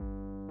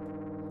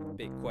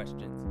Big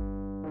questions,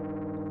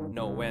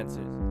 no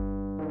answers.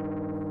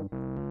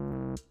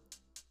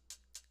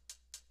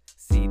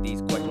 See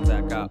these questions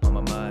I got on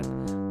my mind,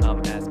 I'm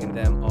asking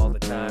them all the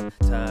time.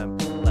 Time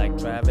like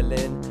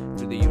traveling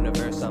through the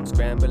universe, I'm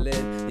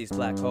scrambling these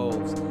black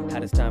holes. How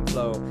does time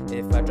flow?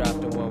 If I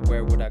dropped in one,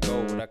 where would I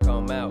go? Would I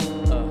come out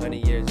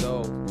 100 years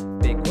old?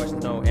 Big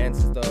questions, no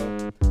answers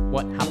though.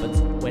 What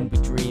happens when we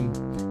dream?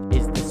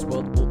 Is this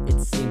world all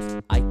it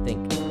seems? I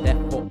think,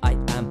 therefore I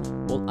am.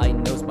 All I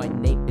know's my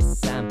name is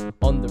Sam.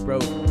 On the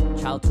road,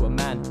 child to a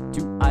man.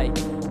 Do I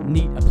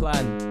need a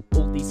plan?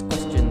 All these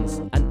questions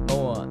and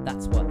more,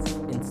 that's what's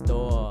in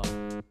store.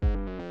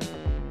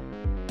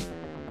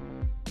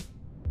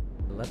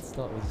 Let's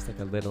start with just like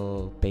a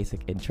little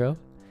basic intro.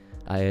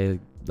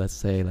 Let's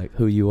say like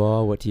who you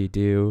are, what do you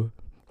do,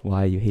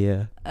 why are you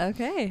here?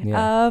 Okay.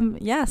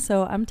 Yeah.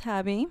 So I'm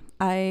Tabby.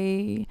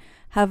 I'm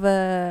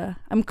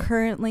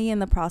currently in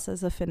the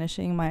process of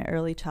finishing my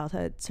early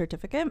childhood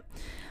certificate,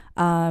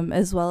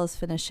 as well as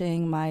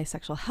finishing my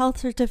sexual health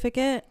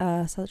certificate,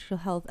 sexual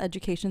health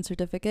education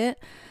certificate.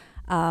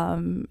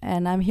 And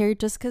I'm here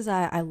just because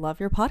I love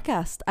your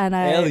podcast, and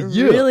I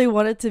really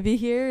wanted to be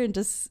here and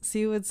just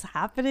see what's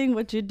happening,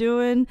 what you're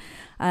doing,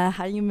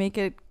 how you make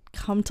it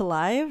come to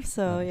life.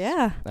 So Nice.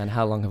 Yeah. And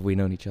how long have we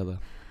known each other?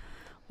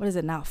 What is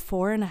it now?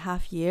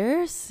 4.5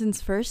 years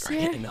since first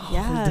year? Getting old.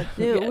 Yeah,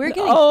 dude, we're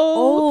getting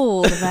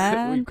old. old,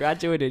 man. We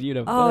graduated Oh,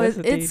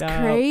 university it's now.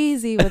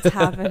 crazy what's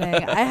happening.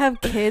 I have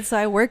kids, so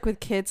I work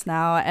with kids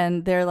now,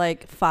 and they're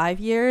like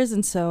 5 years,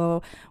 and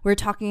so we're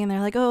talking, and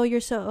they're like, "Oh,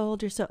 you're so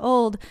old, you're so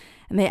old."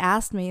 And they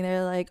asked me,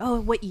 they're like, "Oh,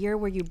 what year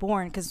were you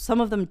born?" Because some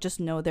of them just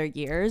know their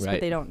years, Right.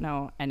 but they don't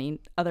know any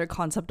other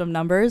concept of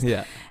numbers.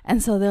 Yeah.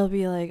 And so they'll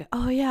be like,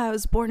 "Oh yeah, I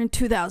was born in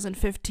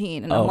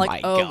 2015," and Oh I'm like, my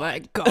 "Oh God. my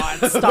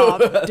god,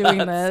 stop doing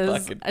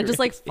this!" fucking I just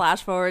like crazy.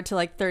 flash forward to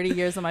like 30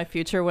 years in my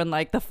future when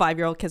like the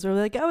 5-year-old kids were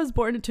like, "I was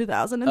born in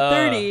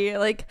 2030."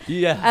 Like,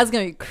 Yeah. that's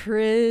gonna be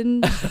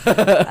cringe.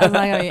 That's not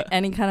gonna be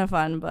any kind of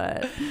fun.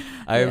 But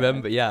I yeah.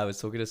 remember, I was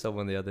talking to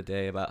someone the other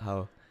day about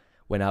how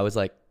when I was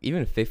like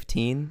even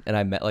 15 and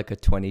I met like a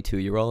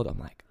 22-year-old, I'm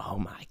like, oh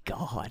my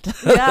God.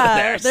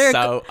 Yeah, they're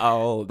so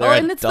old. They're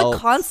and it's the adults.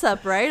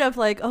 concept, right? Of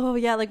like, oh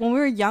yeah, like when we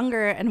were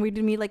younger and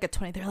we'd meet like at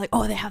 20, they're like,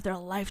 oh, they have their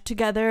life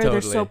together. They're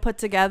so Totally. put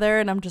together.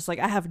 And I'm just like,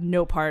 I have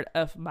no part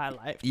of my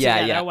life Yeah,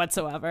 together yeah.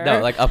 whatsoever.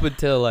 No, like up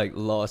until like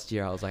last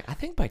year, I was like, I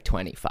think by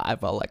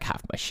 25, I'll like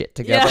have my shit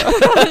together.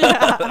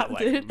 Yeah, I'm like,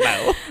 dude.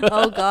 no.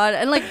 Oh god.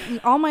 And like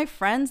all my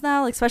friends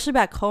now, like especially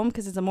back home,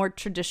 because it's a more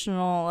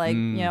traditional like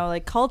you know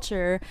like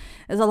culture,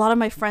 is a lot of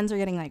my friends are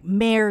getting like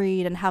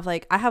married and have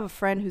like, I have a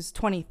friend who's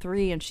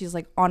 23 and she's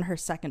like on her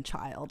second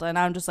child, and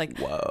I'm just like,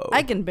 Whoa.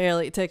 I can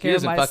barely take She care of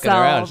isn't fucking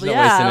around. myself. She's not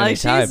Yeah,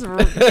 wasting like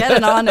any she's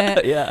getting on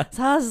it. Yeah.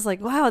 So I was just like,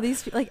 wow,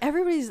 these like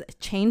everybody's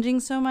changing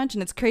so much,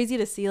 and it's crazy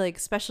to see like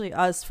especially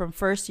us from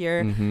first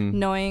year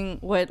knowing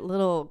what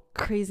little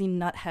crazy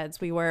nutheads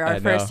we were our I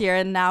first know. year,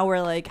 and now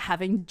we're like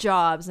having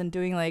jobs and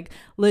doing like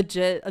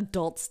legit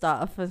adult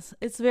stuff.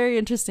 It's very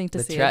interesting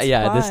to see. It's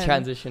This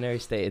fun. transitionary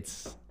state,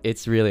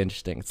 it's really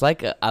interesting. It's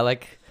like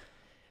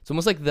it's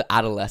almost like the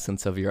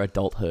adolescence of your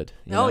adulthood.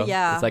 You Oh, know?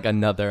 yeah. It's like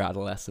another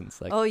adolescence.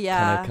 Like Oh, kind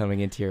yeah. of coming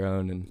into your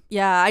own and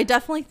Yeah, I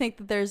definitely think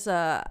that there's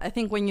I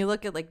think when you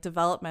look at like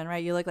development,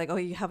 right, you look like, oh,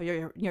 you have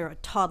your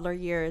toddler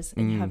years,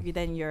 and you have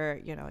then your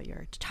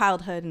your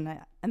childhood,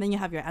 and then you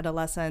have your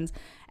adolescence,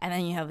 and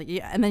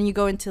then you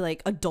go into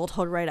like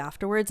adulthood right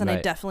afterwards. And I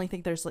Right. definitely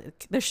think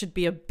there should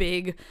be a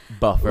big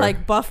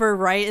buffer.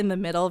 right in the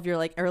middle of your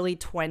like early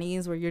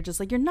 20s, where you're just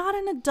like, you're not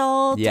an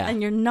adult, Yeah.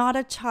 and you're not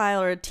a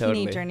child or a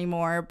teenager Totally.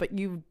 anymore, but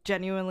you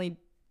genuinely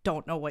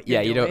don't know what you're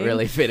Yeah, doing. you don't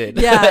really fit in.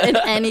 Yeah, in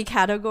any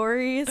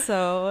category.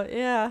 So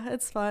yeah,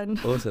 it's fun.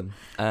 Awesome.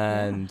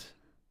 And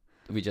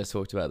we just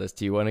talked about this.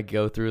 Do you want to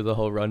go through the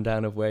whole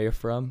rundown of where you're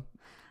from?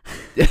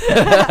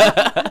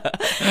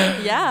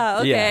 Yeah,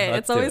 okay. Yeah, let's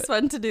It's do always it.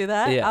 fun to do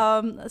that.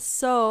 Yeah.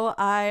 So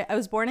I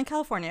was born in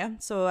California,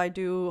 so I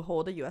do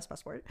hold a US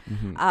passport.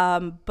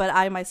 Mm-hmm. But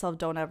I myself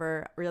don't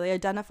ever really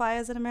identify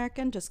as an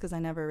American, just because I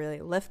never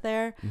really lived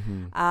there.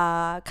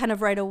 Mm-hmm. Kind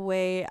of right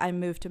away I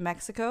moved to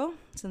Mexico,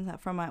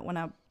 when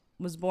I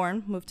was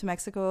born, moved to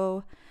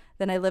Mexico.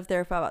 Then I lived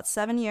there for about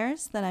 7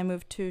 years. Then I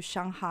moved to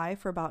Shanghai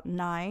for about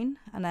 9,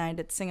 and then I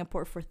did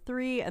Singapore for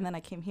 3, and then I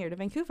came here to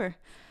Vancouver.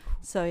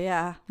 So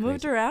yeah,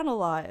 moved Crazy. around a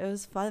lot. It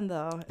was fun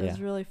though. It was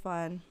Yeah. really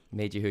fun.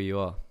 Made you who you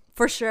are.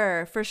 For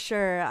sure.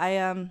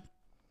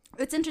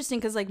 It's interesting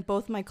because like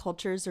both my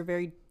cultures are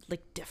very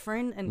like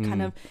different and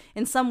kind of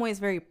in some ways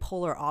very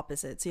polar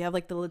opposites. So you have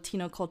like the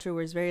Latino culture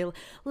where it's very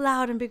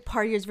loud and big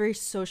partiers, very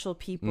social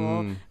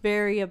people,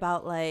 very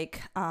about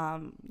like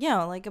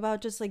like about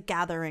just like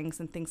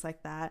gatherings and things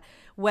like that.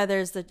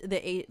 Whereas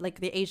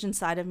the Asian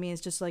side of me is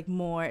just like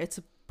more, it's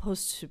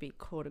supposed to be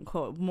quote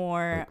unquote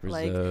more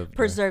like reserved,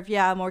 preserved,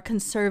 more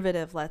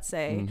conservative, let's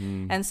say.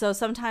 Mhm. And so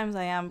sometimes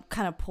I am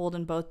kind of pulled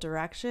in both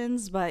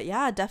directions, but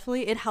yeah,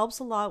 definitely it helps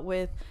a lot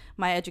with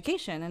my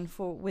education and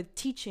with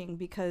teaching,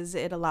 because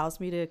it allows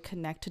me to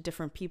connect to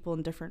different people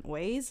in different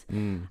ways.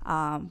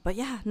 But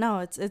yeah, no,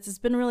 it's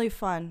been really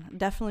fun.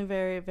 Definitely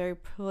very, very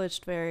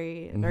privileged,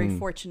 very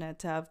fortunate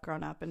to have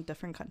grown up in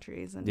different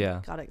countries and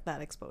got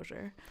that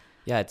exposure.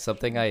 Yeah, it's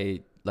something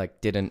I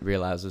like didn't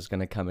realize was going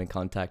to come in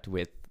contact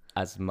with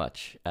as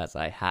much as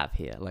I have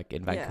here. Like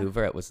in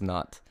Vancouver, it was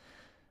not,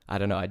 I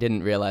don't know, I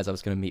didn't realize I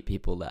was going to meet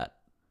people that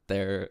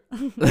their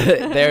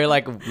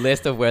like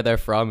list of where they're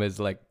from is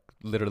like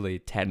literally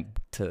 10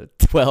 to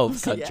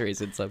 12 countries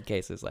in some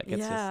cases. Like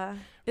it's just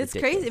it's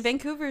ridiculous. crazy.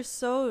 Vancouver is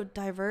so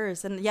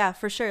diverse. And yeah,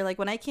 for sure. Like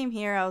when I came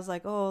here, I was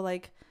like, oh,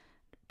 like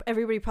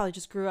everybody probably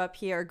just grew up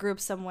here or grew up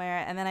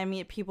somewhere, and then I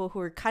meet people who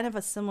are kind of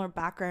a similar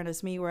background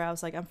as me, where I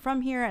was like, I'm from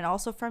here and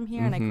also from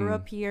here, and I grew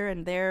up here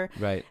and there,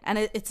 right? And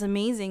it's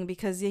amazing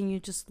because then you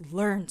just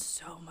learn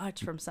so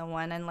much from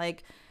someone. And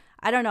like,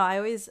 I don't know,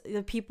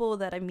 the people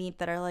that I meet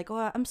that are like,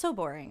 oh, I'm so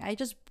boring, I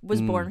just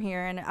was born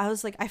here, and I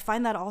was like, I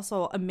find that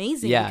also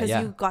amazing, because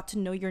you got to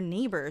know your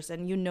neighbors,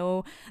 and you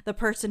know the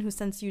person who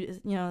sells you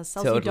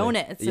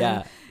donuts.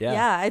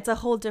 It's a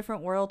whole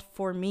different world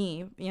for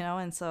me,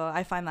 and so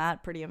I find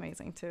that pretty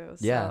amazing too.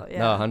 So,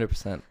 no,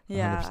 100%.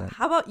 Yeah.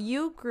 How about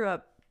you? Grew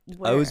up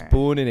where? I was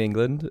born in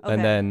England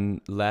and then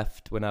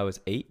left when I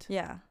was 8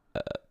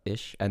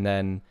 ish, and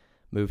then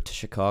moved to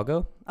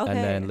Chicago and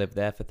then lived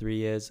there for 3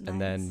 years. Nice.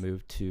 And then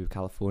moved to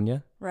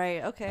California.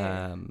 Right. Okay.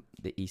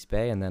 The East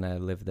Bay, and then I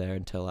lived there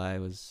until I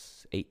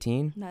was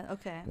 18.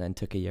 Okay. And then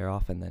took a year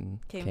off and then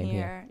came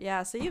here.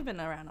 Yeah. So you've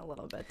been around a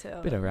little bit too.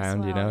 Been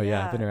around, well.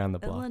 I've been around the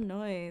block.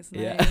 Illinois is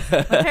nice.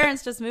 My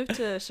parents just moved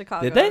to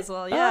Chicago. Did they? As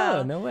well. Yeah.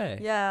 Oh, no way.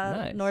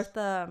 Yeah. Nice.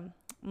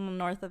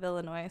 North of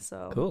Illinois.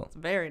 So cool. It's a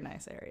very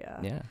nice area.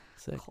 Yeah.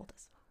 Sick. Cold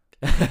as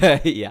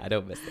yeah, I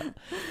don't miss that.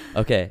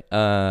 Okay,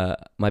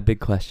 my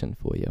big question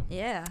for you.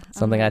 Yeah.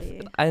 Something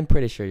I'm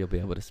pretty sure you'll be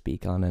able to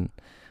speak on, and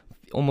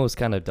almost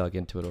kind of dug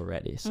into it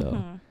already.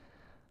 So,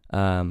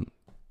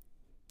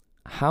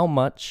 how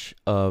much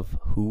of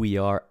who we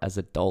are as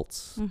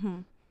adults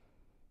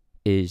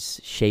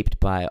is shaped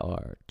by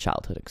our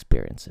childhood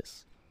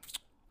experiences?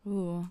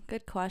 Ooh,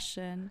 good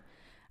question.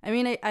 I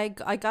mean,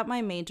 I got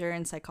my major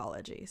in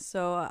psychology,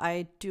 so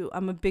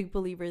I'm a big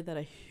believer that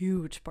a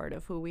huge part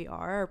of who we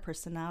are, our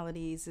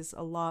personalities, is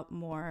a lot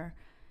more,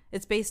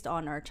 it's based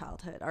on our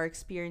childhood, our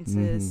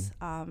experiences,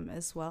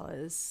 as well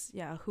as,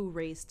 who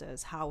raised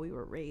us, how we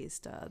were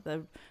raised,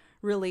 the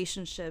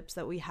relationships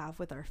that we have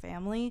with our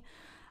family.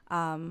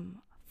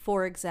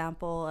 For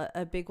example,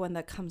 a big one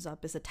that comes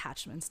up is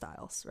attachment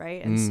styles,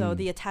 right? And so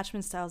the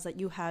attachment styles that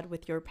you had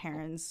with your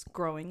parents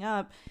growing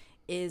up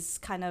is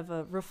kind of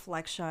a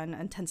reflection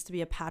and tends to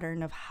be a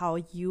pattern of how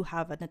you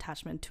have an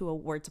attachment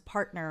towards a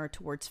partner or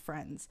towards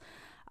friends.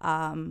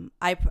 I'm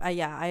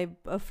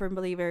a firm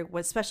believer,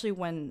 especially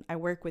when I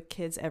work with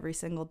kids every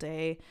single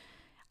day,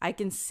 I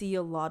can see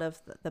a lot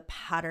of the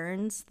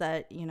patterns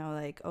that,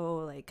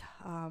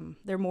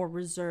 they're more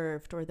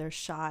reserved or they're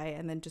shy,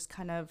 and then just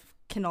kind of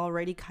can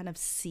already kind of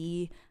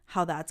see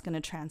how that's going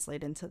to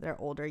translate into their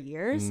older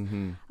years.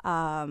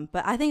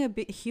 But I think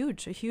a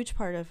huge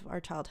part of our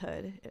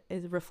childhood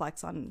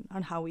reflects on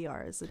how we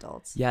are as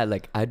adults. Yeah,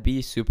 like I'd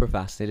be super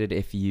fascinated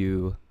if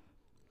you,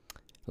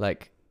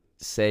 like,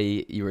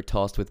 say you were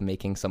tasked with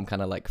making some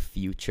kind of like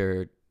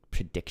future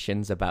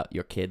predictions about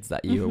your kids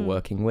that you were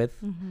working with.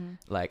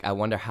 Like, I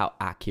wonder how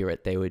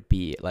accurate they would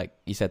be. Like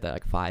you said, they're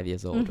like 5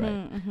 years old,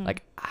 right?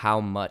 Like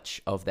how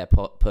much of their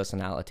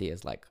personality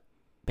is like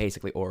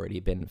basically already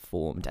been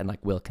formed and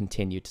like will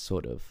continue to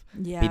sort of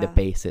be the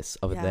basis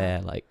of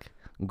their like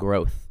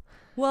growth.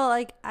 Well,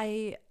 like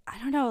I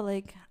don't know,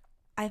 like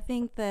I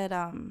think that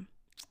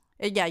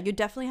you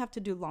definitely have to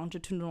do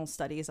longitudinal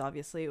studies,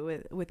 obviously,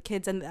 with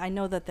kids, and I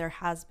know that there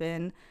has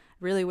been.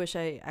 Really wish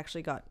I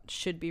actually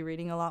should be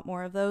reading a lot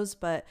more of those,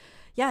 but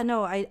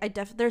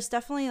there's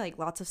definitely like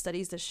lots of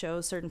studies that show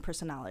certain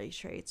personality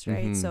traits,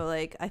 right? So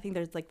like I think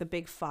there's like the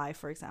big 5,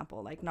 for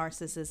example, like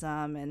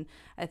narcissism, and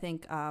I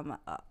think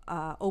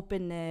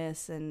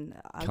openness and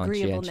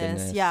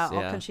agreeableness,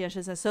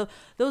 conscientiousness. So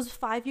those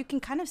 5, you can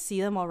kind of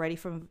see them already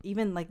from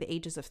even like the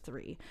ages of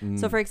 3.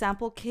 So for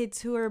example,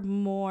 kids who are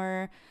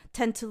more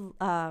tend to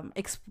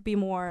be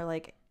more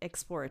like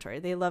exploratory.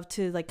 They love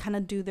to like kind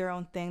of do their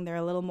own thing. They're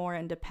a little more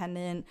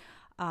independent.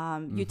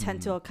 You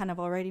tend to kind of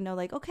already know,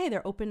 like, okay,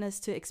 their openness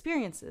to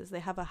experiences. They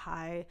have a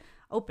high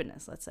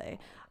openness, let's say.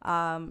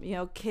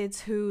 Kids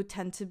who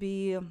tend to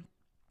be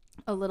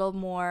a little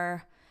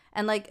more,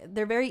 and like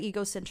they're very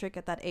egocentric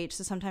at that age.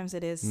 So sometimes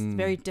it is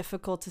very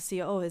difficult to see,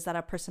 is that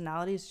a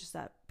personality? It's just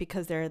that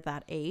because they're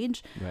that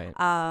age. Right.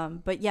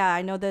 But yeah,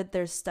 I know that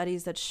there's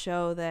studies that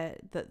show that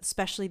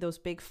especially those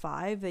big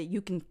 5, that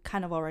you can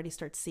kind of already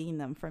start seeing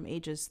them from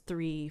ages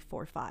 3,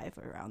 4, 5,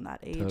 around that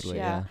age. Totally,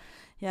 yeah.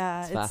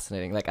 It's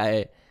fascinating. Like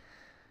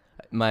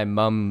my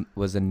mum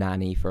was a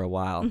nanny for a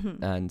while,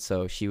 and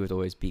so she would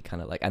always be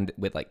kind of like, and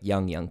with like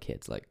young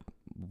kids, like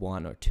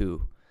 1 or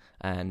 2,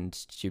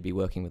 and she'd be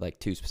working with like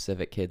 2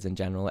 specific kids in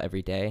general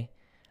every day.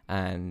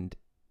 And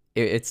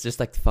it's just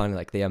like fun,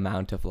 like the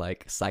amount of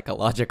like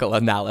psychological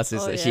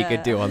analysis that she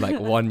could do on like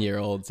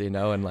 1-year-olds, you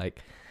know, and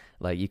like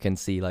you can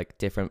see like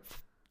different,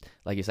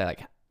 like you say,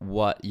 like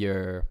what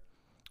you're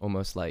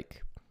almost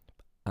like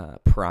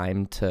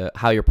primed to,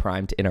 how you're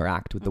primed to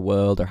interact with the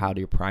world, or how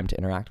you're primed to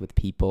interact with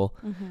people.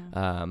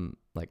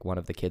 Like one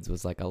of the kids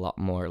was like a lot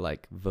more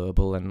like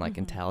verbal and like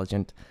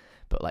intelligent,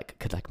 but like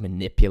could like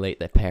manipulate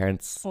their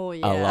parents a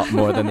lot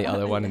more than the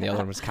other one. And the other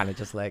one was kind of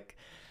just like,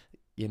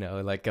 you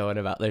know, like going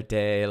about their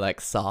day, like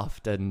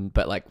soft, and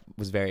but like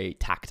was very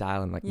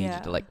tactile and like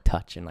needed to like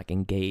touch and like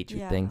engage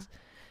with things.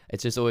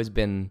 It's just always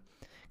been,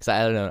 because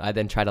I don't know, I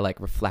then try to like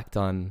reflect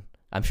on,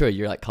 I'm sure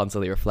you're like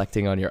constantly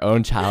reflecting on your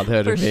own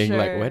childhood and being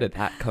like, where did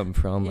that come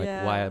from?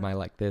 Like, why am I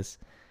like this?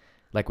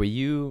 Like, were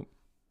you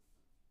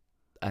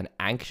an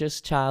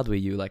anxious child? Were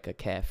you like a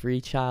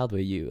carefree child? Were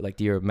you like,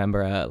 do you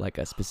remember like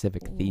a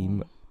specific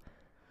theme?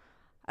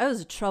 I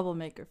was a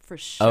troublemaker for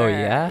sure. Oh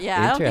yeah?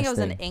 Yeah, I don't think I was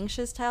an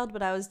anxious child,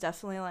 but I was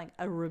definitely like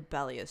a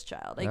rebellious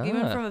child. Like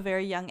even from a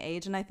very young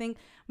age. And I think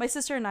my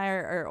sister and I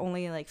are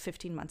only like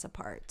 15 months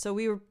apart. So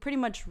we were pretty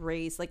much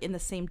raised like in the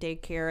same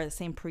daycare, the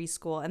same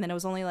preschool. And then it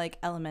was only like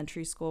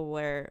elementary school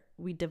where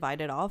we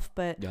divided off.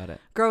 But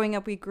growing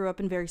up, we grew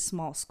up in very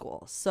small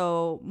schools.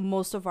 So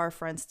most of our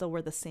friends still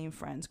were the same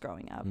friends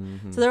growing up.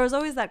 So there was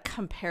always that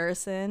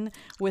comparison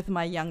with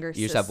my younger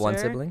sister. You just have one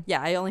sibling?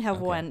 Yeah, I only have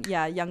one.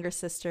 Yeah, younger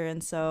sister.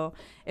 And so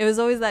it was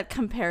always that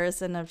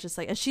comparison of just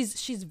like, and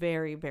she's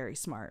very, very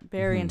smart,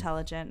 very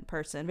intelligent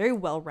person, very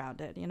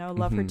well-rounded, you know,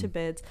 love her to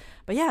bits.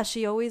 But yeah,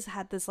 she always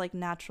had this like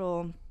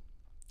natural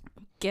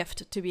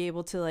gift to be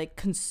able to like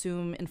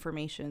consume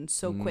information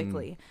so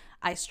quickly.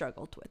 I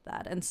struggled with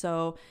that. And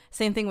so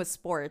same thing with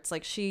sports.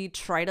 Like she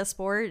tried a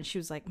sport and she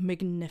was like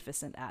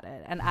magnificent at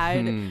it. And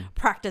I'd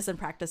practice and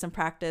practice and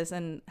practice.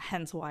 And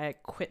hence why I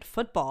quit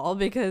football,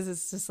 because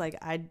it's just like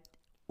I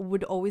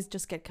would always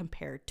just get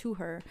compared to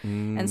her.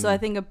 And so I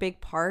think a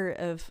big part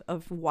of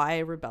why I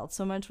rebelled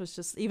so much was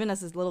just, even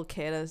as this little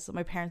kid, as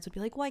my parents would be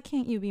like, why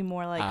can't you be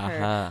more like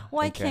her?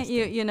 Why can't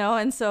you, you know?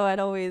 And so I'd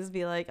always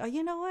be like, oh,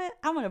 you know what?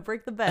 I'm going to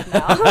break the bed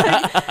now.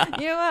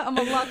 Like, you know what? I'm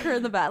going to lock her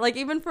in the bath. Like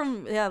even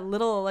from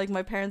little, like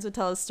my parents would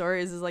tell us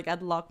stories is like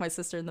I'd lock my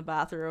sister in the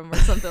bathroom or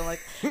something like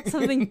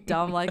something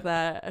dumb like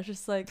that. I was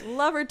just like,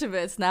 love her to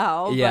bits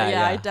now.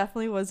 Yeah, I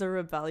definitely was a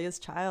rebellious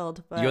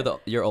child. But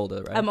you're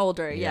older, right? I'm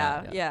older.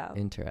 Yeah.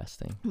 Interesting.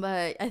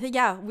 But I think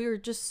we were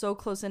just so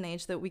close in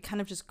age that we kind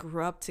of just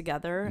grew up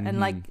together, and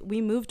like we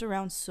moved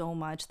around so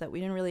much that we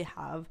didn't really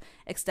have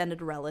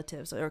extended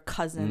relatives or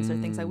cousins or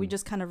things like we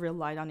just kind of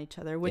relied on each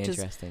other, which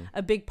is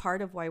a big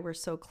part of why we're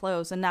so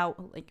close. And now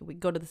like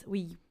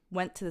we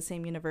went to the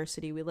same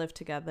university, we live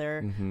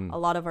together. A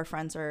lot of our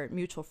friends are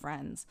mutual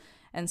friends,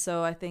 and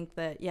so I think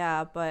that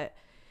but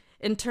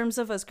in terms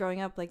of us growing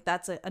up, like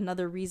that's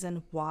another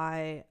reason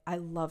why I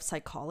love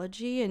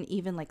psychology and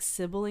even like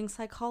sibling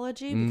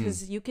psychology,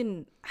 because you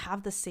can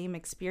have the same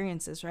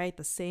experiences, right?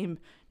 The same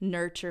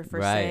nurture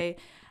per se,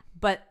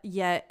 but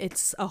yet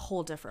it's a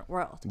whole different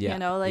world. You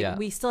know, like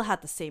we still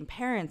had the same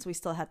parents, we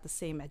still had the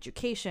same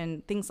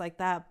education, things like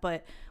that,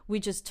 but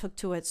we just took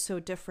to it so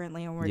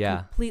differently, and we're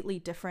completely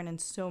different in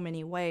so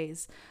many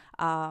ways.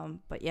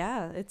 But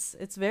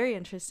it's very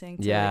interesting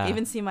to like,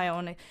 even see my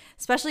own,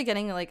 especially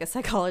getting like a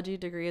psychology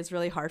degree is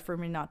really hard for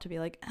me not to be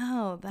like,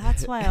 oh,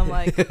 that's why I'm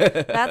like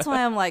that.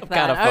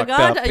 Oh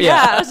God,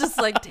 I was just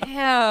like,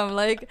 damn,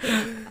 like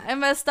I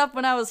messed up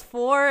when I was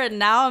 4 and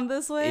now I'm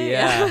this way.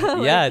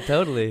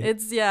 Totally.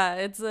 It's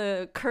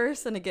a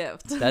curse and a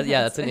gift.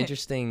 That's an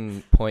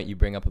interesting point you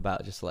bring up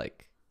about just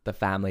like the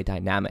family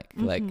dynamic,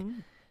 like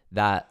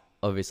that.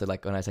 Obviously,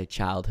 like when I say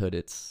childhood,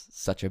 it's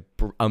such a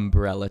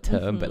umbrella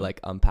term, but like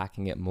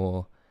unpacking it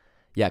more,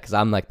 because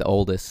I'm like the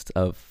oldest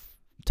of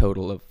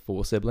total of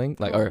 4 siblings,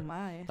 like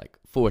like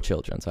 4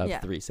 children, so I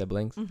have 3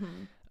 siblings.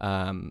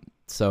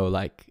 So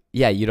like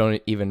you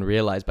don't even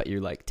realize, but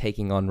you're like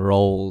taking on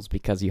roles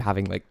because you're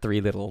having like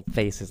 3 little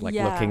faces like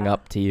looking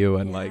up to you,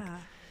 and like,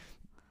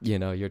 you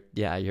know,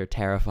 you're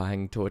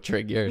terrifying,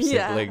 torturing your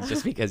siblings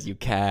just because you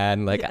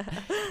can. Like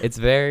it's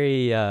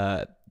very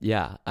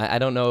I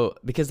don't know,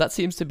 because that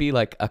seems to be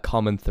like a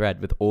common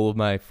thread with all of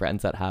my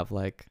friends that have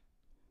like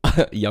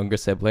younger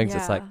siblings.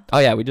 It's like,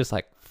 we just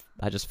like,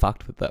 I just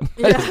fucked with them.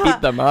 I just beat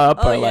them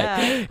up, or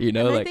like, you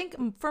know, and like, I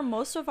think for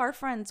most of our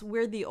friends,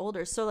 we're the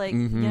older. So like,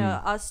 you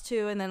know, us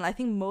too. And then I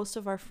think most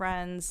of our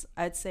friends,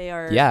 I'd say,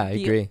 are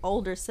the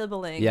older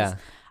siblings.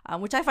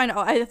 Which I find,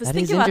 I was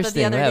thinking about that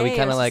the other day. We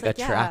kind of like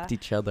attract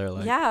each other.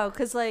 Like,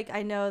 because like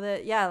I know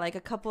that, like a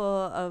couple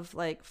of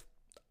like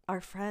our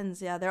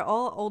friends, they're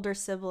all older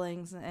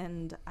siblings,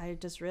 and I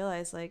just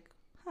realized like,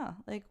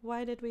 like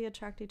why did we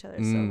attract each other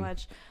so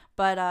much?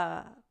 But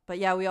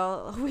we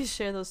all always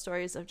share those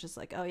stories of just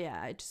like,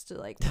 I used to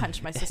like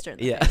punch my sister in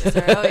the face,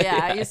 or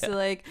I used to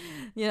like,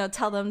 you know,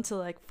 tell them to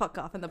like fuck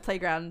off in the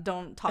playground,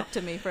 don't talk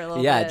to me for a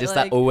little bit. Just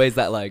like, that always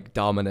that like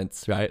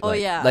dominance, right?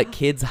 Like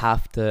kids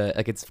have to,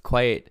 like, it's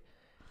quite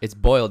it's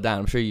boiled down.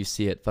 I'm sure you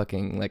see it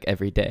fucking like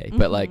every day,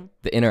 but like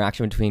the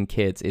interaction between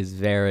kids is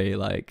very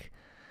like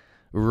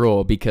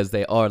raw because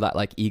they are that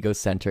like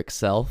egocentric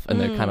self, and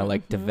they're kind of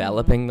like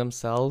developing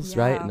themselves,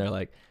 right? And they're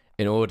like,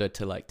 in order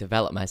to like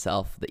develop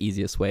myself, the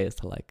easiest way is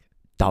to like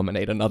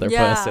dominate another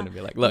person and be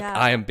like, look,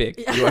 I am big,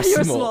 you're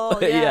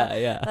small.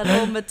 Yeah. That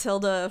whole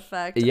Matilda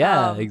effect.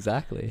 Yeah,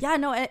 exactly. Yeah,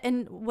 no,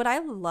 and what I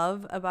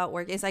love about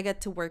work is I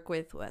get to work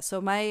with,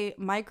 so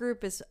my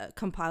group is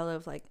compiled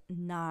of like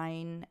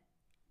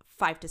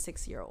 5 to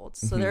 6 year olds.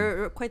 So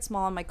they're quite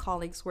small, and my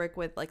colleagues work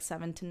with like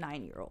 7 to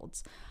 9 year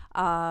olds.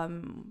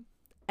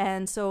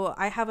 And so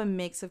I have a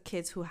mix of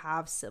kids who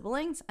have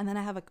siblings, and then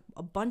I have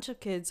a bunch of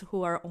kids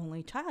who are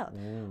only child.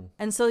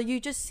 And so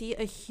you just see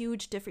a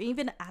huge difference,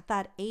 even at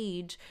that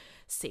age,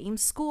 same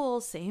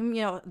school, same,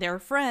 you know, they're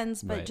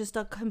friends, but just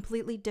a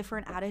completely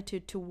different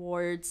attitude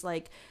towards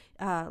like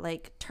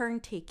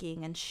turn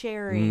taking and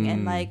sharing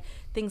and like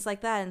things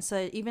like that. And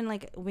so even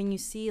like when you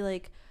see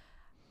like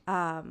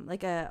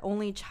a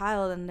only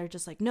child, and they're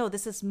just like, no,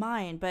 this is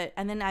mine.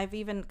 And then I've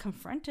even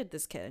confronted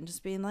this kid and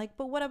just being like,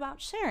 but what about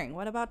sharing?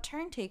 What about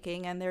turn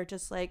taking? And they're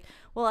just like,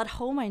 well, at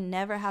home I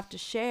never have to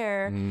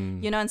share,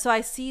 you know. And so I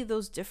see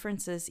those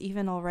differences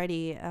even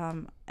already,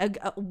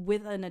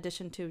 with an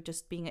addition to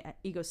just being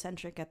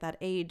egocentric at that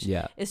age.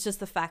 It's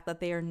just the fact that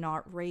they are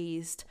not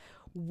raised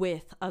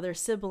with other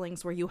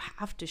siblings where you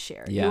have to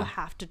share, you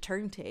have to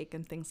turn take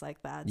and things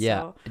like that.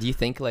 So do you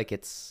think like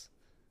it's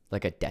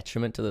like a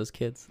detriment to those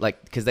kids,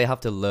 like because they have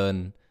to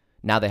learn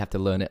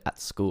it at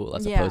school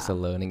as opposed to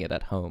learning it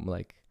at home?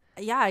 Like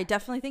I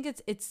definitely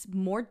think it's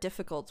more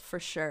difficult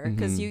for sure,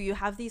 because you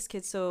have these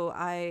kids. So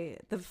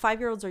the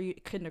 5-year-olds are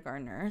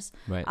kindergartners,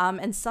 right?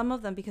 And some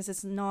of them, because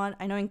it's not,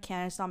 I know in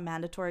Canada it's not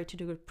mandatory to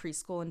do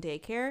preschool and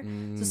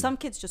daycare, so some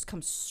kids just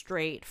come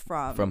straight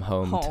from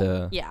home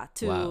to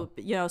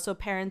you know, so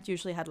parents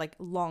usually had like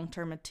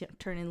long-term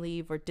maternity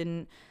leave or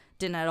didn't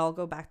at all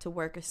go back to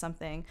work or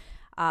something.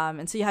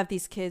 And so you have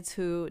these kids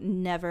who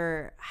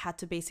never had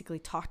to basically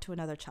talk to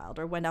another child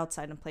or went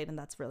outside and played, and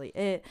that's really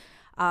it.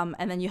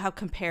 And then you have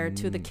compared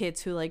to the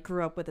kids who like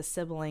grew up with a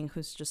sibling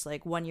who's just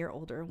like 1 year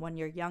older, 1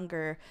 year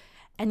younger.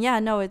 And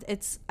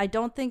it's I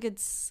don't think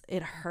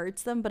it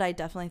hurts them, but I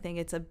definitely think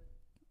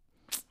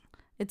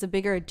it's a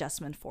bigger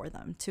adjustment for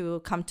them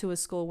to come to a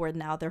school where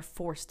now they're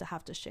forced to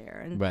have to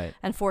share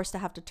and forced to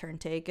have to turn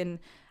take. And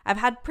I've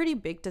had pretty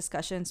big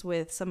discussions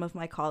with some of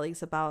my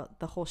colleagues about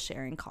the whole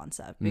sharing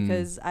concept,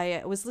 because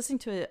I was listening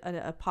to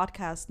a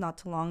podcast not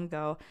too long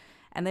ago,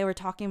 and they were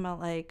talking about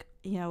like,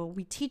 you know,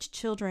 we teach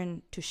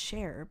children to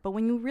share, but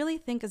when you really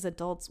think as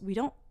adults, we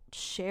don't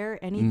share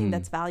anything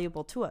that's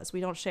valuable to us. We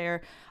don't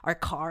share our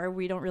car,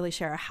 we don't really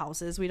share our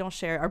houses, we don't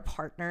share our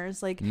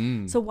partners, like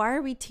so why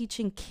are we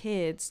teaching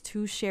kids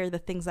to share the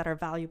things that are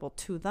valuable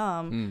to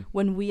them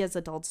when we as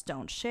adults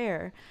don't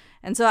share?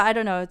 And so I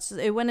don't know,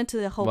 it went into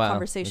the whole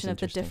conversation of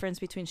the difference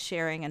between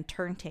sharing and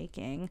turn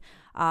taking,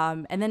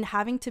 and then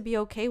having to be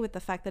okay with the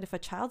fact that if a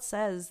child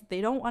says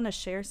they don't want to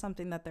share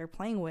something that they're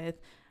playing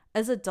with,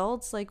 as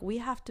adults, like, we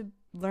have to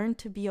learn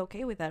to be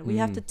okay with that. We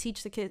have to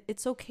teach the kid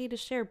it's okay to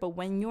share, but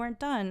when you're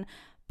done,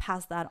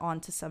 pass that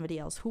on to somebody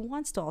else who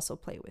wants to also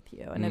play with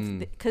you. And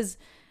because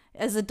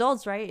as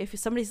adults, right, if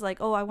somebody's like,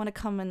 oh, I want to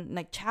come and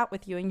like chat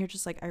with you, and you're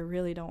just like, I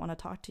really don't want to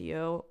talk to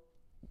you,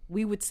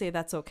 we would say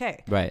that's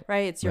okay, right?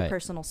 It's your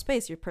personal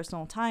space, your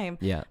personal time.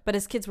 But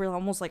as kids, we're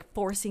almost like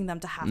forcing them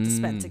to have to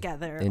spend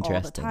together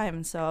all the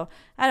time. So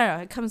I don't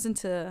know, it comes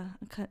into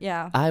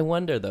I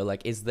wonder though,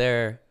 like, is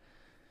there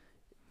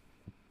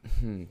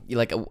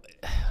like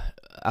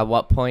at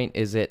what point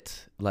is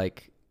it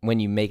like when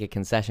you make a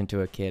concession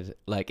to a kid,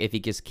 like if he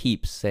just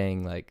keeps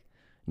saying like,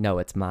 no,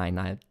 it's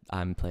mine,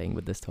 I'm playing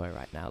with this toy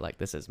right now, like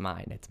this is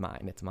mine, it's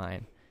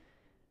mine,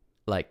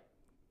 like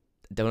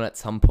don't at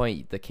some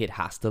point the kid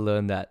has to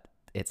learn that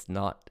it's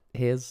not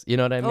his, you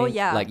know what I mean?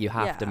 Like you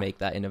have to make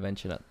that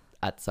intervention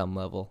at some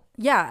level.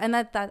 And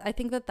that I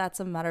think that's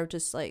a matter of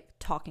just like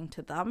talking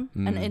to them,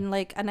 and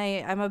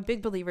I'm a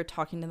big believer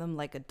talking to them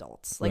like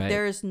adults. Like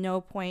there is no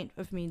point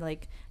of me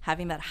like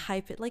having that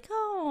hype it like,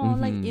 oh,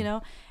 like, you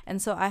know.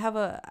 And so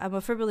I'm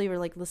a firm believer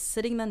like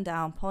sitting them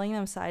down, pulling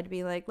them aside to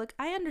be like, look,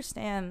 I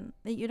understand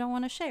that you don't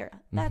want to share,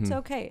 that's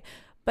okay,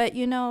 but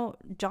you know,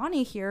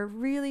 Johnny here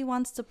really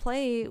wants to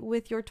play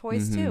with your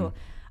toys too.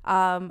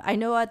 I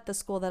know at the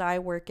school that I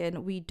work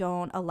in, we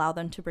don't allow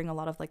them to bring a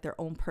lot of like their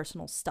own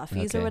personal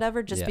stuffies or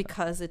whatever, just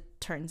because it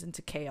turns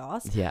into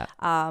chaos.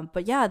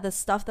 But the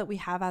stuff that we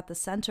have at the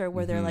center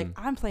where they're like,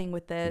 I'm playing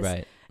with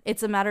this,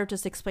 it's a matter of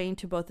just explaining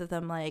to both of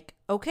them like,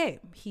 okay,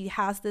 he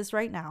has this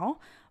right now,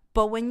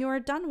 but when you're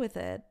done with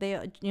it,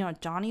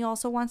 Johnny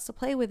also wants to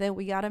play with it.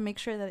 We got to make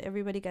sure that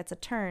everybody gets a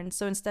turn.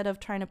 So instead of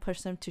trying to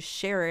push them to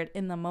share it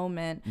in the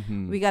moment,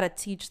 we got to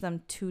teach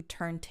them to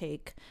turn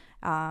take.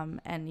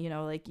 And, you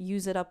know, like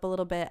use it up a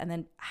little bit, and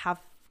then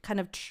have kind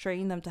of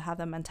train them to have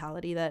the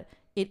mentality that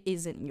it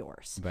isn't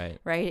yours. Right.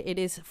 It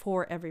is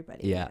for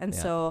everybody. Yeah. And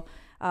yeah. so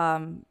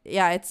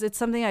it's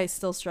something I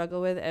still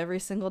struggle with every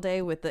single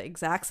day with the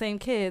exact same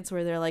kids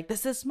where they're like,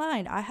 this is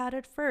mine, I had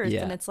it first.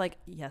 Yeah. And it's like,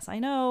 yes, I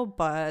know,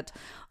 but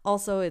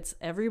also it's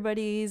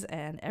everybody's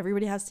and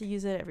everybody has to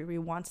use it, everybody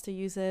wants to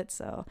use it.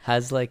 So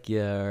Has like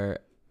your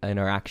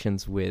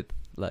interactions with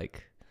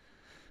like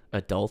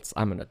adults,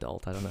 I'm an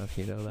adult, I don't know if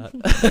you know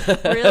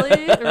that.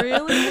 really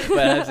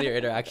But has your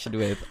interaction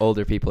with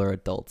older people or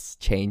adults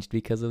changed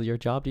because of your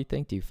job, do you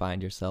think? Do you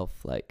find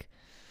yourself like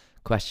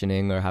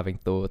questioning or having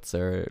thoughts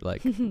or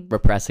like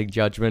repressing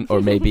judgment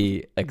or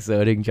maybe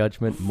exerting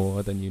judgment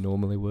more than you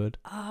normally would?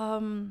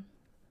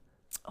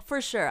 For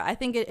sure. I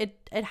think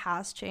it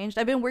has changed.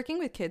 I've been working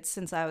with kids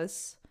since I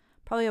was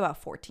probably about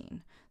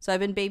 14. So I've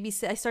been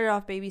I started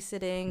off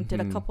babysitting, did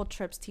a couple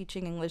trips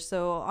teaching English.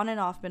 So on and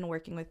off been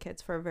working with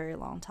kids for a very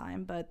long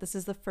time. But this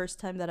is the first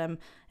time that I'm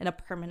in a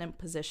permanent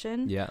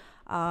position. Yeah.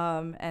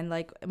 And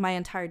like my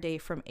entire day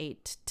from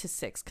 8 to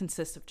 6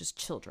 consists of just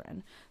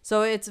children.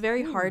 So it's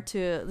very hard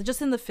to, just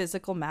in the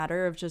physical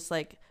matter of just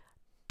like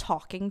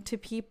talking to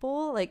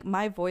people, like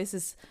my voice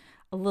is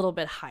a little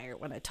bit higher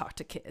when I talk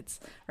to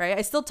kids, right?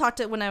 I still talk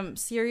to, when I'm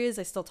serious,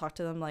 I still talk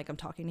to them like I'm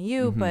talking to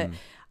you, but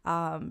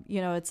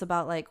it's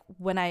about like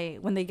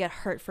when they get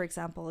hurt, for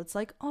example, it's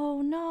like,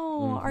 oh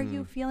no, are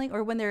you feeling,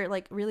 or when they're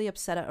like really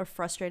upset or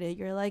frustrated,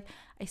 you're like,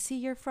 I see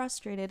you're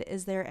frustrated,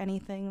 is there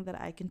anything that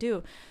I can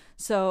do?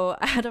 So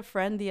I had a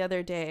friend the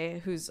other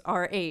day who's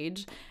our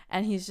age,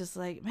 and he's just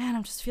like, man,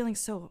 I'm just feeling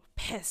so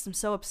pissed, I'm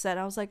so upset.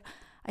 I was like,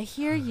 I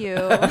hear you.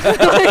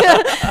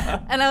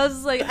 And I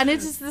was like, and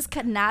it's just this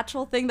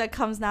natural thing that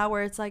comes now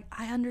where it's like,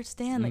 I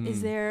understand, like,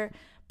 is there,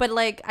 but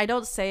like, I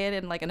don't say it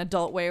in like an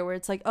adult way where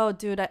it's like, oh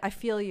dude, I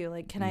feel you,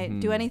 like, can I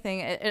do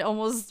anything? It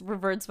almost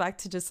reverts back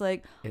to just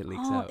like, it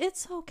leaks oh, out.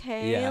 it's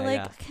okay, Yeah,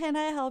 like, yeah. can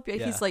I help you?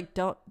 Yeah. He's like,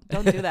 don't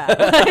do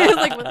that. He's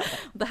like, what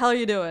the hell are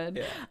you doing?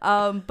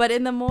 Yeah. But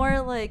in the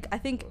more like, I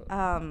think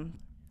in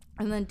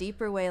the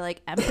deeper way,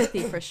 like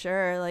empathy for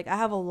sure, like I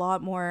have a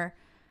lot more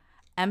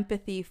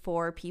empathy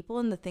for people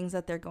and the things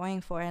that they're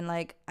going for. And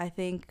like, I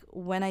think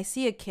when I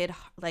see a kid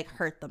like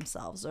hurt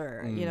themselves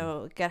or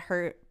get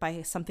hurt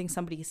by something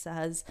somebody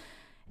says,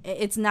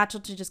 it's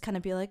natural to just kind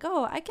of be like,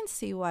 oh, I can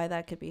see why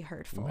that could be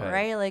hurtful,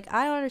 right? Like,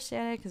 I don't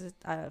understand it because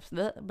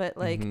but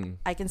like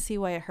I can see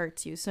why it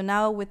hurts you. So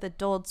now with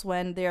adults,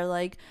 when they're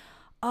like,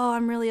 oh,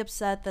 I'm really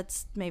upset,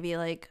 that's maybe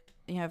like,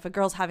 if a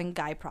girl's having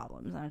guy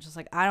problems, and I'm just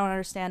like, I don't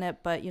understand it,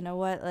 but you know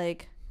what,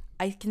 like,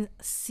 I can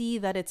see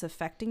that it's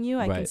affecting you.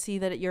 I can see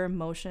that your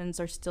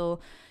emotions are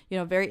still,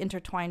 very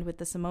intertwined with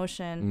this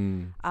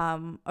emotion.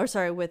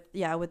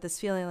 With this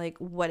feeling, like,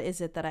 what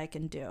is it that I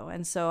can do?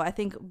 And so I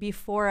think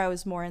before I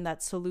was more in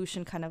that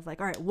solution kind of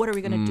like, all right, what are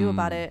we going to do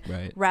about it?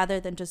 Right.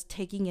 Rather than just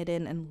taking it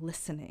in and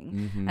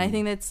listening. And I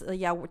think that's,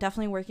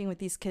 definitely working with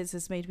these kids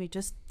has made me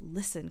just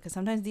listen, because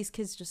sometimes these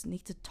kids just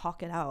need to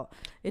talk it out.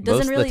 It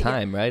doesn't Most really, of the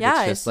time, right?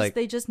 Yeah, it's just like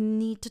they just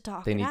need to talk it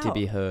out. They need to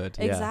be heard.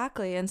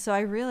 Exactly. And so I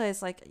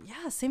realized, like,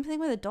 same thing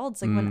with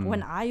adults. Like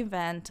when I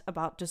vent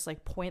about just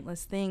like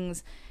pointless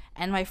things,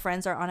 and my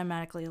friends are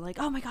automatically like,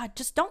 oh my God,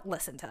 just don't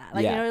listen to that.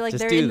 Like, like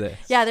just they're do in,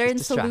 this. they're in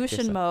Just distract solution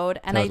yourself. mode.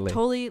 And Totally. I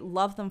totally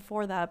love them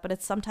for that. But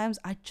it's sometimes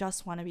I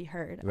just want to be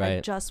heard. Right. I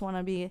just want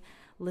to be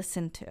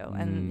listened to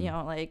and,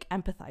 like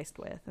empathized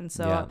with. And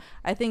so Yeah.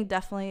 I think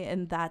definitely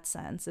in that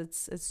sense,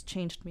 it's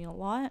changed me a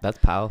lot. That's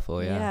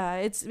powerful.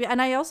 Yeah.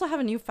 And I also have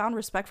a newfound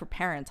respect for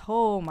parents.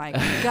 Oh my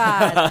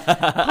God.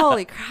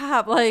 Holy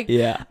crap. Like,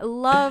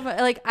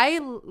 I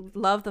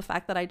love the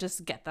fact that I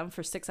just get them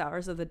for 6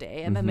 hours of the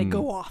day and then they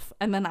go off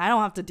and then I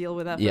don't have to deal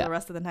with that for the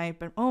rest of the night.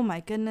 But oh my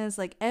goodness,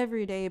 like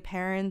everyday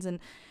parents.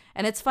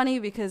 And it's funny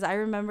because I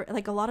remember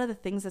like a lot of the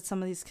things that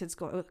some of these kids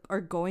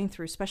are going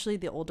through, especially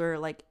the older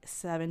like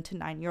 7 to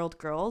 9 year old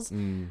girls.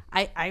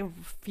 I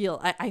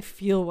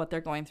feel what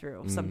they're going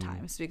through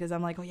sometimes, because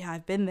I'm like, oh yeah,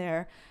 I've been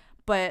there.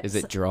 But is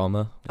it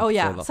drama? Oh Like,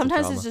 yeah, lots of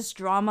sometimes drama? it's just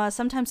drama.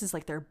 Sometimes it's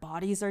like their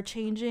bodies are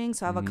changing.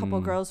 So I have a couple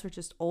of girls who are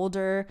just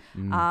older,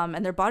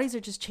 and their bodies are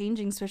just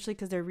changing, especially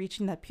because they're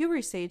reaching that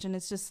puberty stage, and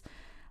it's just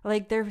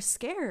like they're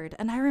scared.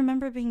 And I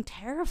remember being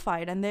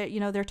terrified, and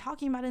they're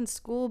talking about it in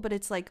school, but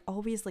it's like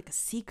always like a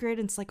secret,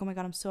 and it's like, oh my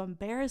God, I'm so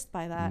embarrassed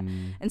by that.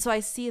 And so I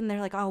see, and they're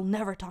like, I'll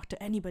never talk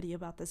to anybody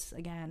about this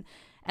again.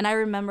 And I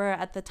remember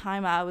at the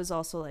time I was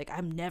also like,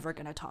 I'm never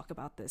gonna talk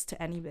about this to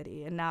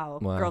anybody. And now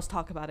girls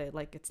talk about it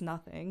like it's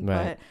nothing.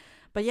 Right.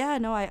 But yeah,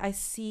 no, I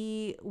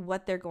see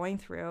what they're going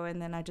through,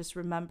 and then I just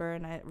remember,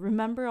 and I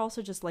remember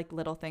also just like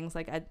little things,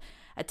 like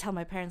I'd tell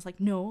my parents like,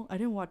 no, I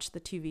didn't watch the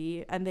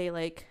TV, and they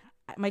like,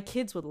 my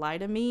kids would lie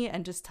to me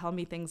and just tell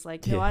me things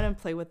like, no, I didn't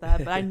play with that,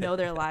 but I know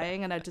they're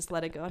lying, and I just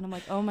let it go. And I'm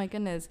like, oh my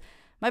goodness,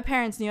 my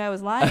parents knew I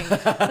was lying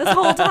this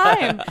whole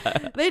time.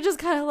 They just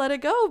kind of let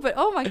it go, but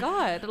oh my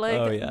God,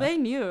 like they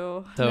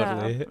knew.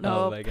 Totally. Yeah.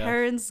 No, Oh my gosh.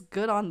 parents,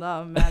 good on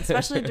them, man.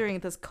 Especially during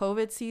this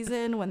COVID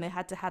season when they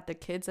had to have the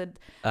kids at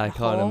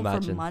home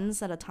for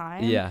months at a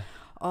time. Yeah.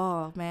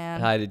 Oh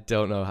man. I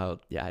don't know how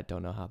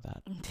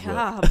that.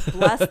 Yeah,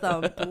 bless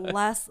them,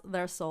 bless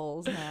their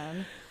souls,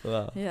 man.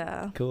 Wow.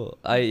 Yeah. Cool.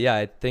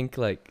 I think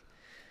like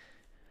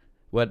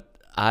what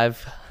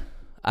I've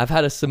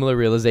had a similar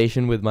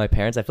realization with my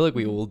parents. I feel like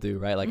we all do,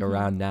 right? Like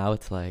around now,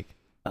 it's like,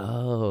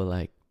 oh,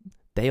 like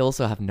they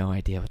also have no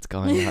idea what's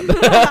going on.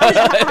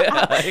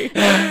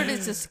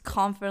 Everybody's just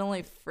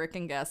confidently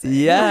freaking guessing.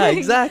 Yeah,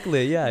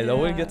 exactly. Yeah, no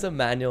one Yeah. gets a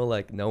manual.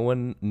 Like no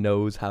one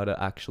knows how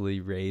to actually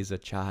raise a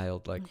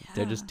child. Like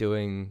they're just Yeah.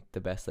 doing the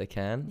best they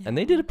can, and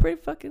they did a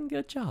pretty fucking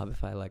good job.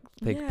 If I like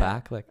think Yeah.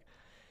 back, like,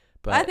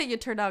 but I think you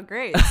turned out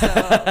great. So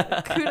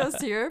kudos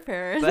to your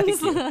parents.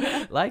 thank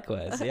you.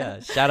 Likewise, yeah.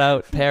 Shout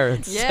out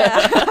parents.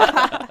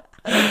 Yeah.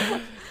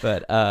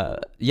 But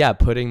yeah,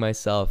 putting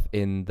myself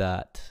in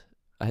that,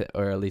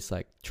 or at least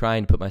like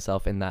trying to put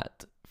myself in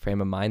that frame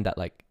of mind that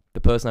like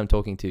the person I'm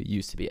talking to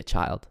used to be a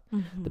child.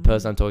 The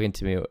person I'm talking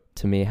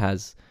to me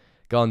has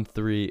gone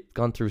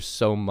through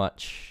so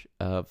much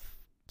of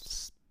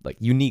like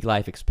unique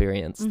life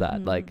experience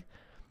that like,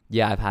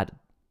 yeah, I've had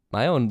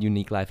my own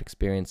unique life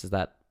experiences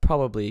that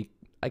probably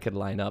I could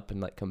line up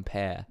and like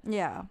compare.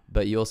 Yeah.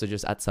 But you also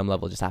just at some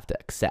level just have to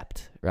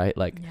accept, right?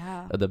 Like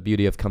Yeah. the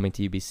beauty of coming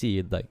to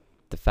UBC, like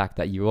the fact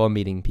that you are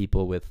meeting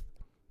people with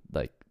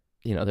like,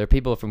 you know, there are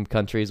people from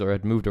countries or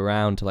had moved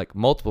around to like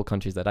multiple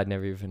countries that I'd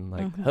never even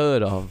like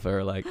heard of,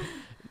 or like,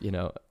 you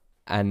know,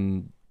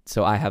 and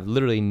so I have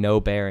literally no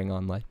bearing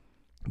on like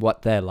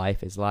what their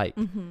life is like,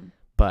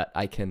 but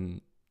I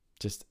can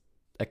just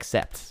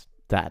accept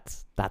that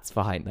that's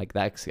fine. Like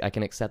that, I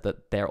can accept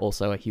that they're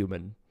also a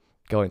human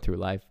going through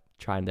life,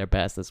 trying their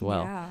best as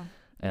well. Yeah.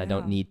 And I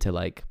don't need to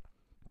like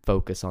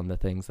focus on the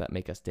things that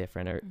make us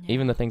different, or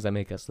even the things that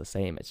make us the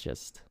same. It's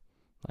just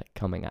like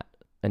coming at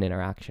an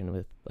interaction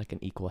with like an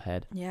equal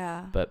head.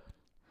 Yeah. But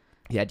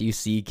yeah, do you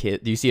see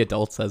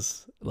adults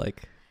as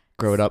like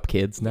grown up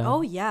kids now?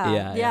 Oh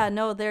yeah. Yeah.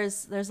 No,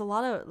 there's a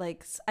lot of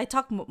like, I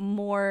talk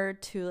more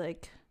to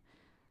like,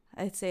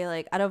 I'd say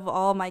like out of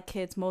all my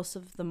kids, most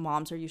of the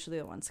moms are usually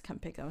the ones that come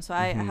pick them. So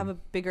I have a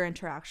bigger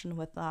interaction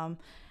with them.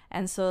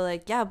 And so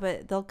like, yeah,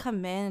 but they'll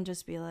come in and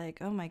just be like,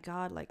 oh my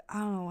God, like, I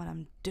don't know what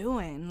I'm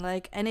doing.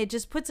 Like, and it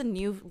just puts a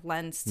new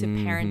lens to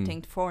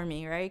parenting for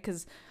me, right?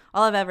 Because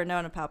all I've ever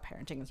known about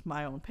parenting is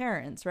my own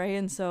parents, right?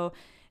 And so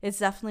it's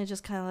definitely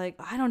just kind of like,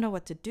 I don't know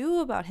what to do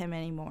about him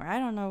anymore. I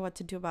don't know what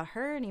to do about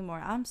her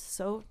anymore. I'm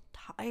so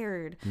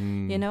tired,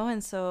 you know?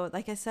 And so,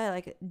 like I said,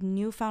 like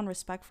newfound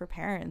respect for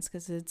parents,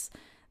 because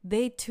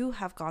they too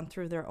have gone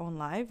through their own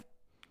life,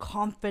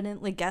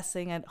 confidently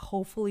guessing at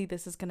hopefully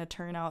this is going to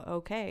turn out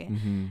okay.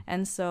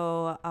 And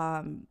so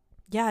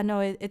yeah,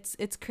 no,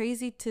 it's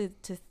crazy to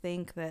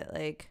think that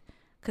like,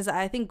 because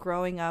I think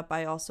growing up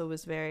I also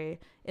was very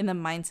in the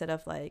mindset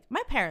of like,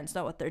 my parents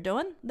know what they're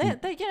doing, they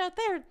you know,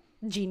 they're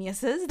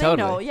geniuses, they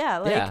know, yeah,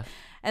 like yeah.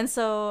 And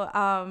so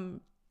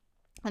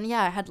and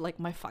yeah, I had like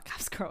my fuck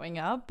ups growing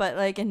up, but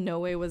like in no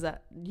way was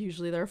that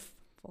usually their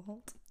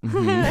fault.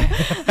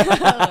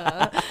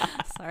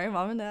 Sorry,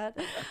 mom and dad.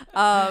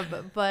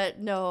 But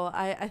no,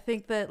 I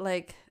think that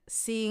like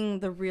seeing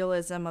the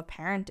realism of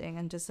parenting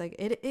and just like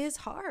it is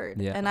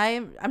hard. And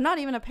I'm not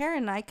even a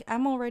parent.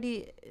 I'm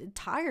already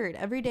tired.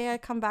 Every day I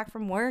come back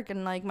from work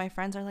and like my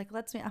friends are like,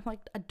 I'm like,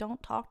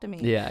 don't talk to me.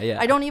 Yeah.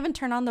 I don't even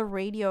turn on the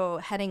radio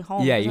heading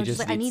home. Yeah, you just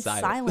like, I need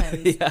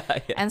silence. Yeah.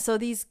 And so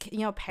these, you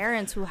know,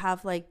 parents who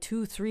have like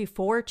 2, 3,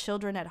 4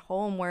 children at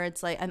home where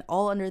it's like, and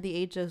all under the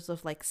ages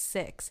of like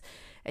 6.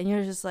 And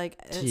you're just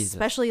like, Jesus.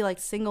 Especially like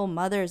single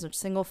mothers or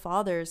single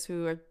fathers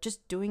who are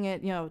just doing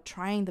it, you know,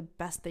 trying the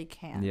best they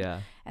can. Yeah.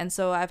 And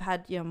so I've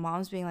had, you know,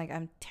 moms being like,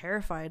 I'm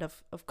terrified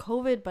of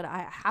COVID, but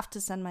I have to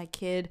send my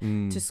kid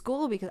to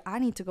school because I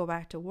need to go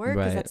back to work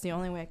because that's the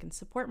only way I can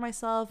support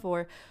myself.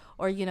 Or,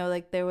 you know,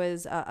 like there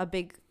was a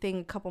big thing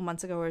a couple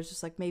months ago where it's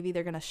just like, maybe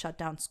they're going to shut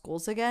down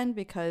schools again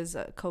because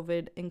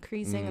COVID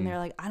increasing. And they're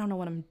like, I don't know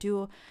what I'm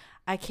doing.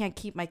 I can't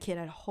keep my kid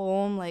at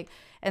home, like,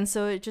 and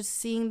so it just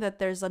seeing that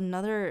there's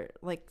another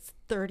like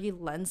 30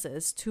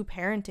 lenses to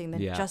parenting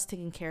than just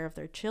taking care of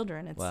their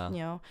children. It's you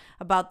know,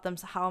 about them.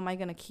 So how am I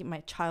going to keep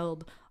my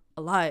child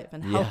alive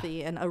and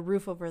healthy and a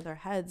roof over their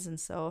heads? And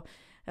so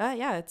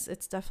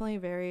it's definitely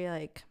very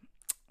like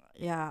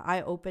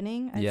eye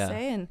opening, I'd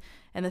say.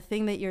 And the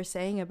thing that you're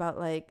saying about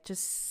like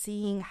just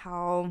seeing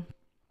how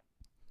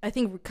I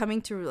think we're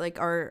coming to like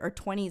our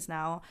 20s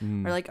now,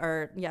 or like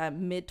our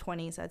mid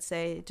 20s, I'd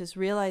say, just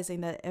realizing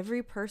that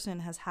every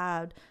person has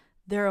had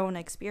their own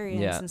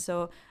experience. And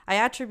so I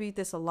attribute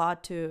this a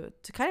lot to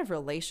kind of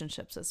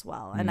relationships as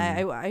well. And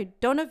I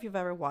don't know if you've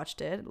ever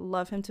watched it.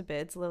 Love him to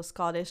bits. A little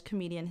Scottish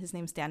comedian. His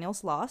name's Daniel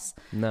Sloss.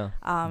 No.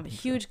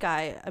 Huge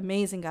guy,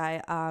 amazing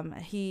guy.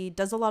 He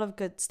does a lot of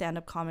good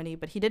stand-up comedy,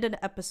 but he did an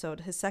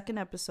episode, his second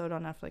episode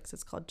on Netflix.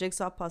 It's called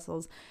Jigsaw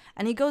Puzzles.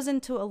 And he goes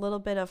into a little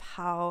bit of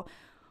how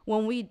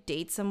when we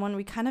date someone,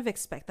 we kind of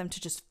expect them to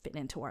just fit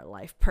into our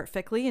life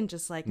perfectly and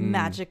just like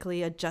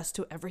magically adjust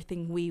to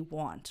everything we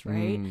want,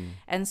 right?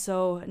 And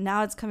so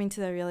now it's coming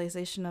to the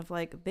realization of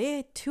like,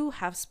 they too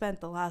have spent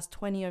the last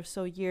 20 or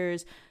so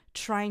years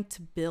trying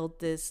to build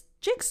this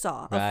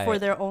jigsaw Right. for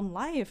their own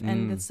life.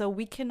 And so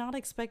we cannot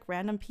expect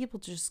random people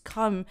to just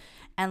come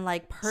and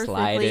like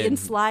perfectly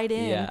slide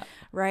in, Yeah.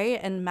 right,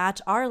 and match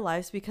our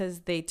lives,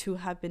 because they too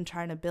have been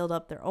trying to build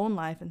up their own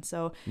life. And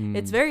so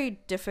it's very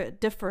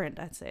different,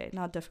 I'd say,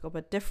 not difficult,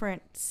 but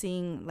different,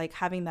 seeing like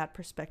having that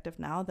perspective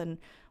now than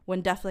when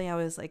definitely I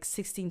was like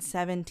 16,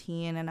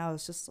 17, and I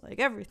was just like,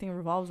 everything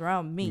revolves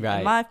around me Right.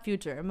 and my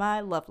future and my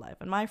love life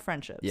and my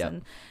friendships. Yep.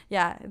 And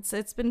yeah,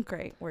 it's been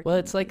great working. Well,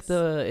 it's with like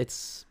these.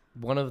 it's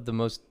one of the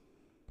most,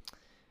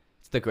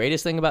 it's the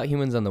greatest thing about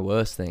humans, and the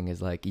worst thing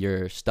is like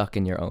you're stuck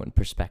in your own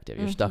perspective.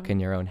 You're stuck in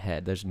your own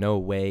head. There's no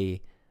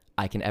way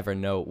I can ever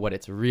know what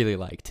it's really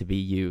like to be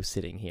you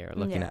sitting here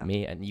looking at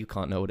me, and you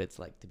can't know what it's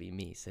like to be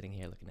me sitting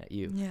here looking at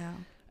you. Yeah.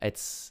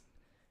 It's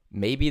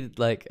maybe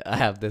like I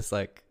have this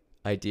like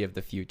idea of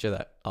the future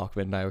that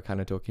Ahmed and I were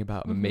kind of talking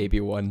about. Maybe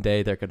one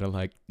day they're gonna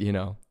like, you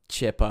know,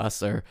 chip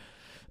us or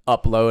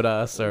upload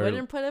us, or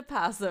Wouldn't put it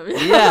past them.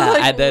 yeah,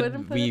 Like, and then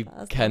wouldn't put we it past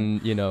them.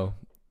 can, you know,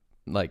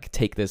 like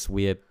take this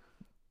weird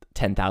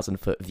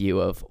 10,000-foot view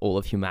of all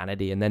of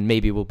humanity, and then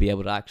maybe we'll be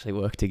able to actually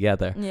work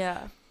together.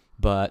 Yeah.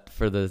 But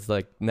for the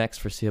like next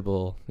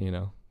foreseeable, you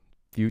know,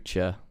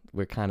 future,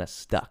 we're kind of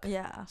stuck.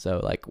 Yeah. So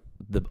like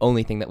the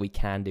only thing that we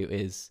can do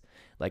is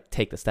like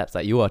take the steps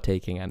that you are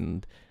taking,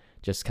 and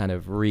just kind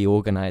of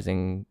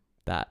reorganizing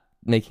that,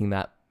 making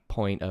that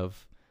point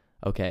of,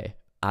 okay,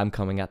 I'm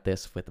coming at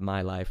this with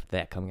my life,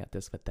 they're coming at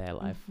this with their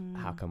life.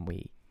 How can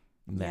we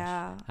mesh?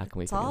 Yeah. How can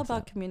we It's all figure this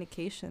about out?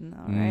 communication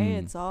though, right?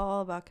 It's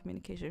all about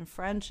communication.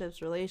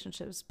 Friendships,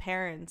 relationships,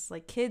 parents,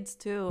 like kids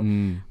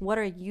too. What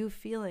are you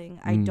feeling?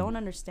 I don't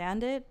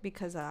understand it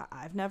because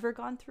I've never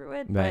gone through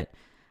it. Right.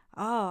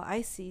 But oh,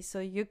 I see.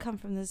 So you come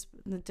from this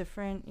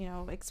different, you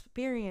know,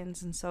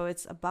 experience. And so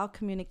it's about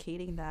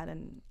communicating that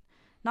and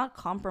not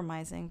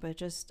compromising, but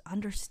just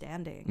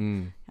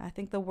understanding. I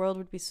think the world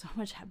would be so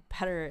much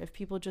better if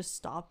people just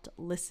stopped,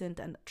 listened,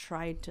 and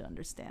tried to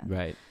understand.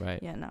 Right.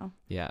 You know?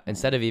 Yeah.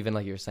 Instead of even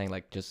like you were saying,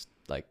 like just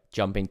like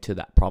jumping to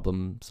that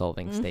problem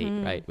solving state,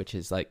 right? Which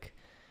is like,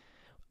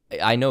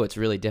 I know it's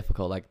really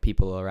difficult, like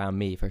people around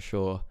me for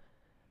sure,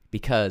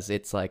 because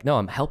it's like, no,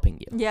 I'm helping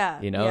you.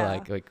 Yeah. You know, yeah.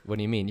 like what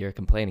do you mean? You're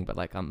complaining, but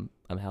like I'm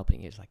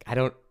helping you. It's like, I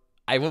don't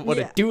want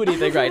to do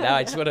anything right now.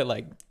 I just want to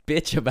like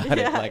bitch about it.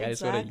 Yeah, Like I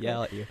just want exactly. to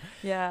yell at you.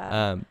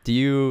 Yeah.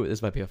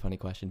 This might be a funny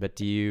question, but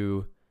do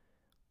you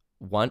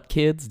want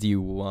kids?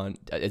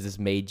 Has this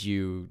made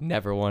you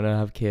never want to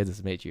have kids? Has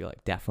this made you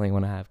like definitely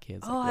want to have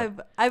kids? Oh, Like,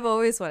 what- I've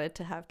always wanted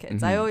to have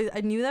kids.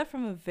 I knew that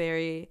from a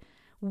very,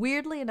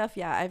 weirdly enough,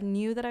 yeah, I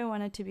knew that I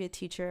wanted to be a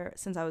teacher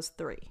since I was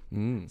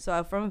 3.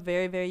 So from a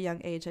very, very young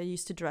age, I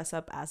used to dress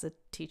up as a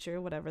teacher,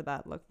 whatever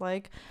that looked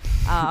like.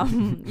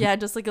 Yeah,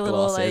 just like a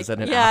little Glasses like,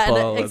 and an yeah,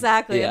 apple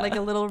exactly, yeah. and like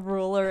a little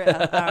ruler. And,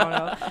 I don't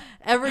know,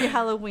 every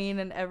Halloween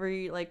and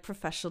every like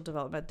professional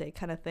development day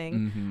kind of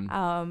thing.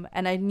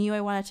 And I knew I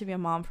wanted to be a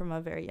mom from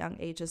a very young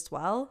age as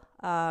well.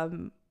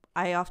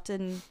 I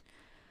often,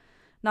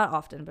 not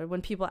often, but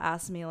when people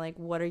ask me like,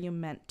 what are you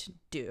meant to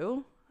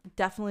do?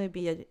 Definitely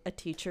be a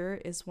teacher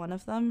is one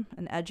of them.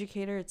 An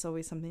educator, it's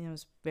always something that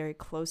was very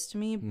close to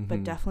me,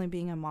 but definitely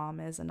being a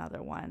mom is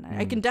another one.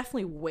 I can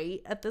definitely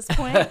wait at this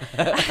point.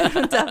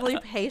 I'm definitely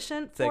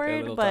patient for Take a it,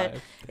 little but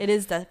time. it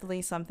is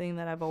definitely something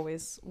that I've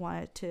always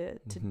wanted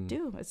to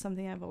do. It's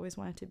something I've always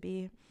wanted to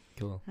be.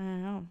 Cool. I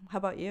don't know. How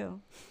about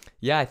you?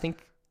 Yeah, I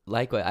think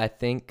likewise. I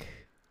think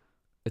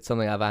it's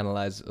something I've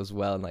analyzed as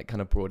well, and like kind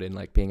of brought in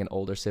like being an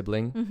older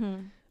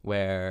sibling,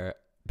 where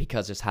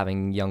because just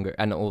having younger,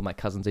 and all my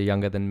cousins are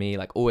younger than me,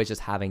 like always just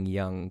having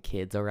young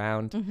kids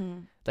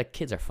around, like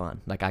kids are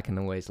fun. Like I can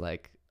always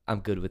like,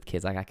 I'm good with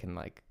kids. Like I can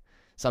like,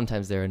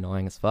 sometimes they're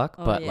annoying as fuck,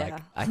 but yeah. like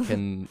I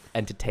can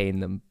entertain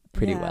them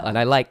pretty well. Yeah. And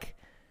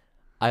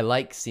I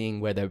like seeing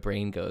where their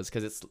brain goes,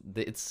 because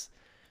it's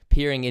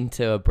peering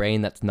into a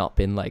brain that's not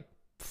been like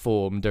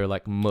formed or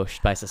like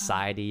mushed by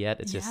society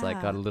yet. It's just like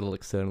Yeah. got a little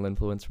external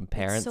influence from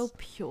parents. It's so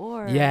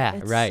pure. Yeah,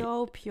 it's right.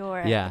 so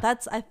pure. Yeah.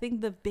 That's, I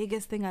think, the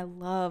biggest thing I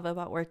love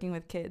about working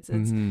with kids.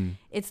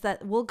 It's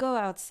that we'll go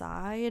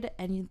outside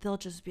and they'll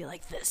just be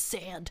like, the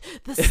sand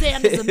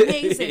is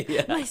amazing.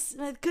 Yeah.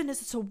 My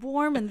goodness, it's so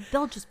warm. And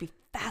they'll just be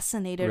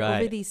fascinated over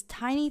Right. these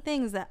tiny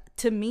things that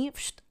to me,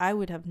 I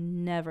would have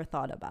never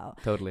thought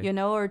about. Totally. You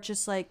know, or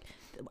just like,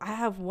 I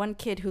have one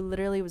kid who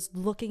literally was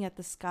looking at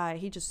the sky.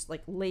 He just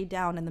like laid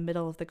down in the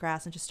middle of the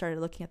grass and just started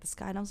looking at the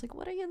sky. And I was like,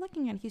 what are you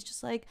looking at? He's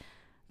just like,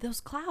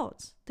 those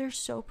clouds, they're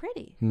so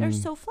pretty. They're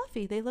so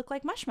fluffy. They look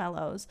like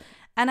marshmallows.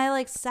 And I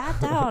like sat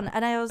down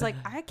and I was like,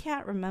 I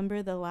can't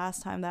remember the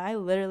last time that I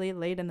literally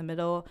laid in the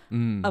middle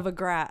of a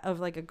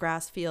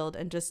grass field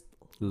and just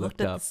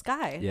looked at up. the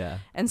sky. Yeah.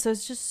 And so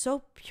it's just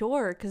so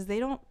pure because they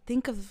don't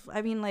think of,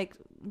 I mean, like,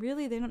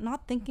 really, they're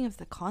not thinking of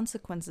the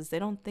consequences. They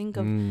don't think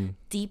of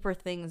deeper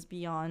things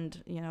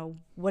beyond, you know,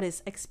 what they're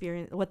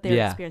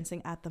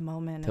experiencing at the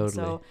moment.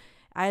 Totally.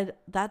 And so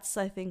that's,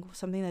 I think,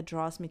 something that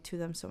draws me to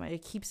them so much.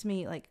 It keeps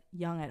me like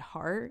young at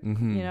heart, you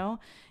know.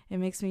 It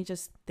makes me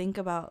just think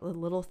about the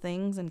little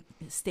things and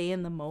stay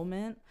in the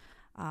moment.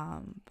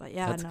 But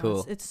yeah, That's no,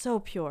 cool. it's so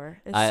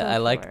pure. It's I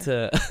so like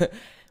pure. to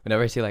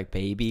whenever I see like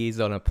babies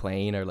on a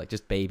plane or like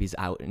just babies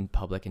out in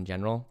public in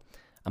general,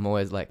 I'm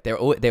always like they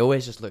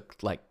always just look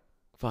like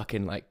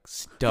fucking like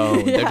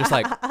stoned. They're just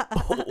like,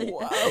 oh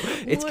wow.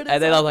 It's What is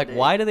and then I'm like, happening?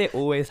 why do they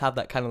always have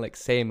that kind of like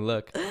same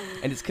look?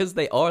 And it's because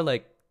they are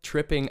like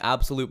tripping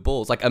absolute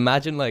bulls. Like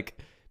imagine like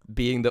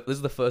being this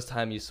is the first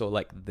time you saw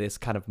like this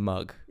kind of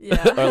mug.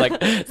 Yeah. Or like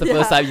it's the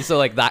first Yeah. time you saw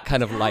like that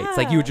kind of lights.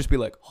 Like you would Yeah. just be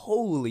like,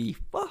 holy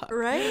fuck.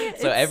 Right?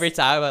 So It's- every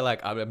time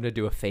I'm gonna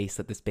do a face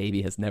that this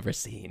baby has never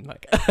seen.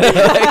 Like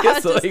it's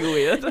Just- something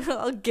weird.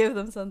 I'll give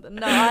them something.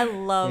 No, I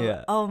love.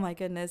 Yeah. Oh my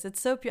goodness,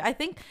 it's so pure. I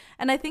think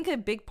a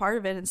big part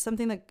of it, and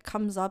something that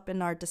comes up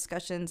in our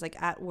discussions,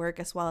 like at work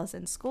as well as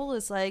in school,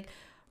 is like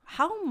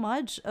how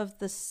much of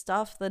the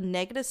stuff, the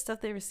negative stuff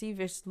they receive,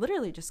 is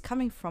literally just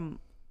coming from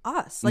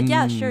us. Like,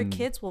 yeah, sure,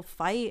 kids will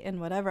fight and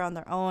whatever on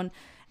their own,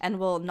 and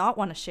will not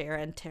want to share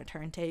and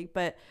turn take,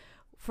 but.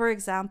 For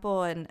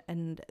example,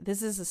 and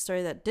this is a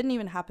story that didn't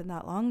even happen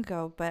that long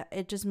ago, but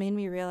it just made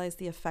me realize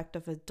the effect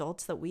of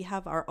adults, that we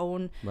have our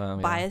own Wow,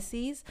 yeah.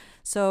 biases.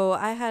 So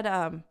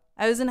I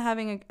wasn't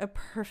having a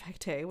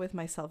perfect day with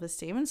my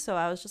self-esteem, and so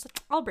I was just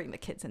like, I'll bring the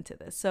kids into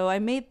this. So I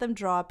made them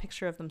draw a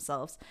picture of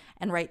themselves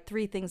and write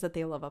 3 things that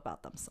they love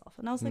about themselves.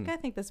 And I was like, I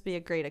think this would be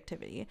a great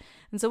activity.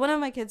 And so one of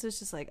my kids was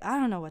just like, I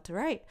don't know what to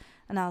write.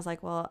 And I was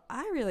like, well,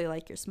 I really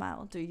like your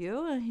smile. Do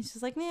you? And he's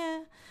just like,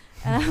 yeah.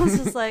 And I was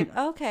just like,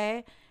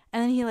 okay.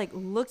 And then he like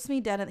looks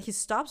me dead he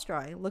stops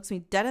drawing, looks me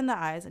dead in the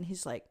eyes, and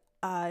he's like,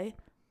 I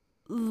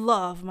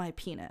love my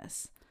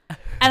penis.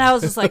 And I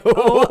was just like,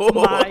 oh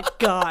my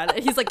God.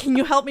 And he's like, can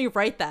you help me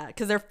write that?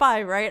 Because they're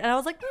 5, right? And I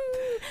was like,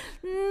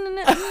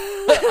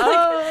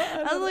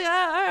 I was like,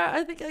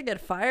 I think I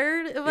get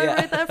fired if I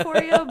write that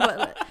for you.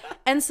 But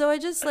and so I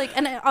just like,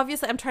 and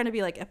obviously I'm trying to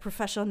be like a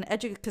professional and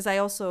educated, because I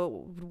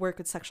also work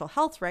with sexual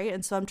health, right?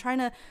 And so I'm trying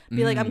to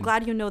be like, I'm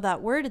glad you know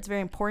that word. It's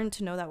very important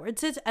to know that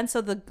word. And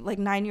so the like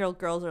 9-year-old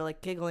girls are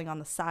like giggling on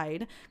the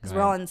side because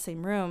we're all in the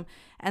same room.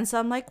 And so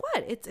I'm like,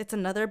 what? It's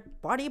another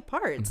body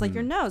part. It's like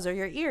your nose or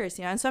your ears,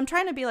 you know? And so I'm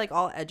trying to be like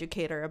all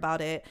educator about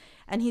it.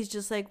 And he's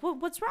just like, well,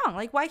 what's wrong?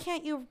 Like, why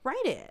can't you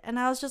write it? And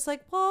I was just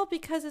like, well,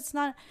 because it's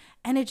not.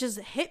 And it just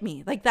hit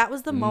me. Like, that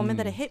was the moment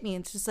that it hit me.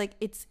 It's just like,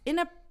 it's in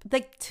a,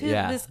 like, to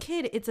this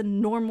kid, it's a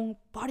normal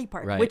body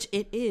part, which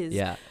it is.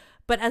 Yeah.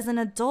 But as an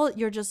adult,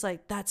 you're just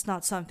like, that's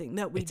not something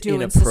that we do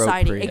in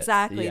society. inappropriate.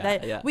 Exactly.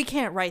 Yeah. We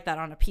can't write that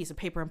on a piece of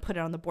paper and put it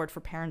on the board for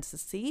parents to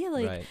see.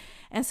 Like,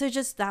 and so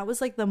just that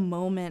was like the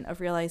moment of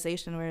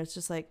realization where it's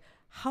just like,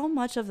 how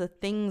much of the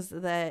things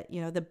that,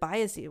 you know, the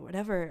biases or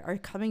whatever are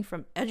coming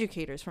from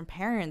educators, from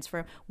parents,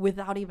 from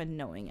without even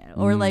knowing it.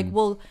 Or like,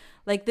 well,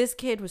 like this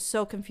kid was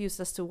so confused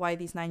as to why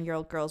these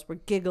 9-year-old girls were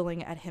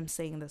giggling at him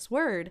saying this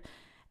word.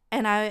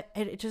 And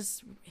it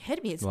just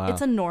hit me. It's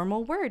a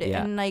normal word.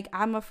 Yeah. And like,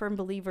 I'm a firm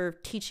believer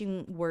of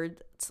teaching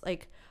words,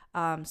 like,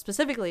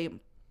 specifically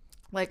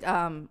like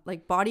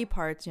body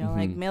parts, you know,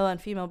 like male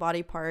and female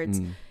body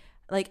parts,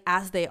 like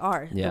as they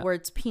are, the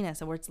words penis,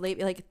 the words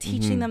labia, like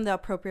teaching them the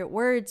appropriate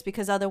words,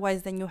 because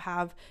otherwise then you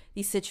have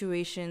these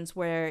situations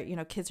where, you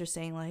know, kids are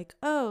saying like,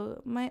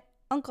 oh, my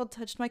uncle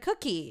touched my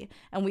cookie,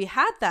 and we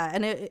had that,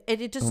 and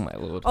it just, oh my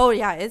Lord. Oh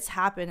yeah, it's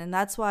happened. And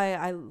that's why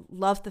I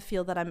love the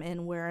field that I'm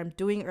in, where I'm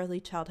doing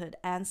early childhood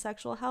and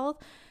sexual health,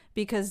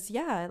 because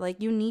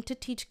like you need to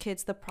teach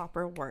kids the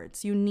proper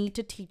words. You need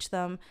to teach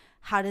them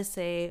how to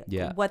say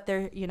what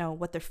they're, you know,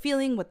 what they're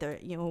feeling, what they're,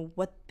 you know,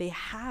 what they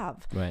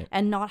have,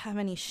 and not have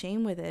any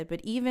shame with it. But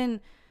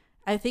even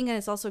I think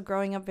it's also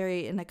growing up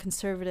very in a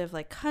conservative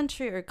like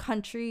country or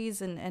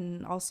countries,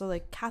 and also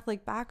like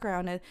Catholic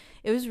background,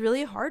 it was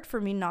really hard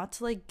for me not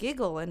to like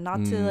giggle and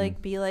not to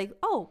like be like,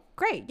 oh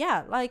great,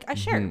 yeah, like I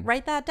shared,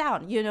 write that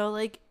down, you know,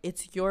 like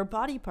it's your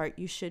body part,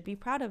 you should be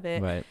proud of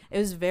it. It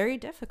was very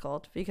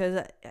difficult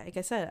because, like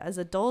I said, as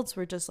adults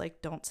we're just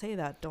like, don't say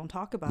that, don't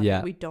talk about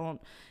it, we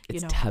don't, you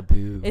it's know,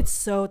 taboo. it's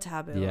so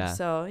taboo.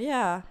 So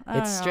I don't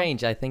know.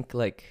 Strange. I think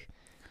like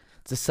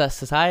the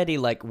society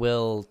like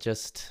will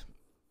just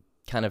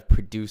kind of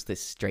produce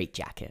this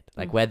straitjacket,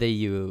 like whether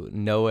you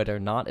know it or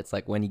not. It's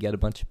like when you get a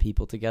bunch of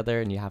people together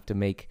and you have to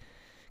make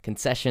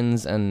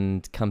concessions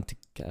and come to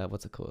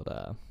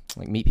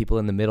like meet people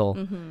in the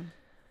middle.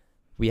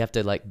 We have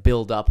to like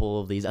build up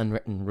all of these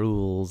unwritten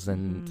rules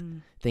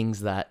and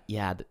things that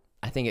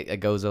I think it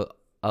goes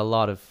a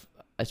lot of,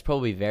 it's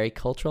probably very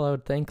cultural, I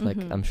would think. Like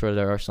I'm sure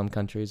there are some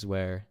countries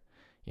where,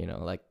 you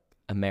know, like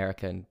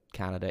America and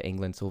Canada,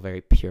 England's all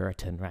very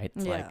Puritan, right?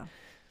 It's like,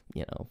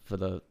 you know, for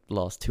the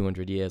last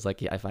 200 years,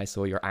 like if I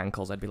saw your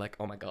ankles, I'd be like,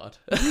 oh my God.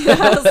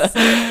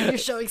 You're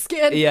showing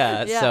skin.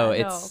 So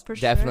it's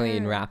definitely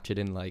enraptured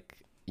in like,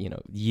 you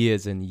know,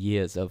 years and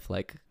years of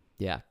like,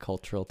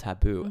 cultural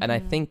taboo. And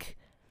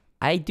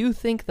I do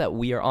think that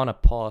we are on a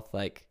path,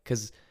 like,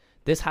 because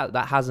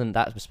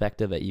that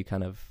perspective that you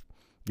kind of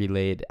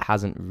relayed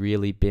hasn't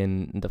really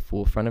been in the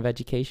forefront of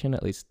education,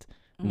 at least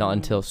not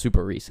until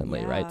super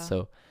recently, right?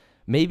 So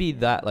maybe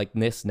that like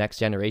this next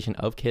generation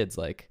of kids,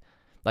 like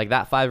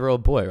that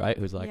 5-year-old boy, right,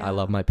 who's like, I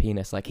love my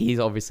penis, like he's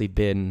obviously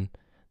been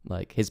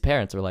Like his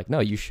parents were like, no,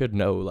 you should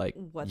know like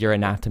What your the-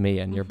 anatomy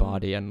and your Mhm.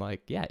 body, and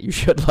like, yeah, you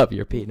should love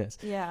your penis.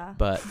 Yeah.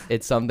 But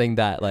it's something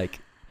that like,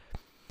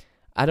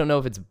 I don't know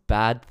if it's a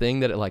bad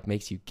thing that it like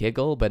makes you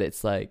giggle, but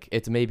it's like,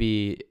 it's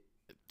maybe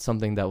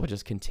something that will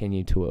just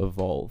continue to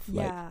evolve.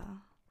 Like, Yeah.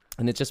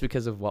 and it's just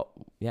because of what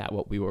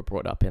we were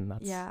brought up in.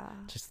 That's Yeah.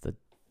 just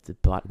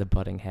the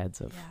butting heads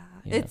of, Yeah.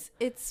 you know.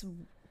 It's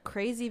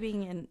crazy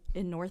being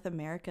in North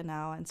America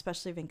now, and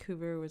especially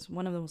Vancouver was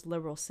one of the most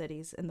liberal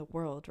cities in the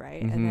world,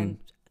 right? And then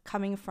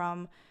coming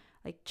from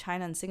like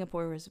China and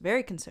Singapore was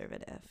very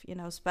conservative, you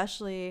know,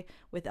 especially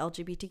with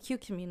LGBTQ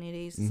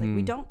communities. It's like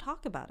we don't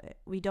talk about it.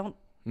 We don't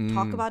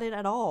talk about it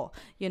at all,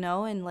 you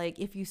know, and like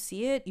if you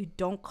see it, you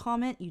don't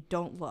comment, you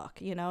don't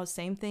look, you know.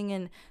 Same thing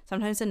in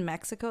sometimes in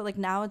Mexico. Like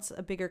now it's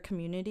a bigger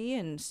community,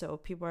 and so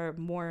people are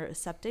more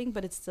accepting,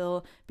 but it's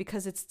still,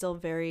 because it's still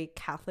very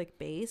Catholic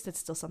based, it's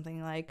still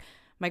something like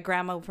my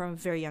grandma from a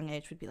very young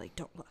age would be like,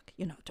 don't look,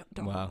 you know,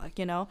 don't Wow. look,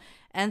 you know.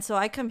 And so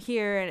I come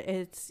here and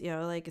it's, you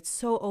know, like it's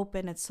so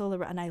open, it's so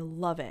liberal, and I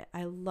love it.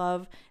 I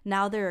love,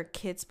 now there are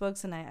kids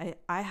books, and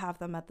I have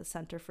them at the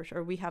center for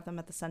sure. We have them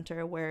at the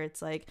center where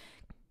it's like,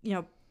 you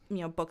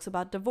know, books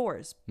about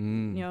divorce, you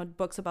know,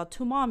 books about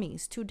two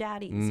mommies, two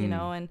daddies, you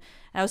know. And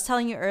I was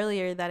telling you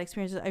earlier that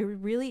experience, it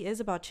really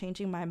is about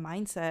changing my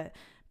mindset,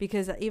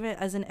 because even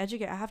as an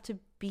educator, I have to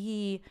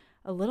be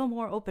a little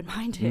more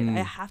open-minded.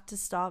 I have to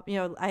stop, you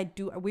know,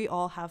 we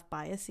all have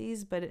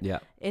biases, but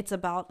it's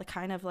about the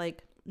kind of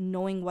like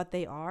knowing what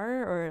they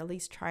are, or at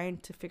least trying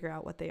to figure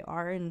out what they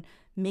are, and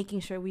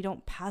making sure we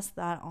don't pass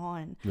that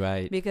on.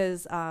 Right.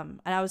 Because and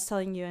I was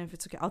telling you, and if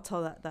it's okay, I'll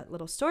tell that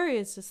little story.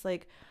 It's just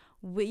like,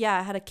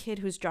 I had a kid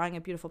who's drawing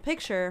a beautiful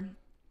picture,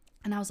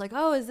 and I was like,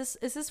 oh, is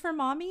this for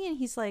mommy? And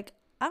he's like,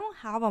 I don't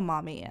have a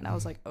mommy. And I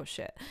was like, oh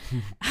shit.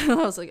 And I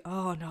was like,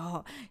 oh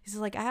no. He's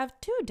like, I have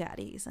two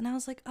daddies. And I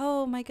was like,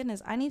 oh my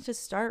goodness, I need to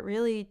start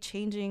really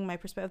changing my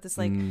perspective. This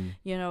like,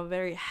 you know,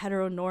 very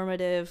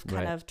heteronormative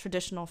kind of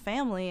traditional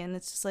family. And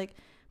it's just like,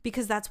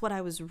 because that's what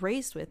I was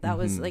raised with. That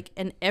was like,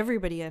 and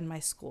everybody in my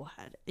school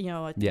had, you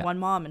know, one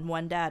mom and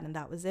one dad, and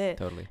that was it.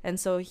 Totally. And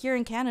so here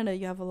in Canada,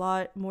 you have a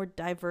lot more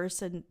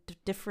diverse and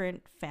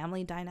different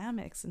family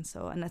dynamics. And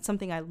so, and that's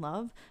something I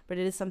love, but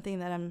it is something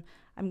that I'm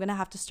going to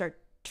have to start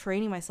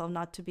training myself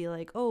not to be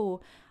like, oh,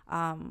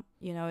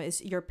 you know,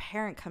 is your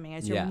parent coming?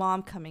 Is your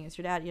mom coming? Is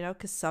your dad? You know,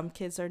 because some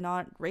kids are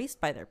not raised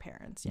by their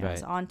parents, you know,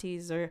 as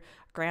aunties or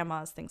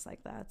grandmas, things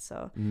like that.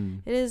 So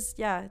it is,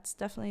 it's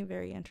definitely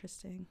very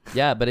interesting.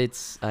 Yeah, but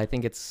I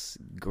think it's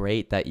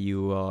great that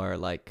you are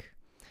like,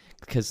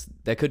 because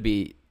there could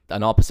be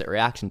an opposite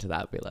reaction to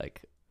that, be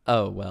like,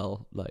 oh,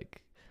 well,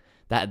 like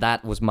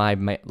that was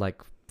my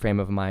like frame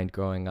of mind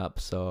growing up,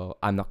 so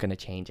I'm not going to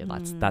change it.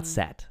 That's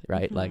set,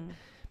 right? Like,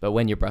 but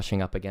when you're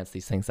brushing up against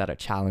these things that are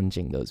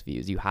challenging those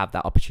views, you have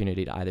that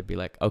opportunity to either be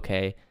like,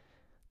 okay,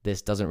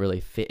 this doesn't really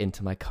fit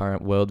into my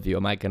current worldview.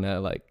 Am I going to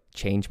like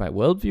change my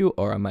worldview,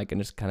 or am I going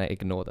to just kind of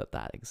ignore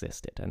that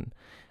existed? And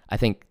I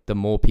think the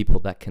more people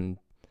that can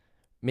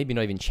maybe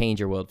not even change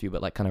your worldview,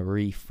 but like kind of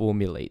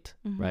reformulate,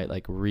 right?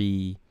 Like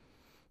recalibrate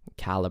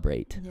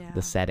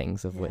the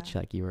settings of which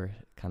like you were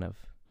kind of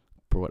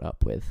brought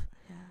up with.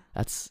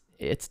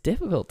 It's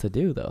difficult to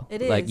do though.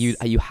 It like is.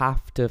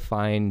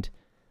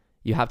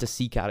 You have to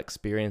seek out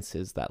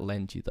experiences that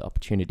lend you the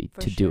opportunity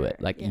For to do sure,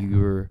 it. Like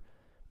you're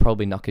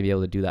probably not going to be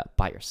able to do that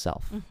by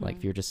yourself. Like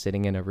if you're just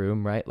sitting in a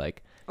room, right?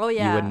 Like you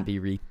wouldn't be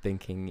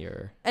rethinking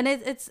your... And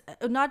it's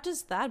not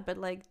just that, but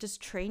like just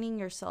training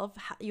yourself,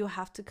 you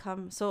have to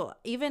come. So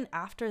even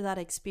after that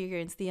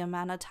experience, the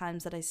amount of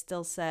times that I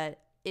still said,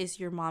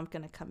 is your mom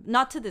gonna come?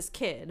 Not to this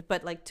kid,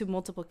 but like to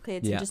multiple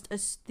kids. And just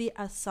the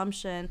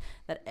assumption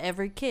that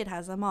every kid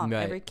has a mom,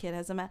 every kid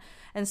has a man.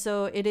 And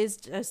so it is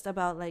just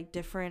about like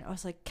different, I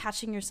was like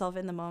catching yourself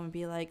in the moment,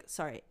 be like,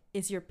 sorry,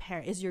 is your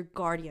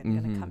guardian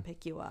gonna come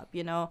pick you up,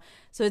 you know?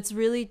 So it's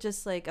really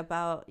just like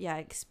about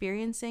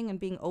experiencing and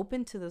being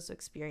open to those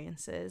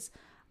experiences,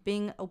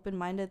 being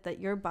open-minded that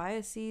your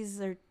biases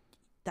are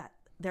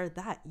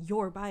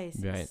your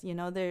biases, you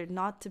know, they're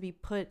not to be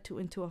put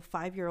into a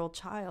 5-year-old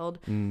child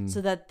so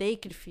that they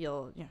could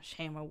feel, you know,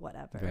 shame or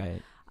whatever.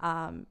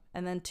 And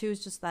then two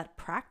is just that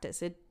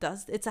practice.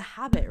 It's a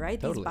habit, right?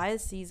 Totally. These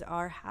biases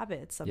are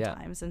habits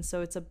sometimes. And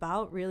so it's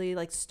about really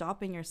like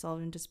stopping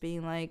yourself and just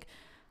being like,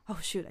 oh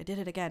shoot, I did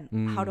it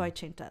again. How do I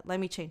change that? Let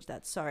me change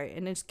that. Sorry.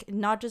 And it's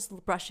not just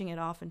brushing it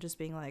off and just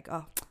being like,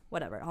 oh,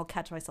 whatever, I'll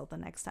catch myself the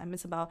next time.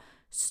 It's about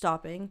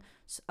stopping,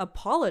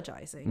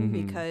 apologizing,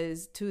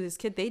 because to this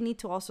kid, they need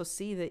to also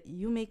see that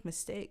you make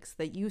mistakes,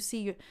 that you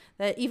see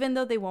that even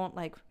though they won't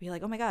like be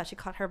like, oh my gosh, she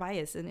caught her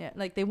bias, and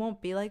like they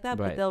won't be like that,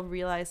 but they'll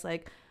realize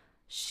like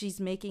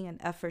she's making an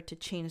effort to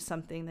change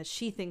something that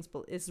she thinks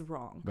is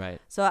wrong.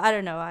 So I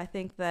don't know. I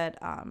think that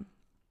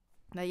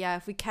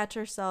if we catch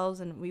ourselves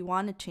and we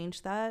want to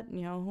change that,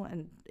 you know,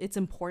 and it's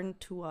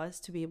important to us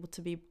to be able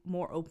to be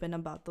more open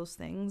about those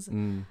things.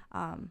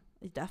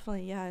 It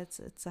definitely,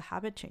 it's a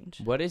habit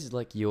change. What is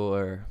like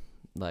your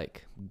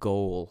like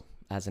goal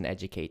as an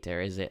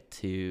educator? Is it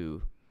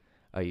to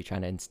are you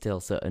trying to instill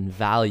certain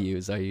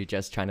values? Are you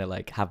just trying to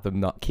like have them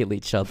not kill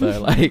each other?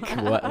 Like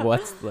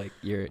what's like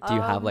your, do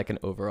you have like an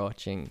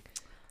overarching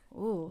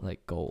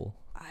like goal?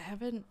 I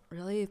haven't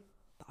really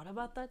thought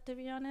about that, to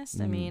be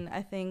honest. I Mm. mean,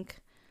 I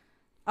think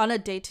on a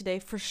day-to-day,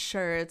 for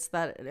sure, it's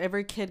that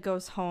every kid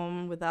goes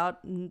home without,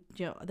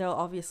 they'll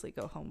obviously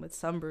go home with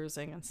some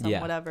bruising and some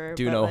whatever.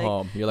 Do but, no like,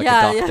 harm. You're like yeah,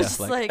 a doctor. yeah, just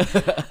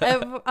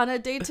like on a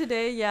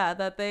day-to-day,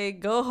 that they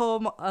go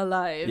home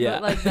alive. Yeah.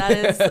 Like that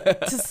is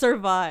to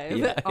survive,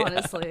 Yeah,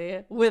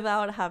 honestly,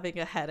 without having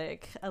a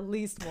headache at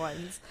least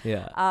once.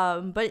 Yeah.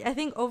 But I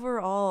think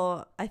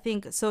overall,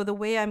 so the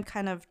way I'm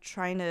kind of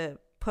trying to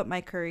put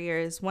my career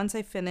is once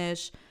I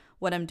finish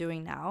what I'm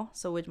doing now,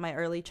 so with my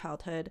early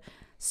childhood,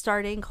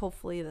 starting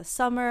hopefully this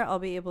summer, I'll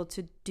be able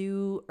to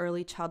do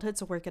early childhood,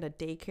 so work at a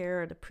daycare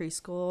or at a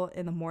preschool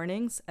in the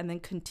mornings, and then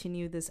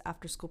continue this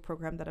after school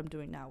program that I'm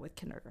doing now with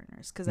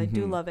kindergartners, because I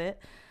do love it.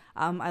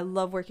 I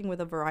love working with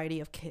a variety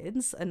of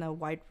kids and a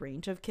wide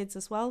range of kids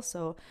as well.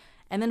 So,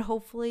 and then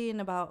hopefully in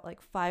about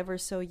like 5 or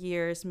so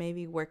years,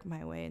 maybe work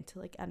my way into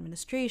like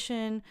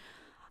administration.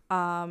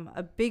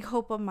 A big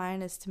hope of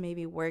mine is to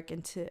maybe work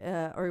into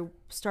or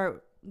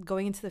start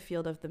going into the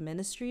field of the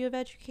Ministry of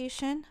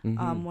Education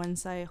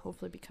once I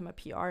hopefully become a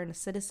PR and a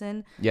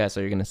citizen. Yeah, so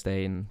you're gonna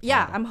stay in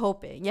Canada. I'm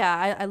hoping.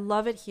 I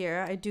love it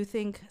here. I do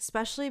think,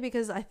 especially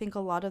because I think a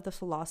lot of the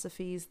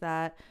philosophies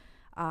that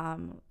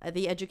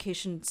the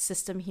education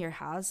system here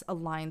has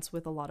aligns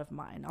with a lot of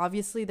mine.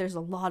 Obviously there's a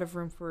lot of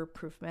room for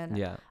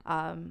improvement.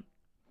 And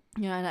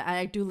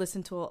I do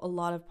listen to a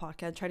lot of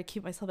podcasts, try to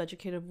keep myself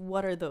educated.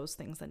 What are those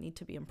things that need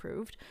to be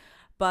improved?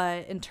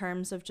 But in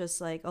terms of just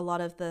like a lot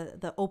of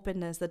the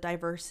openness, the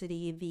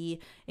diversity,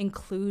 the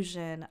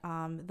inclusion,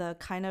 the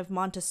kind of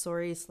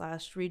Montessori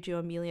 / Reggio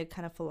Emilia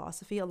kind of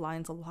philosophy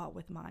aligns a lot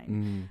with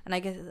mine. And I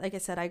guess, like I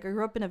said, I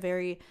grew up in a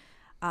very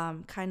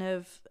kind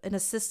of in a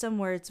system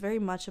where it's very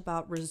much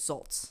about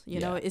results. You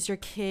know, is your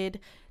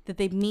kid, that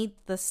they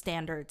meet the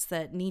standards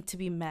that need to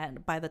be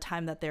met by the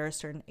time that they're a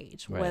certain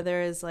age. Right.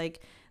 Whether it's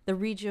like the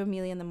Reggio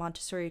Emilia and the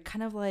Montessori,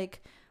 kind of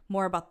like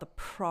more about the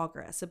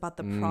progress, about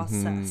the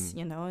process.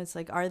 You know, it's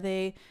like, are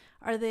they,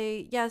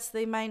 yes,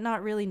 they might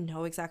not really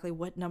know exactly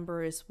what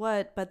number is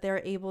what, but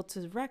they're able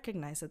to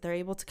recognize it. They're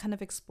able to kind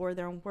of explore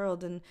their own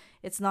world, and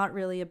it's not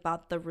really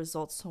about the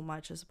results so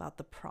much as about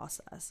the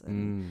process.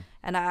 And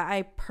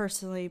I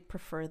personally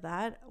prefer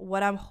that.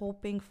 What I'm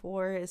hoping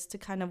for is to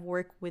kind of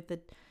work with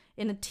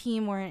in a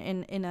team or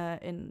in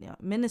a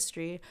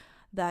ministry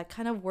that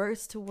kind of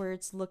works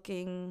towards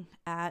looking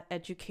at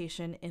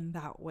education in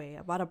that way,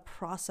 about a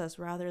process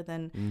rather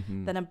than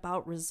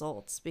about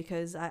results,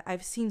 because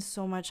I've seen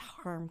so much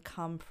harm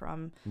come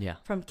from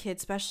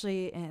kids,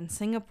 especially in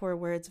Singapore,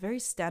 where it's very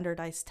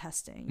standardized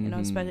testing, you know,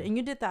 especially, and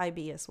you did the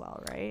IB as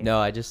well, right? No,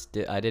 I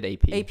did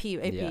AP.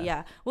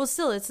 Yeah. Well,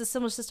 still, it's a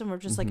similar system of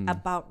just like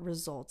about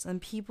results,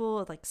 and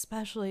people like,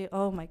 especially,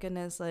 oh my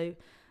goodness, like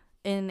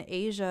in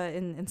Asia,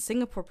 in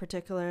Singapore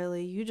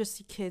particularly, you just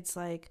see kids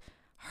like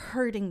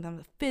hurting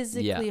them,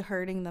 physically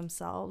hurting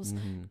themselves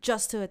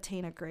just to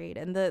attain a grade,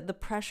 and the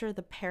pressure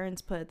the parents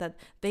put, that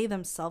they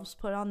themselves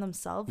put on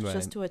themselves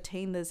just to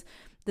attain this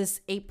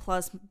A+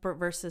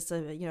 versus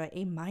a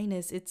A-,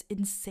 it's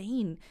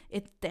insane,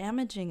 it's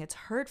damaging, it's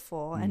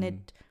hurtful, and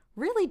it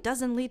really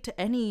doesn't lead to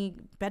any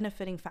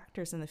benefiting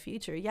factors in the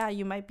future. Yeah,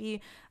 you might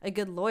be a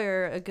good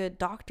lawyer, a good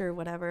doctor,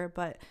 whatever,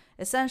 but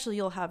essentially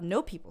you'll have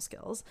no people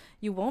skills.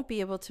 You won't be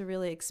able to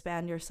really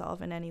expand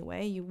yourself in any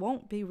way. You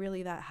won't be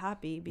really that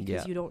happy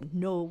because you don't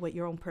know what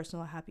your own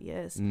personal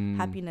happiness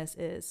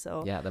is.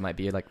 So yeah, there might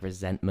be like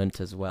resentment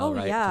as well,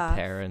 right? To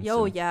parents.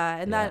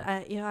 And that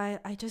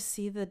I just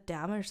see the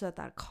damage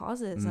that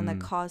causes, and that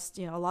caused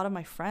a lot of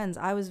my friends.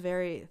 I was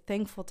very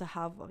thankful to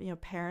have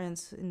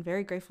parents, and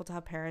very grateful to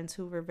have parents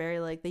who were very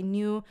like, they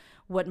knew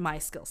what my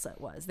skill set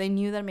was. They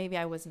knew that maybe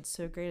I wasn't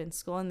so great in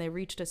school, and they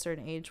reached a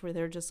certain age where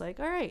they're just like,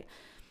 all right,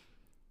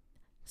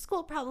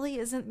 school probably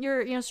isn't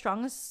your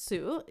strongest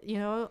suit,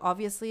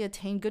 obviously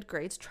attain good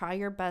grades, try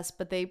your best,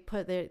 but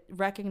they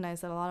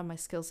recognize that a lot of my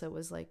skill set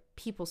was like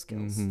people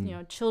skills,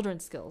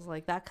 children's skills,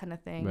 like that kind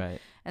of thing.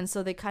 Right. And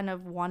so they kind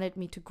of wanted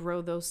me to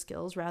grow those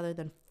skills rather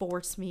than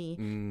force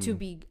me to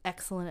be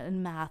excellent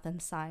in math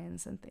and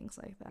science and things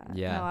like that.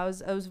 I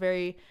was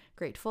very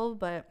grateful,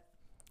 but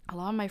a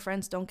lot of my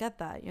friends don't get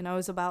that.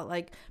 It's about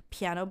like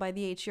piano by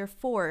the age you're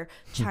 4,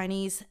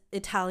 Chinese,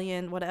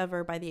 Italian,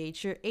 whatever by the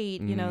age you're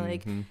 8,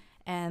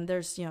 and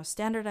there's,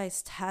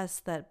 standardized tests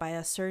that by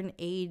a certain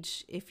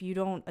age, if you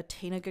don't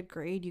attain a good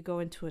grade, you go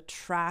into a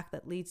track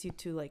that leads you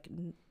to like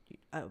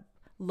a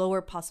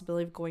lower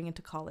possibility of going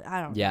into college. I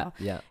don't know.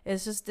 Yeah.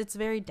 It's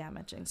very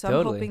damaging. So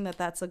I'm hoping that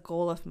that's a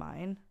goal of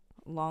mine,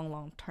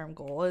 long-term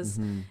goal is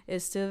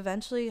to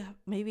eventually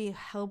maybe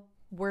help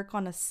work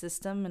on a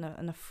system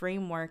and a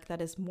framework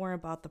that is more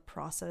about the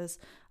process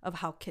of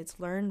how kids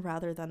learn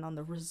rather than on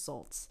the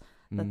results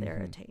that they're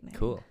attaining.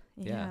 Cool.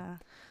 Yeah,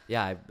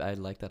 I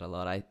like that a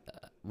lot. I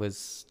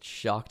was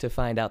shocked to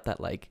find out that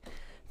like,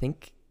 I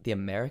think the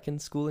American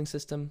schooling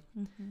system,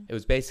 it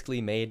was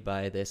basically made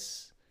by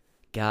this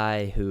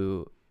guy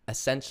who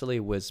essentially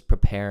was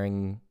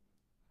preparing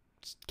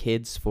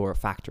kids for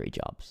factory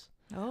jobs.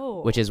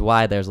 Oh. Which is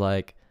why there's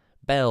like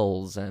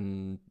bells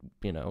and,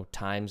 you know,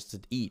 times to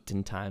eat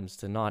and times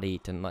to not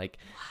eat, and like,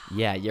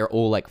 yeah, you're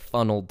all like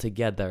funneled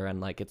together, and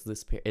like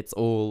it's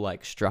all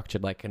like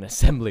structured like an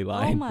assembly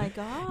line. Oh my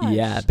gosh.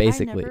 Yeah,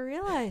 basically. I never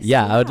realized.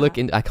 Yeah, I would look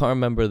in. I can't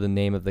remember the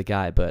name of the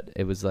guy, but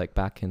it was like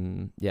back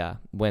in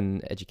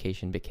when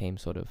education became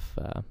sort of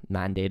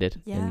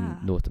mandated in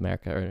North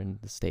America or in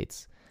the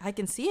States. I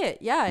can see it.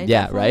 Yeah.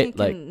 Yeah. Right.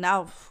 Like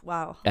now.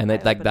 Wow. And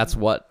it, like that's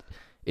what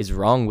is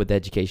wrong with the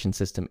education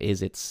system,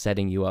 is it's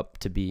setting you up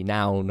to be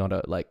now not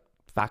a like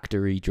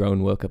factory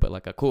drone worker, but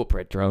like a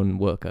corporate drone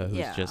worker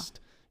who's just,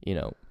 you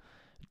know,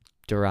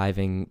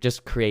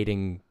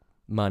 creating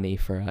money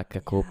for like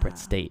a corporate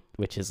state,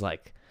 which is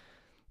like,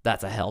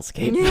 that's a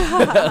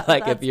hellscape.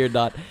 Like if you're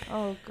not.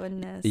 Oh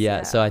goodness.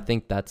 Yeah. So I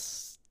think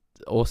that's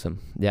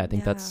awesome. Yeah. I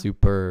think that's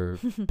super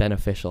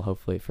beneficial,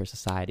 hopefully, for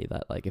society,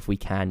 that like if we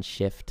can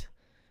shift,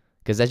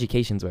 because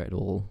education's where it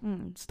all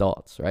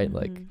starts, right?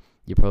 Like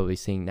you're probably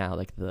seeing now,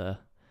 like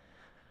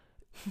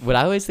what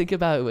I always think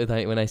about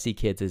when I see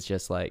kids is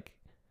just like,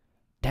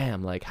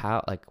 damn, like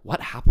how, like what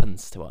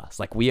happens to us?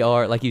 Like we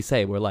are, like you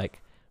say, we're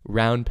like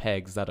round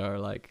pegs that are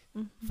like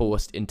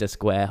forced into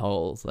square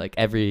holes. Like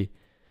I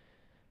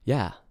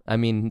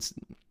mean,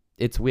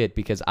 it's weird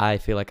because I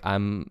feel like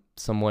I'm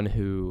someone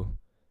who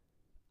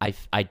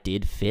I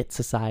did fit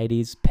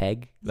society's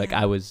peg. Like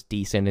I was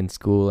decent in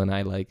school, and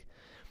I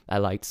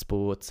liked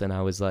sports, and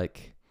I was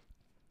like,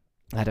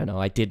 I don't know,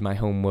 I did my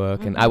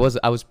homework, and I was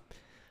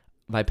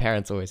my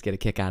parents always get a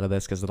kick out of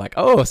this because they're like,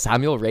 oh,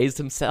 Samuel raised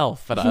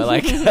himself, and I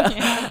like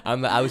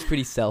I was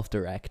pretty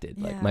self-directed.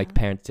 Like my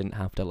parents didn't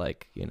have to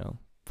like, you know,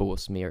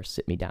 force me or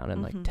sit me down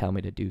and like tell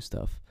me to do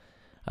stuff.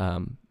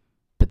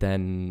 But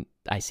then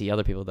I see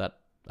other people that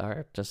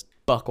are just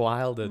buck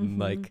wild, and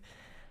like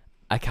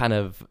I kind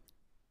of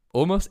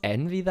almost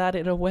envy that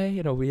in a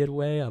weird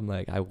way. I'm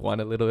like, I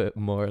want a little bit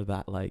more of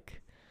that,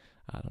 like,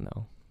 I don't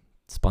know,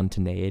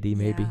 spontaneity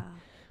maybe.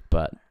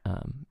 But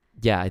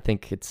I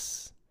think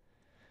it's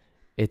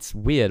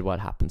weird what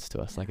happens to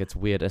us. Like it's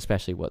weird,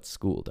 especially what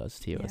school does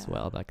to you as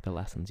well, like the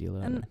lessons you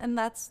learn. And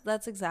that's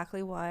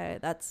exactly why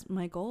that's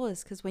my goal,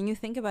 is because when you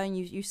think about it, and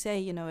you say,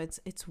 you know,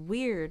 it's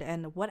weird,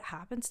 and what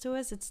happens to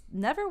us, it's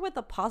never with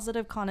a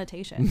positive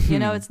connotation. You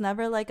know, it's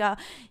never like a,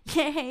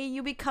 yay,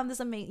 you become this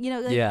amazing, you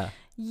know, like,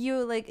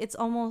 you like, it's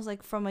almost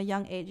like from a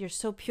young age, you're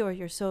so pure,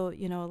 you're so,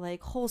 you know,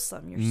 like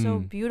wholesome, you're so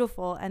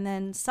beautiful, and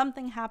then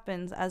something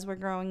happens as we're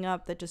growing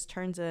up that just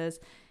turns us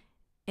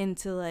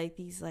into like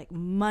these like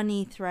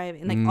money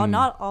thriving, like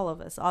not all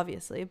of us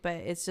obviously, but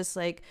it's just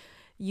like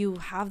you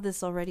have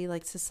this already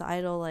like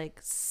societal like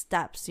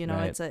steps, you know,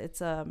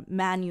 it's a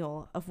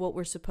manual of what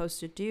we're supposed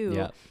to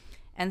do.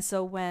 And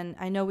so when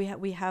I know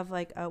we have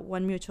like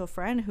one mutual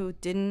friend who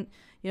didn't,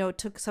 you know,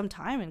 took some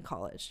time in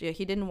college.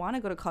 He didn't want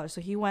to go to college,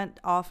 so he went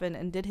off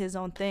and did his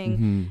own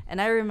thing. And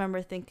I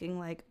remember thinking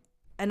like,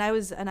 and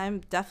I'm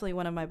definitely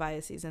one of my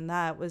biases, and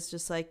that was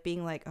just like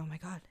being like, oh my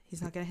God,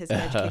 he's not gonna his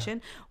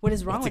education. What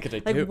is wrong with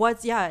him? Like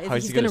what's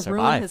he's gonna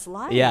ruin his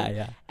life.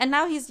 And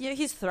now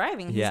he's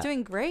thriving. He's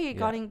doing great,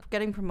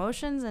 getting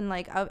promotions, and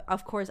like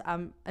of course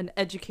I'm an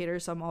educator,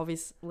 so I'm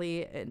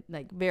obviously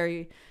like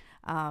very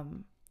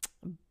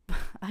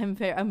I'm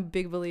a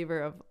big believer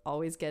of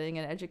always getting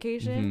an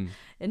education,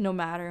 and no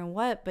matter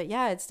what. But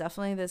yeah, it's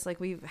definitely this, like,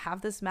 we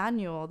have this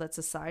manual that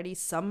society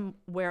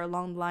somewhere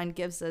along the line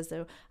gives us,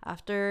 so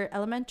after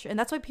elementary, and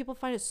that's why people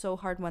find it so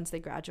hard once they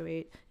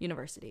graduate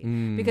university,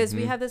 because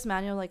we have this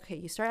manual like, okay,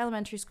 you start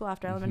elementary school,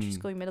 after elementary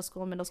school, middle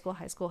school,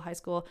 high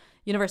school,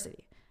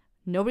 university.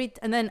 Nobody,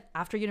 and then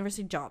after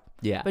university, job.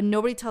 But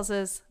nobody tells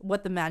us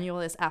what the manual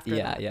is after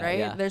that,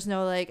 right? There's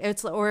no like,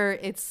 it's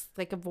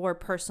like a more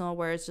personal,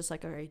 where it's just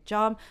like, all right,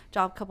 job,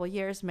 couple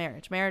years,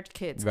 marriage,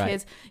 kids,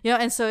 you know.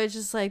 And so it's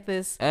just like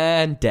this,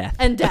 and death.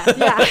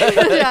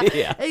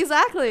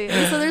 Exactly.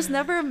 And so there's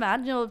never a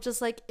manual of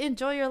just like,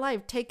 enjoy your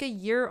life, take a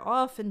year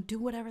off and do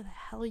whatever the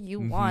hell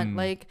you want,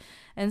 like.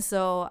 And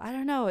so I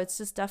don't know, it's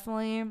just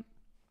definitely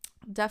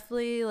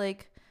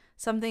like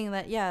something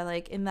that,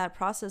 like, in that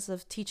process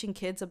of teaching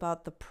kids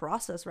about the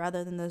process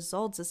rather than the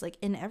results, is like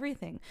in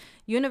everything.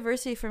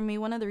 University for me,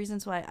 one of the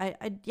reasons why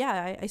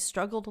I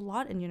struggled a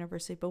lot in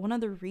university, but one of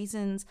the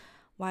reasons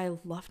why I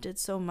loved it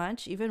so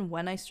much, even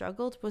when I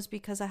struggled, was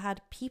because I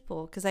had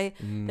people, because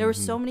there were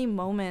so many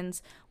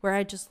moments where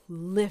I just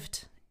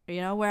lived,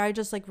 you know, where I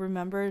just like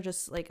remember,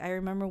 just like, I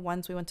remember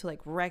once we went to like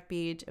Wreck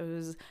Beach, it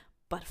was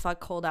butt fuck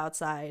cold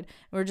outside,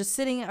 we were just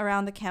sitting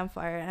around the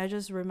campfire, and I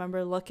just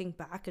remember looking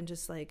back and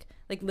just like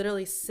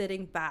literally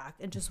sitting back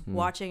and just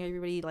watching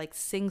everybody like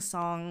sing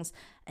songs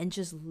and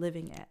just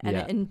living it and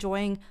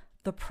enjoying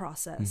the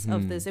process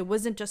of this. It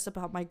wasn't just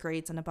about my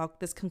grades and about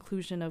this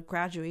conclusion of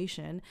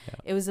graduation.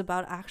 It was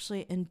about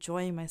actually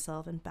enjoying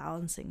myself and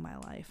balancing my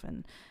life,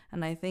 and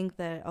I think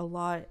that a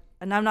lot,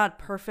 and I'm not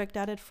perfect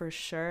at it for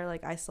sure,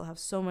 like I still have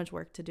so much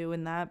work to do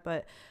in that,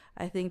 but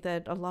I think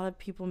that a lot of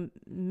people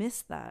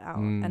miss that out,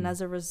 and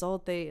as a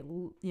result, they,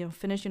 you know,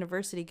 finish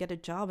university, get a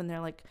job, and they're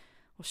like,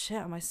 well, shit,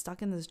 am I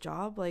stuck in this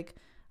job? Like,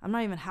 I'm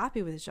not even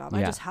happy with this job. I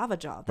Yeah. just have a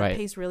job that Right.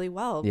 pays really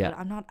well, Yeah. but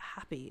I'm not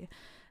happy.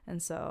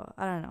 And so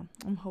I don't know.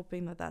 I'm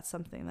hoping that that's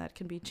something that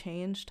can be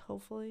changed,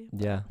 hopefully.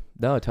 Yeah.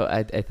 No,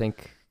 I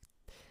think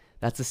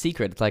that's a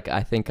secret. It's like,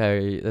 I think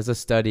there's a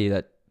study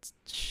that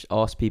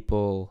asked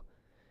people,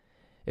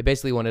 it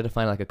basically wanted to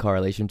find like a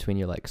correlation between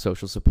your like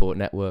social support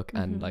network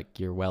and Mhm. like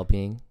your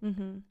well-being.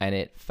 Mm-hmm. And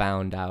it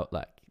found out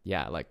like,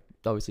 yeah, like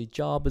obviously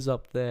job is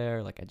up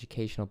there, like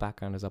educational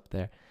background is up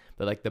there,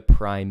 but like the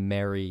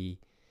primary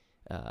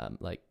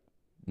like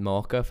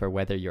marker for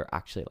whether you're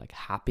actually like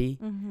happy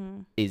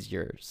Mm-hmm. is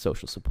your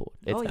social support.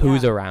 It's Oh,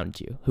 who's yeah. around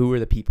you, who are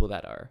the people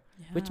that are,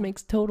 Yeah. which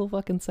makes total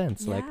fucking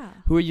sense. Like, yeah.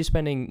 who are you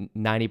spending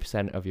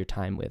 90% of your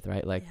time with,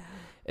 right? Like,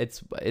 Yeah.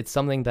 it's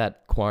something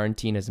that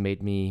quarantine has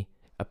made me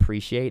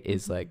appreciate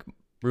is Mhm. like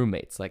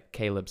roommates, like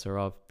Caleb,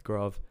 Sarov,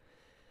 Grov,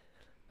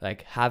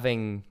 like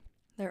having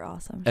They're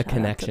awesome. a Shout out to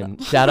connection.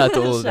 them. Shout out to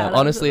all of Shout them. out to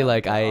Honestly, them.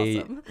 like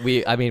They're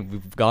awesome. I mean,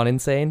 we've gone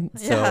insane.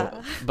 So,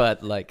 Yeah.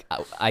 but like,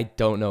 I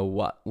don't know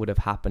what would have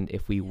happened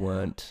if we Yeah.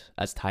 weren't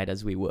as tight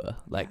as we were.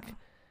 Like, Yeah.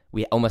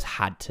 we almost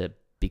had to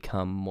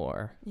become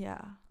more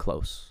Yeah.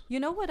 close. You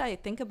know what I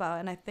think about,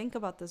 and I think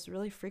about this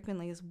really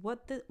frequently, is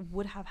what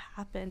would have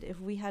happened if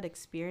we had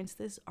experienced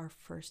this our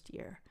first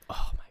year.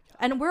 Oh my God.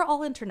 And we're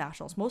all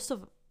internationals.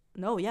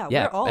 Yeah,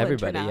 we're all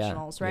everybody, yeah,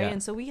 internationals, right? yeah.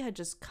 And so we had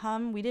just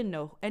come, we didn't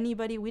know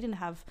anybody. We didn't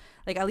have,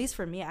 like, at least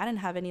for me, I didn't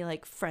have any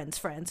like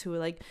friends who were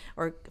like,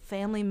 or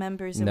family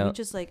members. And No. we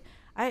just like,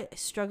 I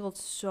struggled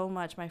so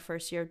much my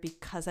first year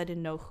because I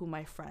didn't know who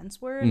my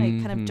friends were. And I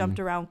kind of Mhm. jumped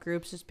around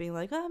groups just being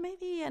like, oh,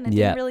 maybe. And it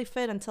Yeah. didn't really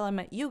fit until I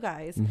met you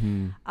guys.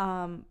 Mm-hmm.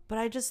 But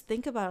I just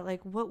think about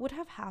like what would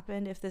have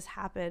happened if this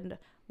happened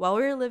while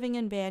we were living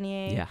in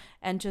Banyan, Yeah.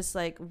 and just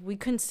like we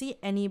couldn't see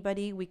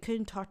anybody, we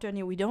couldn't talk to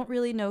anyone, we don't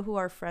really know who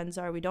our friends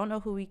are, we don't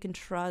know who we can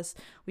trust,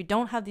 we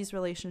don't have these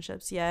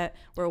relationships yet,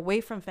 we're away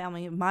from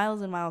family,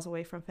 miles and miles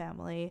away from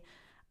family,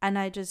 and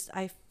I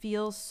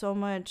feel so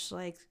much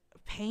like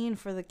pain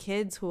for the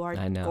kids who are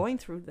I know. going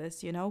through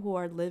this, you know, who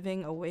are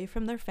living away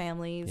from their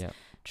families, Yeah.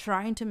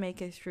 trying to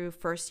make it through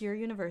first year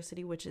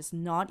university, which is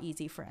not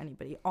easy for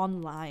anybody,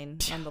 online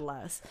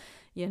nonetheless,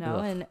 you know.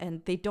 Ugh.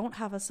 and they don't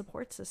have a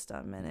support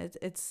system, and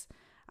it's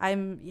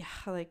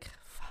like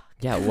fuck.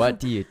 Yeah, what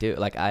do you do?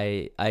 Like,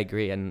 I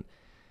agree, and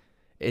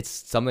it's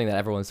something that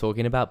everyone's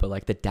talking about, but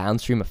like the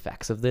downstream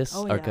effects of this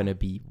Oh, are yeah. gonna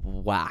be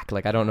whack.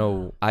 Like, I don't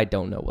know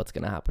what's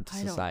gonna happen to I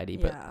don't- society,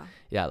 but yeah.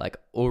 yeah, like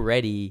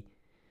already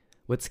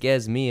what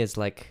scares me is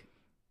like,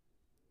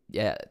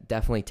 yeah,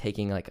 definitely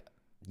taking like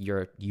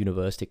your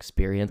university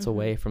experience Mhm.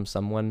 away from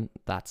someone.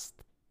 That's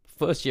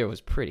first year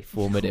was pretty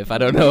formative. I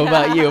don't know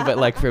about you, but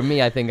like for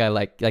me, I think I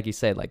like you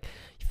said, like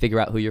you figure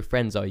out who your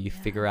friends are, you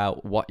figure Yeah.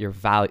 out what your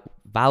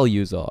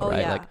values are, Oh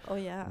right? yeah. Like Oh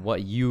yeah.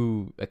 what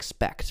you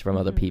expect from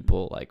other Mhm.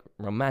 people, like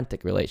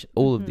romantic relation.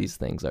 All of Mhm. these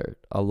things are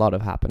a lot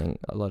of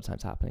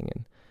times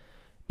happening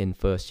in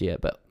first year,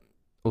 but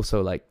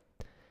also like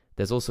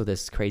there's also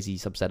this crazy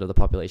subset of the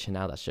population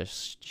now that's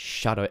just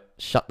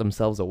shut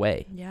themselves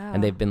away, Yeah.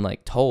 and they've been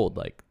like told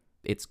like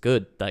it's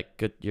good, like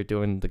good, you're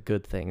doing the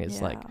good thing. It's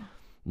Yeah. like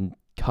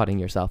cutting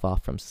yourself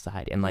off from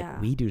society, and like Yeah.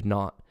 we do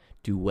not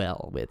do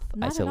well with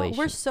Not at all. isolation.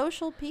 We're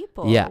social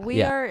people. Yeah, We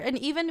yeah. are, and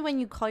even when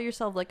you call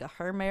yourself like a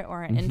hermit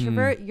or an Mhm.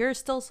 introvert, you're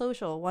still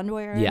social one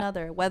way or Yeah.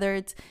 another. Whether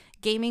it's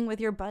gaming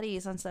with your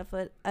buddies and stuff,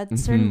 but at a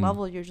certain Mhm.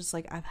 level, you're just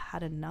like, I've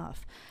had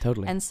enough.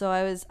 Totally. And so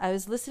I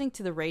was listening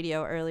to the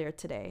radio earlier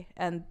today,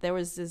 and there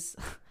was this.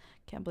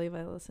 Can't believe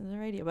I listened to the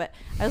radio, but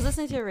I was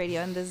listening to the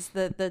radio, and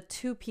the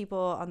two people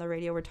on the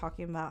radio were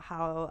talking about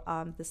how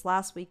this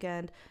last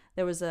weekend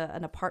there was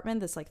an apartment,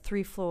 this like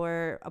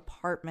 3-floor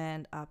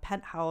apartment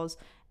penthouse,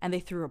 and they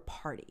threw a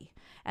party,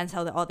 and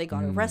so they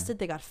got arrested,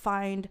 they got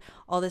fined,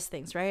 all these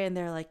things, right? And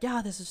they're like,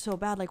 yeah, this is so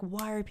bad, like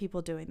why are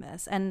people doing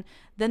this? And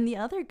then the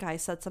other guy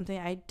said something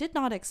I did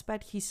not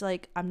expect. He's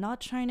like, I'm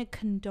not trying to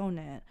condone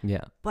it,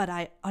 Yeah. but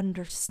I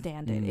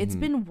understand it. It's Mhm.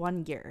 been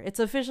 1 year. It's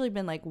officially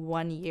been like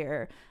 1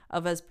 year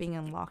of us being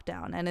in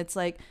lockdown. And it's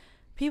like,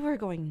 people are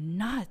going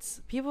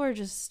nuts. People are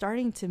just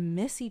starting to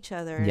miss each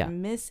other Yeah.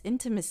 and miss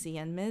intimacy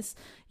and miss,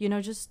 you know,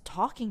 just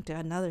talking to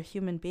another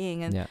human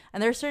being. And Yeah.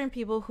 and there are certain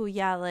people who,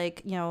 yeah,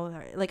 like, you know,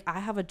 like I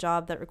have a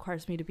job that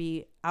requires me to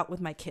be out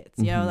with my kids,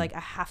 you know, Mhm. like I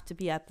have to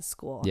be at the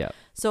school. Yeah.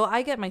 So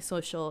I get my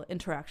social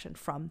interaction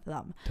from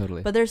them.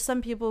 Totally. But there's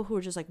some people who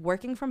are just like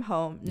working from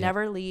home, Yeah.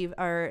 never leave,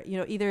 or, you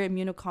know, either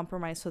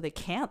immunocompromised so they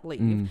can't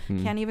leave,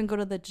 Mhm. can't even go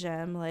to the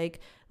gym, like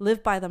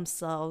live by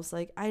themselves.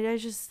 Like I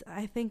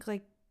think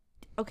like,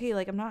 okay,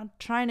 like I'm not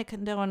trying to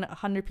condone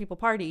 100 people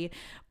party,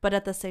 but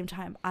at the same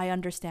time, I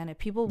understand it.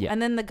 People, Yeah.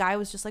 and then the guy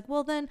was just like,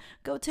 well, then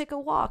go take a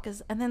walk.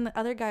 And then the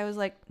other guy was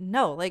like,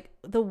 no, like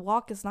the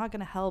walk is not going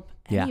to help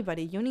Yeah.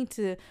 anybody. You need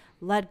to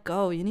let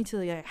go. You need to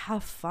like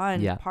have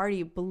fun, Yeah.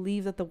 party,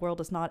 believe that the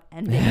world is not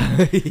ending.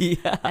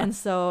 Yeah. And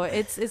so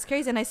it's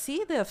crazy, and I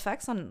see the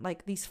effects on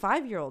like these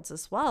 5-year-olds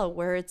as well,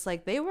 where it's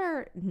like they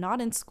were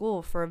not in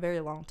school for a very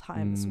long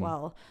time as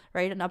well,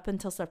 right? And up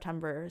until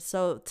September,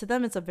 so to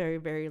them it's a very,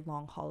 very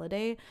long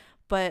holiday.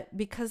 but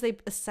because they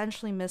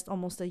essentially missed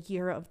almost a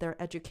year of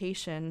their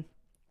education,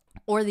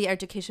 or the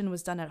education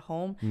was done at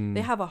home,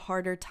 they have a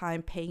harder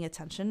time paying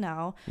attention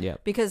now. Yeah.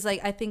 Because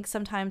like I think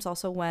sometimes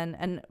also when,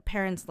 and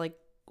parents like,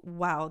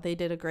 wow, they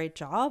did a great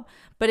job,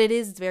 but it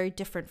is very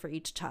different for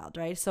each child,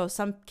 right? So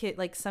some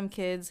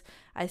kids,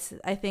 I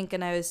think,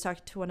 and I was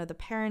talking to one of the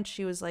parents,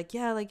 she was like,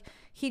 yeah, like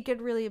he'd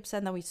get really upset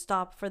and then we'd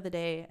stop for the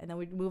day and then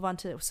we'd move on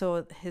to,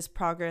 so his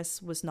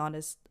progress was not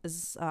as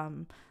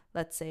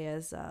let's say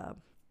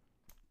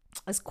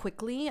as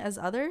quickly as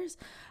others,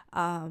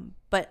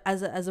 but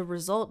as a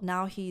result,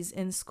 now he's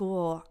in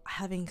school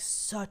having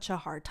such a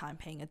hard time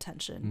paying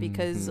attention,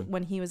 because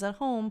when he was at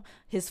home,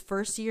 his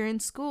first year in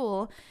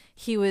school,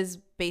 he was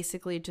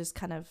basically just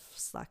kind of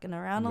slacking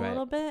around a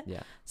little bit.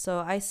 Yeah. So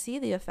I see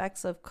the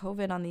effects of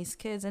COVID on these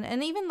kids,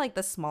 and even like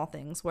the small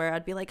things where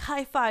I'd be like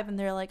high five and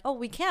they're like, oh,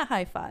 we can't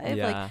high five.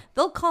 Yeah. Like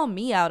they'll call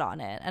me out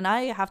on it, and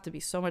I have to be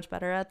so much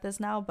better at this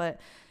now, but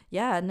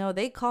yeah, no,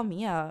 they call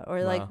me out,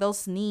 or like they'll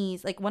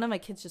sneeze. Like one of my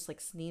kids just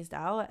like sneezed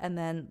out, and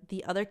then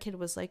the other kid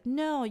was like,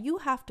 no, you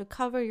have to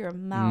cover your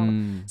mouth.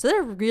 So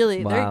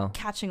they're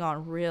catching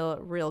on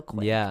real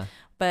quick. Yeah.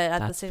 But at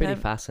That's the same pretty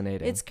time,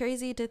 fascinating. it's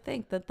crazy to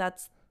think that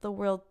that's the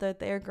world that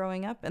they're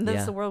growing up, and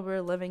that's the world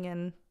we're living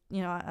in,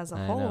 you know, as a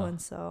whole. know.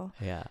 And so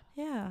yeah,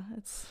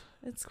 it's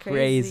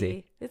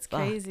crazy. It's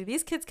crazy.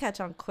 These kids catch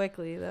on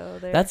quickly though.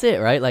 That's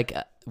it, right? Like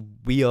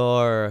we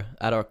are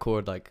at our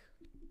core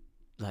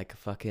like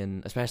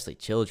fucking, especially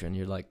children,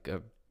 you're like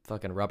a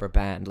fucking rubber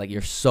band. Like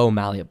you're so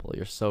malleable,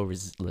 you're so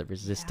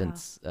resistant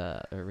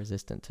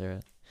to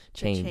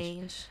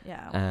change.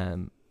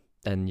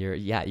 And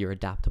you're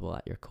adaptable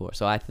at your core.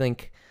 So I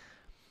think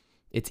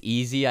it's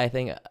easy. I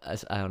think,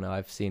 I don't know,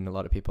 I've seen a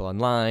lot of people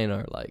online,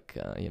 or like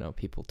you know,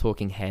 people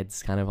talking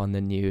heads kind of on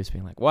the news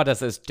being like, what is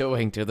this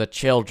doing to the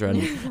children?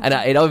 And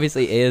it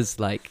obviously is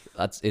like,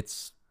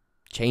 it's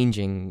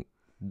changing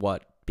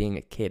what being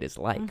a kid is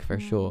like, for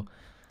sure.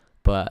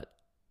 But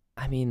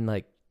I mean,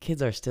 like,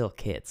 kids are still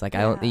kids. Like,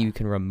 I don't think you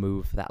can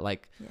remove that,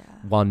 like,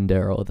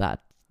 wonder or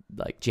that,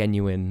 like,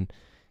 genuine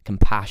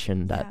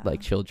compassion that, like,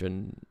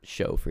 children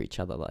show for each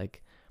other.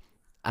 Like,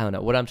 I don't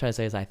know. What I'm trying to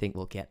say is I think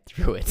we'll get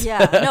through it.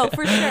 Yeah, no,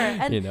 for sure.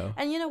 And, you know?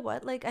 And you know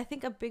what? Like, I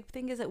think a big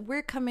thing is that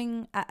we're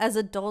coming, as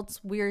adults,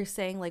 we're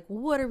saying, like,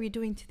 what are we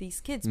doing to these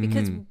kids?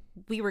 Because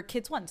we were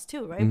kids once,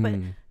 too, right? But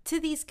to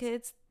these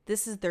kids,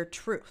 this is their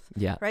truth,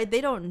 right? They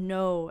don't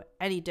know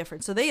any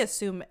different, so they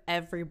assume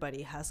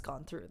everybody has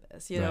gone through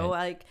this, you know,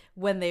 like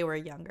when they were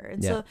younger,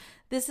 and so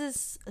this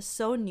is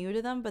so new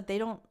to them. But they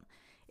don't.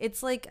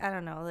 It's like, I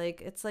don't know, like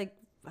it's like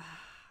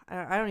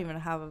I don't even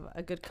have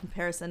a good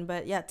comparison,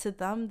 but yeah, to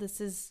them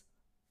this is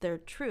their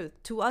truth.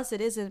 To us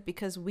it isn't,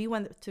 because we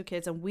went to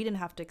kids and we didn't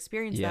have to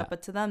experience that,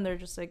 but to them they're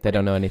just like, they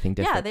don't know anything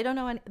different. They don't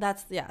know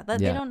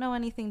they don't know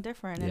anything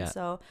different. And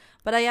so,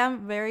 but I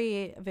am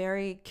very,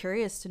 very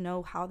curious to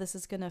know how this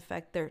is going to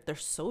affect their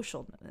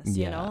socialness,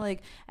 you know,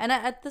 like, and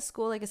at the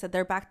school, like I said,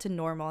 they're back to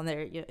normal and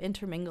they're, you know,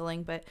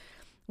 intermingling. But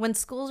when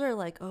schools are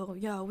like, oh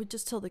yeah, we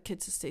just tell the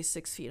kids to stay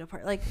 6 feet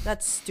apart, like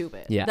that's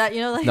stupid. That,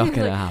 you know, like not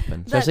gonna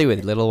happen, especially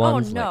with little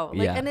ones. Oh no,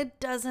 like and it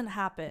doesn't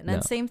happen.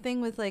 And same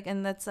thing with like,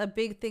 and that's a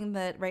big thing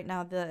that right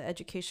now the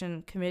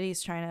education committee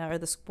is trying to, or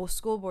the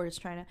school board is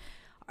trying to.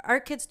 Our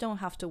kids don't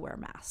have to wear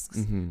masks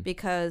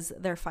because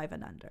they're 5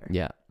 and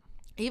under.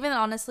 Even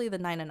honestly, the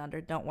 9 and under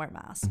don't wear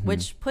masks,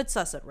 which puts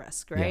us at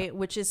risk, right?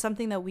 Which is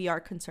something that we are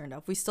concerned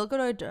of. We still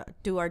go to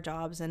do our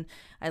jobs, and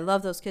I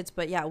love those kids,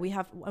 but yeah, we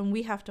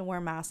have to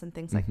wear masks and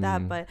things like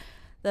that. But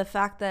the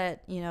fact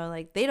that, you know,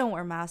 like they don't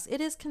wear masks,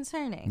 it is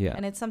concerning,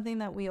 and it's something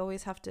that we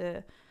always have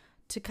to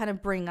kind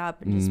of bring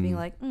up and just being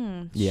like,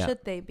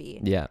 should they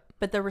be?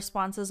 But the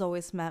response is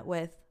always met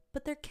with,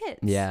 but they're kids.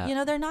 You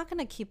know, they're not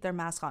going to keep their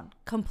mask on.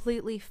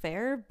 Completely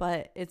fair,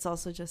 but it's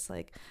also just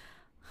like,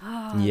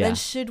 then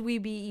should we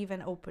be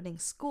even opening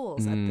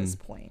schools at this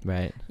point?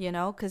 Right. You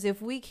know, because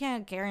if we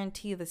can't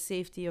guarantee the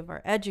safety of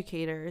our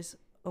educators,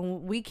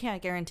 we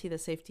can't guarantee the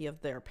safety of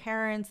their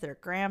parents, their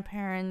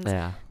grandparents,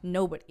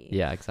 nobody.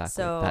 Yeah, exactly.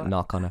 So that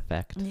knock-on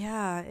effect.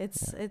 Yeah,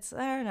 it's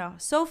I don't know.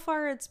 So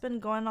far, it's been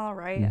going all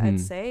right, I'd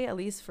say, at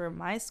least for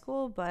my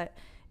school, but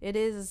it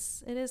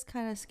is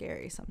kind of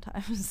scary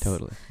sometimes.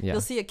 Totally. Yeah.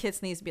 You'll see a kid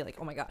sneeze and be like,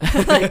 oh my God.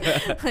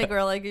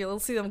 or like you'll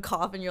see them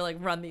cough and you're like,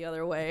 run the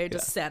other way.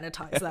 Just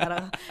sanitize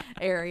that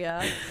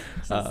area.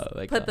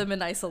 Put them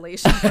in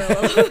isolation for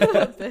a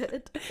little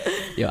bit.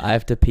 Yo, I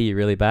have to pee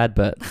really bad,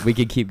 but we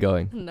can keep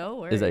going. No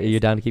worries. Are you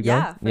down to keep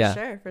going?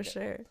 Yeah, for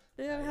sure.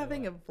 Yeah, I'm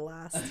having a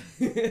blast.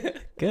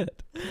 Good.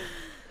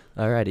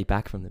 Alrighty,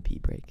 back from the pee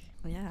break.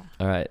 Yeah.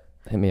 All right.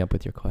 Hit me up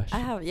with your question.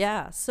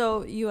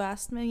 So you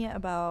asked me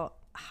about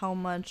how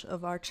much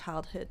of our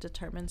childhood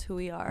determines who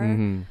we are.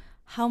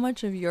 How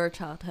much of your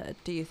childhood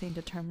do you think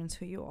determines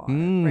who you are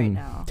right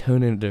now?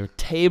 Turning the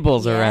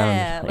tables around.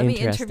 Yeah, let me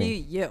interview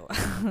you.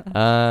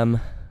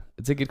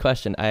 It's a good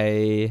question.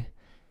 I,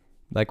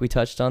 like we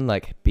touched on,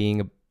 like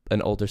being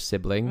an older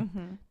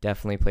sibling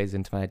definitely plays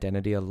into my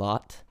identity a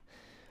lot.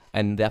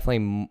 And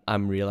definitely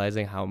I'm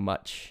realizing how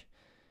much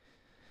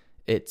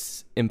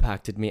it's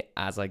impacted me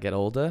as I get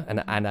older,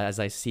 and as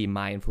I see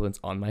my influence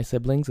on my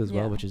siblings as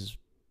well, which is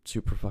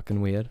super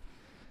fucking weird.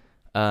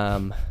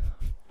 I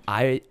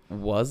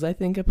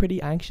think, a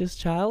pretty anxious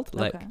child.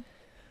 Like,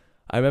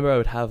 I remember I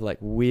would have like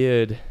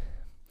weird,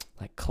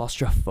 like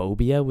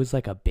claustrophobia was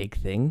like a big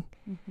thing,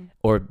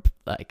 or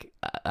like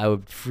I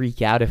would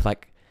freak out if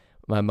like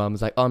my mum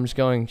was like, "Oh, I'm just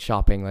going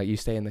shopping. Like, you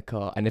stay in the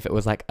car." And if it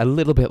was like a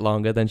little bit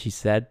longer than she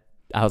said,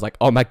 I was like,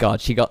 "Oh my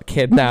god, she got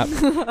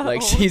kidnapped!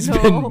 Like, she's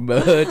been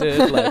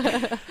murdered!"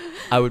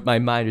 Like, my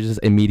mind would just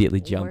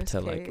immediately jump to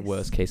like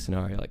worst case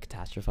scenario, like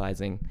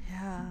catastrophizing.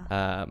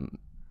 Yeah.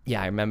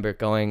 Yeah, I remember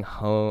going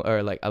home,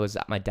 or like I was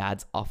at my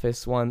dad's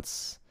office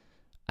once,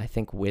 I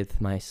think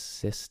with my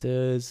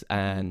sisters,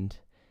 and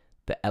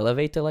the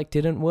elevator like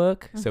didn't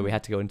work, so we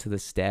had to go into the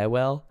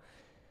stairwell,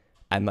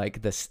 and like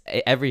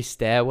every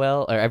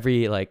stairwell or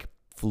every like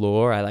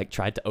floor, I like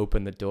tried to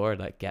open the door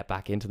and like get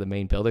back into the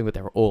main building, but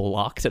they were all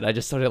locked, and I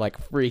just started like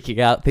freaking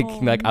out,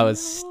 thinking I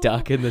was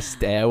stuck in the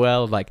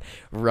stairwell, like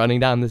running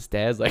down the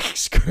stairs, like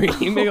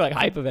screaming, like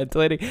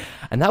hyperventilating.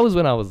 And that was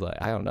when I was like,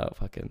 I don't know,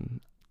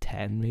 fucking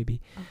 10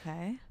 maybe.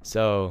 Okay.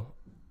 So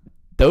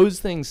those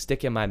things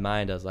stick in my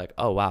mind as like,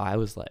 oh wow, I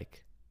was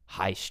like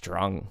high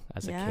strung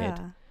as a kid.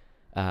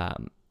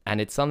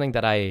 And it's something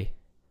that I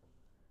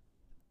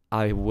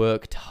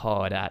worked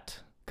hard at,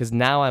 because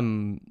now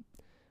I'm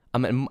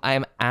an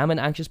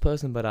anxious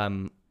person, but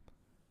I'm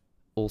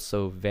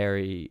also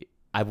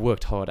I've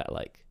worked hard at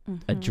like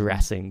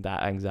addressing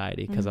that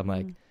anxiety, because I'm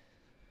like,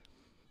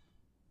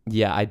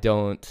 yeah, I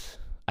don't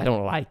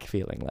like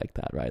feeling like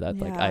that, right? That's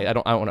like I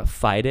don't want to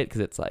fight it,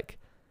 because it's like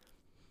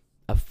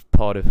a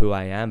part of who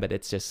I am, but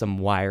it's just some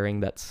wiring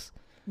that's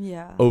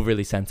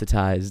overly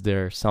sensitized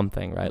or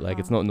something, right? Like,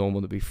 it's not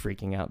normal to be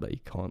freaking out that you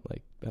can't,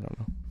 like, I don't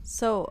know.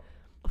 So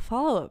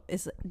follow-up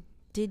is,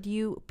 did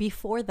you,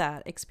 before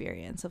that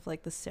experience of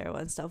like the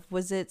stairwell and stuff,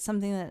 was it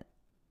something that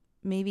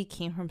maybe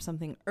came from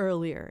something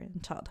earlier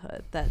in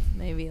childhood, that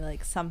maybe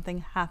like something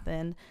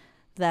happened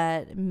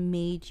that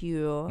made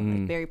you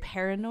like very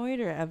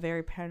paranoid, or a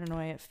very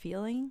paranoid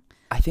feeling?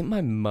 I think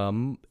my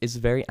mum is a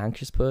very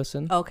anxious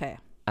person. Okay.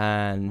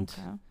 And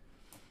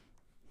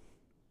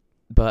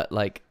but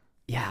like,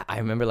 yeah, I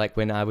remember like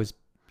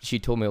she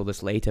told me all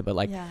this later, but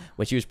like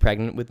when she was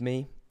pregnant with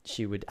me,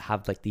 she would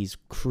have like these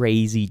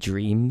crazy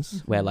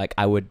dreams where like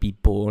I would be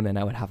born and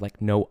I would have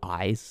like no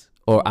eyes,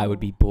 or I would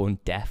be born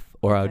deaf,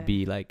 or I would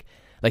be like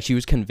she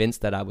was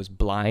convinced that I was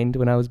blind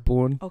when I was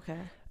born. Okay.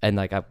 And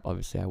like,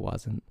 obviously I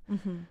wasn't.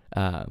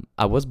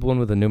 I was born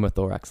with a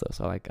pneumothorax though,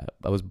 so like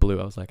I was blue.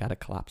 I was like, I had a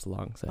collapsed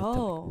lung, so I had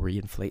to like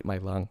reinflate my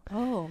lung.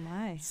 Oh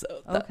my. So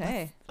that's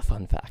a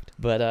fun fact.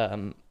 But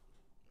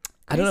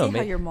I don't know.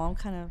 How your mom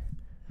kind of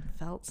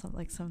felt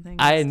something.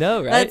 I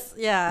know, right? That's,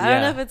 I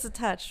don't know if it's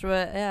attached,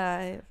 but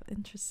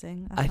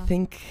interesting. I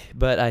think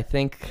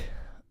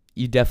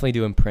you definitely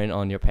do imprint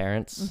on your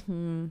parents.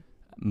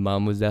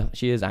 Mom was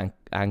she is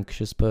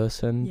anxious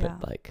person,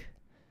 but like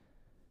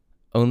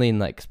only in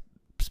like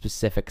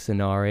specific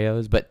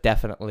scenarios, but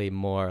definitely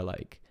more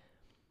like,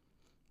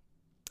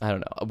 I don't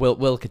know,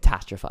 we'll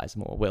catastrophize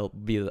more. We'll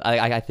be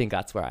I think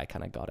that's where I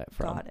kind of got it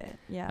from.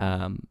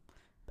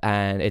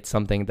 And it's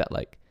something that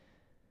like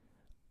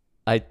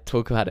I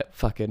talk about it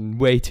fucking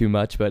way too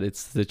much, but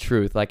it's the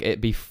truth. Like,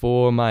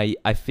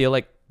 I feel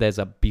like there's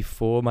a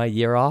before my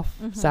year off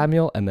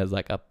Samuel, and there's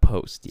like a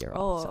post year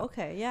off. Oh,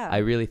 okay, yeah. I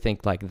really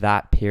think like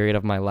that period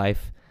of my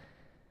life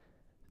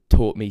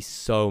taught me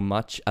so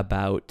much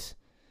about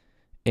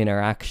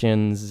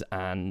interactions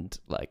and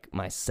like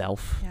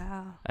myself,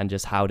 and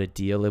just how to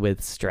deal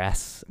with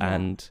stress,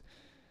 and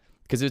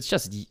because it's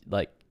just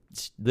like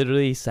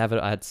literally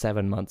I had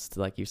 7 months to,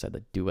 like you said,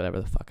 to do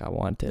whatever the fuck I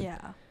wanted.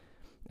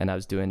 And I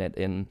was doing it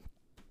in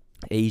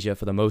Asia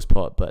for the most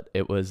part, but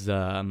it was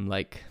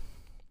like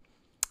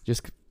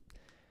just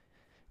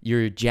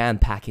you're jam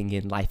packing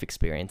in life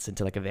experience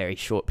into like a very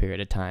short period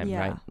of time,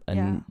 right?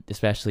 And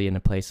especially in a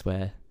place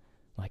where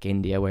like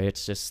India, where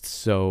it's just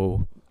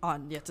so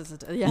on.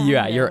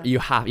 You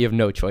have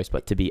no choice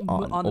but to be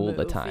on all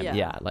the time.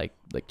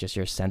 Like just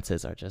your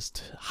senses are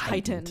just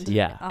heightened.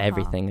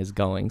 Everything is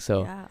going.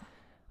 So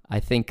I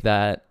think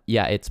that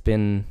it's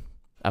been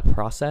a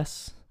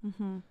process.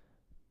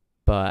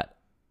 But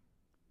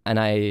and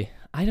I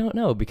don't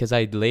know, because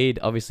I laid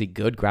obviously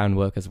good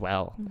groundwork as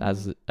well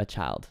as a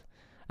child,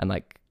 and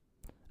like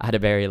I had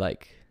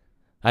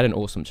an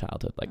awesome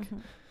childhood. Like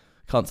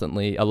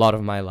constantly, a lot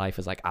of my life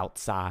is like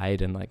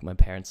outside, and like my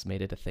parents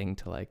made it a thing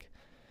to like,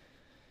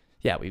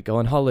 we'd go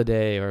on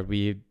holiday, or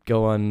we'd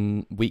go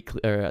on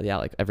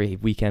like every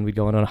weekend we'd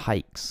go on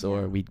hikes,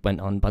 or we went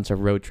on a bunch of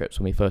road trips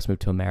when we first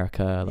moved to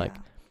America. Like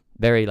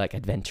very like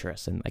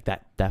adventurous, and like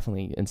that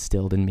definitely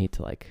instilled in me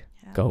to like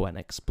go and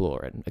explore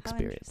and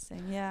experience.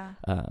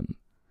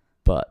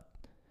 But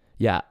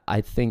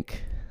I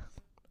think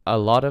a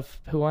lot of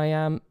who I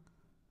am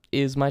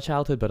is my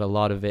childhood, but a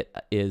lot of it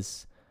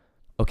is,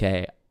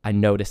 okay, I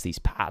notice these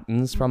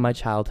patterns from my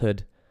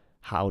childhood.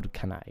 How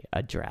can I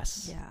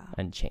address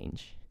and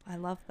change? I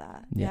love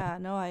that. Yeah. Yeah,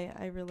 no,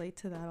 I relate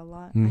to that a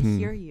lot. Mhm. I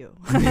hear you.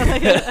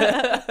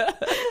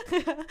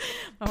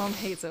 My mom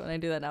hates it when I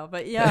do that now,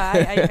 but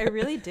yeah, I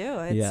really do.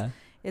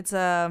 It's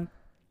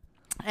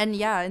and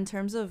yeah, in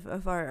terms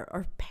of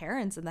our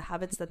parents and the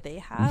habits that they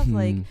have,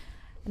 like, Mhm.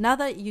 now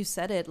that you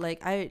said it,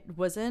 like, I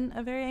wasn't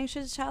a very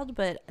anxious child,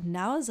 but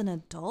now as an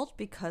adult,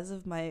 because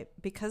of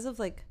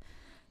like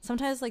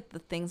sometimes like the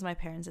things my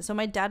parents did. So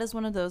my dad is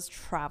one of those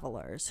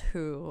travelers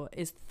who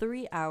is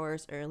 3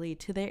 hours early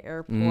to the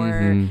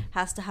airport, Mhm.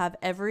 has to have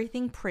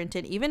everything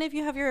printed. Even if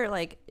you have your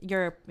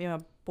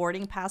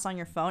boarding pass on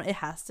your phone, it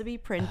has to be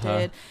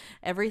printed.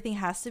 Everything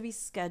has to be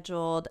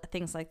scheduled,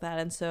 things like that.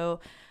 And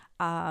so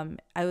I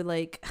would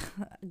like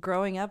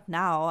growing up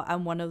now,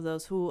 I'm one of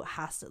those who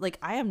has to, like,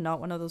 I am not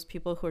one of those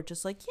people who are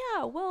just like,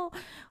 yeah, well,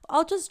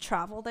 I'll just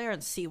travel there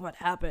and see what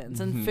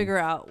happens and figure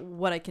out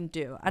what I can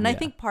do. And I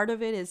think part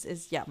of it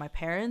is yeah, my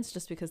parents,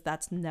 just because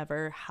that's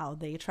never how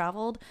they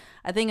traveled.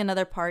 I think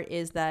another part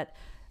is that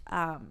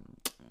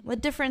the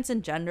difference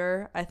in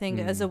gender. I think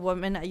as a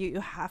woman,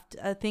 you have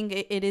to, I think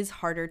it is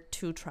harder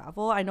to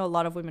travel. I know a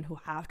lot of women who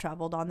have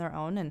traveled on their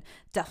own, and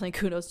definitely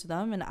kudos to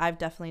them, and I've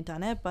definitely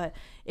done it, but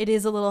it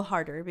is a little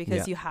harder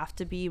because you have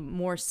to be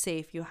more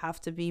safe, you have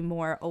to be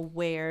more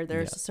aware.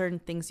 There's certain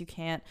things you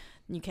can't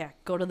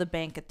go to the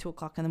bank at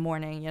 2:00 in the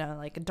morning,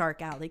 like a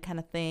dark alley kind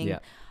of thing.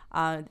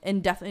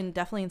 And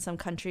definitely in some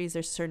countries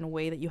there's a certain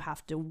way that you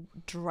have to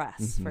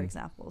dress, for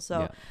example.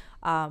 So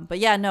but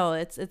yeah, no,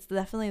 it's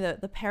definitely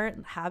the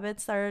parent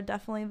habits that are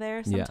definitely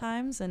there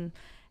sometimes. And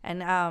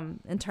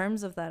in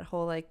terms of that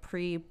whole like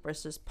pre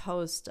versus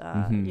post,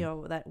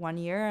 that 1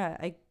 year,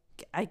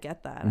 I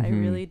get that. I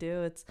really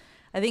do.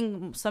 I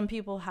think some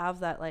people have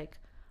that like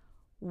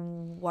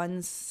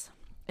once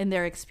in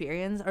their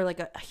experience, or like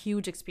a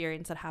huge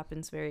experience that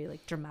happens very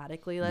like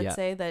dramatically, let's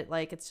say, that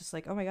like it's just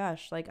like, oh my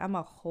gosh, like I'm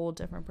a whole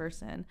different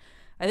person.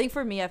 I think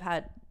for me, I've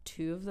had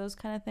two of those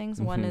kind of things.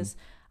 One is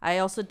I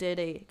also did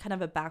a kind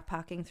of a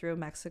backpacking through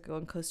Mexico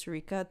and Costa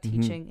Rica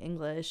teaching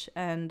English,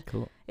 and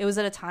it was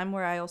at a time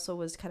where I also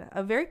was kind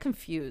of very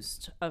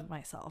confused of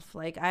myself.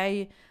 Like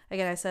I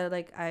said,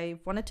 like I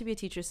wanted to be a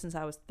teacher since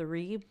I was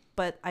 3,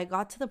 but I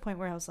got to the point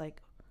where I was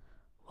like,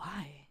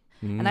 why?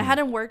 And I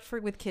hadn't worked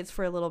with kids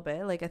for a little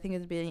bit. Like I think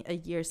it's been a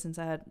year since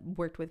I had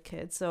worked with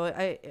kids. So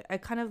I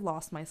kind of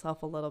lost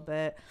myself a little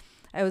bit.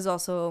 I was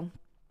also,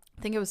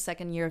 I think it was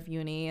second year of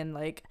uni, and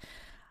like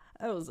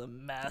I was a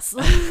mess.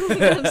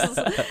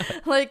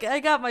 Like I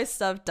got my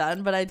stuff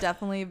done, but I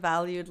definitely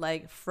valued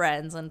like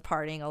friends and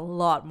partying a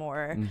lot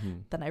more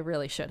than I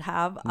really should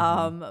have.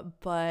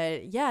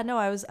 But yeah, no,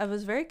 I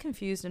was very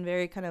confused and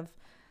very kind of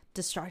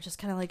distraught, just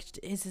kind of like,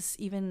 is this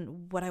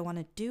even what I want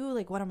to do?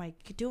 Like, what am I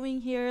doing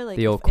here? Like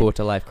the old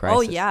quarter life crisis.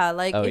 Oh yeah,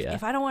 like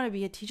if I don't want to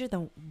be a teacher,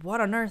 then what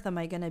on earth am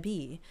I gonna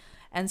be?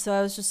 And so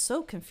I was just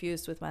so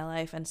confused with my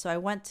life. And so I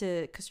went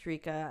to Costa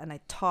Rica and I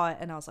taught,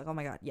 and I was like, oh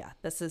my god, yeah,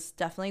 this is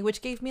definitely,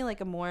 which gave me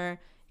like a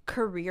more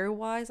career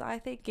wise, I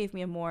think gave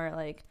me a more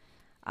like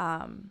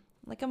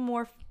a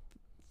more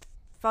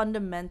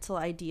fundamental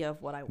idea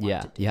of what I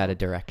wanted to do. You had a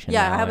direction.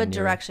 I have a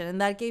direction, and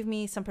that gave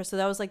me some so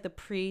that was like the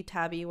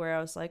pre-Tabby, where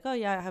I was like, oh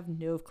yeah, I have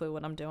no clue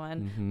what I'm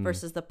doing,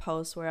 versus the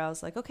post where I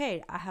was like,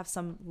 okay, I have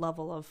some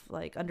level of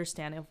like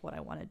understanding of what I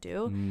want to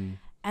do.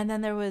 And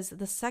then there was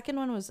the second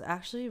one was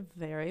actually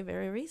very,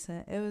 very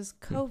recent. It was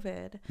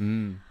COVID,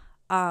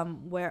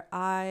 where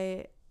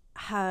I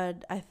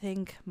had, I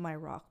think, my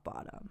rock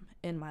bottom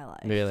in my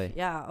life. Really?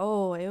 Yeah.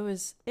 Oh, it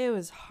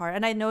was hard,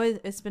 and I know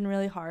it's been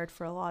really hard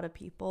for a lot of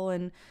people,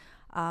 and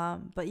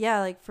but yeah,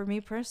 like for me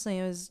personally,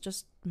 it was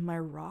just my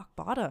rock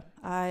bottom.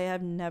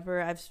 I've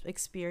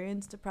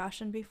experienced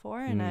depression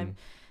before, and I've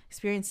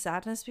experienced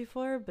sadness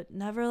before, but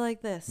never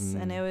like this.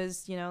 And it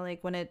was,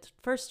 like when it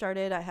first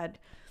started, I had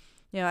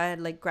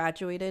like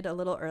graduated a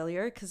little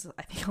earlier because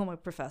I think all my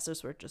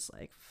professors were just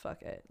like,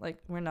 fuck it,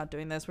 like we're not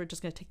doing this, we're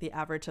just going to take the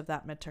average of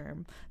that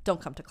midterm,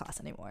 don't come to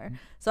class anymore.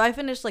 So I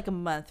finished like a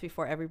month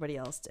before everybody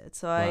else did.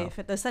 So I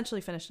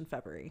essentially finished in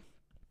February.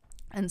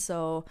 And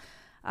so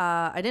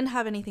I didn't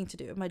have anything to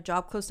do. My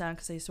job closed down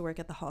because I used to work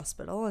at the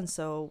hospital, and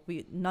so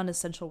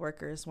non-essential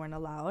workers weren't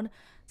allowed.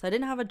 So I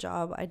didn't have a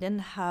job. I didn't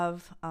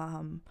have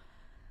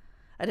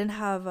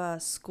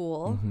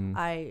school.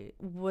 I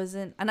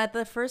wasn't, and at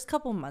the first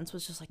couple months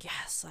was just like,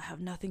 yes, I have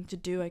nothing to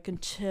do, I can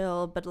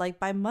chill. But like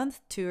by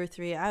month 2 or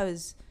 3, I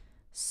was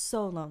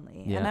so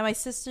lonely. And then my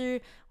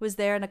sister was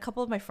there, and a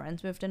couple of my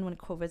friends moved in when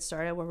COVID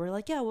started, where we're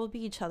like, yeah, we'll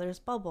be each other's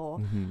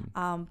bubble.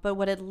 But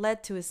what it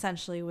led to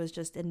essentially was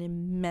just an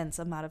immense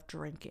amount of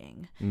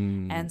drinking.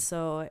 And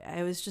so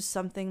it was just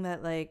something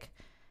that like,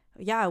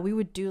 yeah, we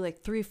would do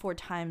like 3-4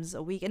 times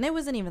a week, and it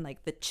wasn't even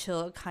like the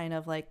chill kind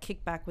of like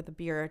kick back with a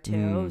beer or two.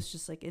 It was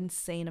just like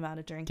insane amount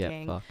of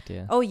drinking. Get fucked,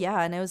 yeah. Oh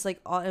yeah, and it was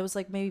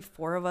like maybe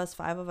 4 of us,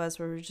 5 of us,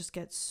 where we just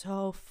get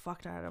so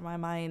fucked out of my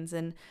minds,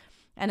 and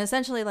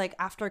essentially like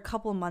after a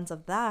couple of months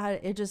of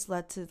that, it just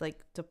led to like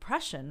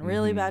depression,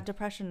 really bad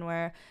depression,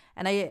 where,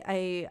 and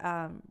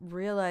I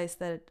realized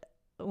that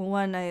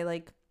when I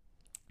like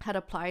had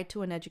applied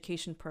to an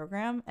education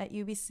program at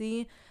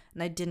UBC,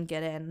 and I didn't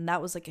get in. And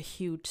that was like a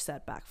huge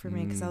setback for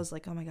me because I was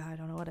like, oh my God, I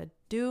don't know what to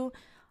do.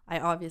 I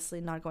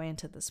obviously not going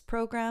into this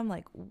program.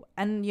 Like,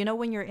 and you know,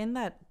 when you're in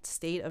that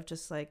state of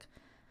just like,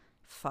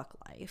 fuck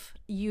life,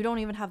 you don't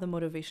even have the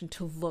motivation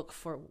to look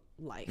for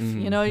life.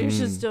 You know, you're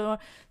just doing,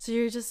 so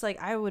you're just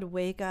like, I would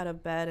wake out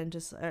of bed and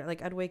just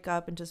like, I'd wake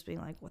up and just being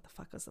like, what the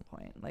fuck is the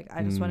point? Like,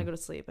 I just want to go to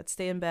sleep. I'd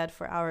stay in bed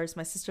for hours.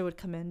 My sister would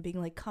come in being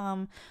like,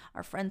 come,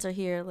 our friends are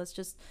here, let's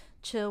just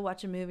chill,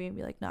 watch a movie, and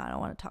be like, no, I don't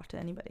want to talk to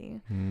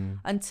anybody.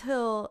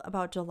 Until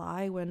about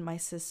July, when my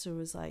sister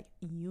was like,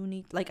 you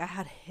need, like, I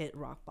had hit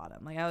rock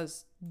bottom. Like, I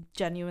was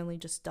genuinely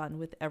just done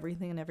with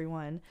everything and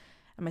everyone.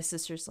 And my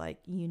sister's like,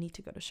 you need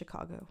to go to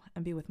Chicago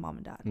and be with mom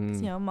and dad. 'Cause,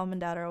 you know, mom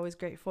and dad are always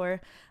great for a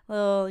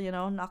little, you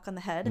know, knock on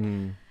the head.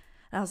 And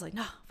I was like,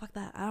 no, fuck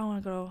that. I don't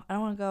want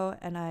to go.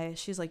 And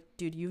she's like,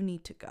 dude, you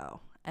need to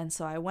go. And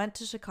so I went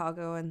to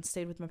Chicago and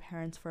stayed with my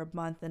parents for a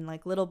month. And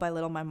like little by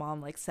little, my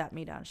mom like sat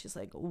me down. She's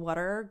like, what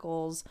are our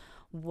goals?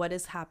 What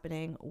is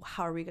happening?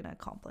 How are we going to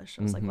accomplish?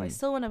 I was like, well, I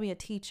still want to be a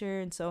teacher.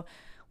 And so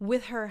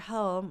with her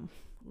help,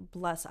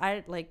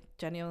 I like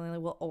genuinely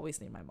will always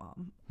need my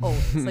mom.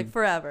 Always, like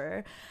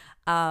forever.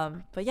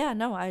 But yeah,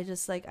 no, I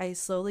just like, I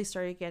slowly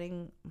started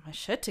getting my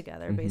shit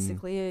together.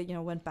 Basically, you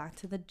know, went back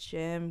to the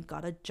gym,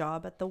 got a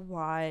job at the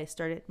Y,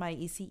 started my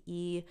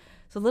ECE.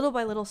 So little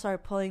by little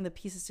started pulling the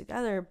pieces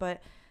together.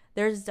 But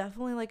there's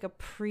definitely like a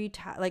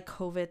like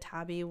COVID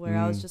tabby where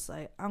I was just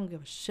like, I don't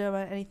give a shit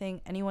about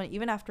anyone,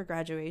 even after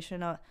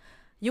graduation.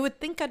 You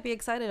would think I'd be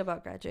excited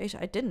about graduation.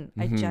 I didn't.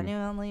 I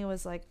genuinely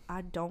was like,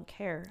 I don't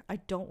care. I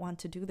don't want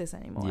to do this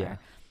anymore. Yeah.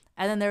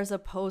 And then there's a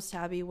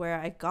post-Tabby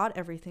where I got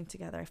everything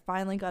together. I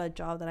finally got a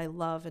job that I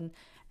love. And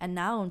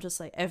now I'm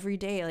just like every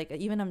day, like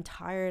even I'm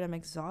tired, I'm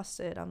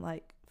exhausted. I'm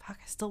like, fuck,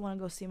 I still want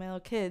to go see my little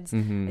kids.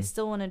 I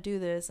still want to do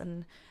this.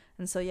 And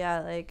so,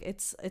 yeah, like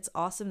it's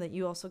awesome that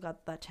you also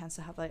got that chance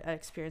to have like an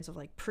experience of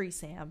like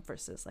pre-SAM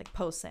versus like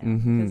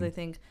post-SAM. Because I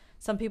think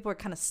some people are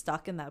kind of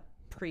stuck in that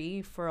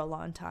pre for a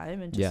long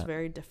time and just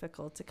very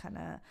difficult to kind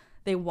of,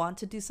 they want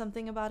to do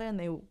something about it and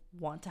they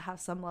want to have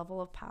some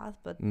level of path,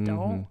 but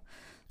don't.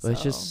 Well,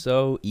 it's just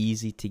so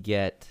easy to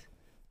get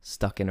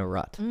stuck in a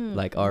rut.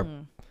 Like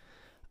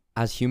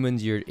as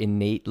humans, you're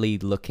innately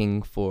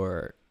looking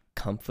for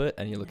comfort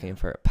and you're looking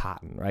for a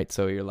pattern, right?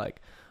 So you're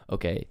like,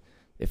 okay,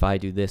 if I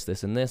do this,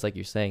 this, and this, like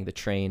you're saying, the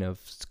train of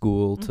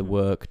school to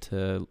work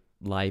to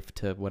life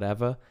to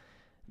whatever,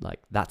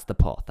 like that's the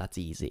path, that's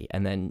easy.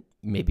 And then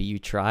maybe you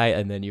try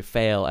and then you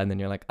fail and then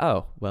you're like,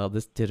 oh, well,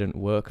 this didn't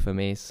work for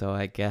me, so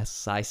I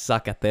guess I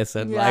suck at this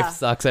and life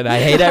sucks and I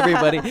hate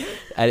everybody.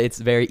 And it's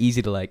very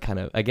easy to like kind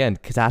of, again,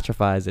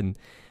 catastrophize and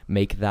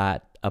make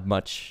that a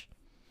much,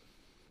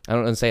 I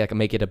don't want to say like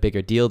make it a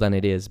bigger deal than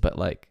it is, but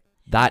like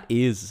that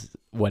is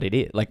what it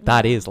is. Like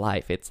that is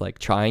life. It's like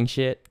trying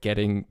shit,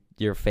 getting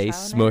your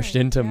face smushed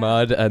into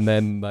mud and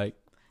then like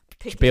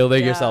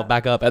building yourself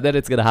back up, and then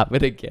it's gonna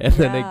happen again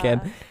and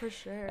again. For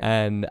sure.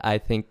 And I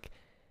think,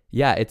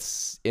 yeah,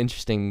 it's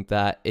interesting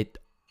that it,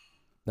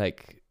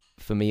 like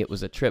for me it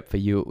was a trip, for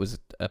you it was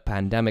a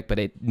pandemic, but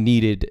it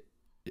needed,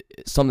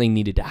 something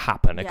needed to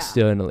happen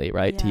externally,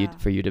 right?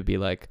 For you to be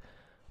like,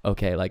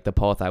 okay, like the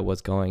path I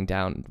was going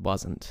down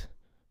wasn't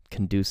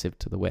conducive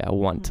to the way I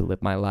want to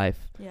live my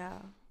life.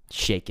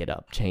 Shake it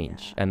up,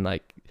 change. And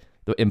like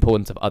the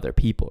importance of other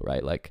people,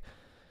 right? Like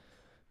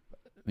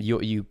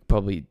you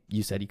probably,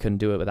 you said you couldn't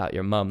do it without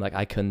your mom. Like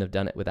I couldn't have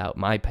done it without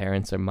my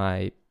parents or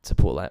my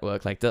support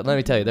network. Like let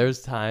me tell you,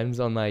 there's times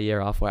on my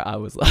year off where I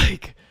was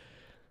like,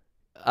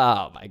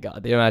 oh my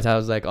God, the amount of times I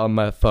was like on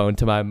my phone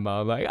to my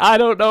mom, like, I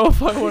don't know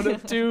if I want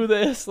to do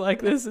this.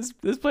 Like this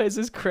place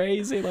is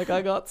crazy. Like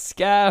I got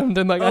scammed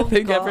and like I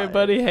think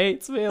everybody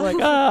hates me.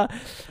 Like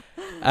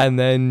and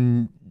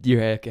then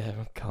you're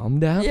like, calm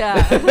down.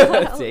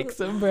 Take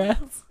some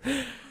breaths.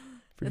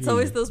 It's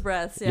always those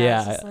breaths.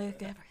 It's just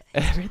like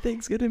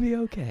everything's gonna be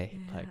okay.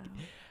 Like,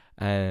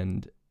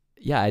 and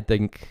I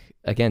think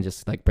again,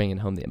 just like bringing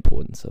home the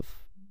importance of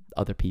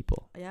other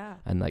people.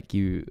 And like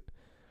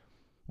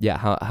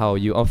how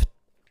you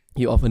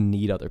often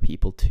need other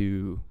people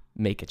to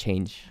make a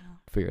change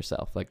for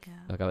yourself. Like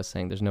I was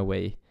saying, there's no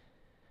way,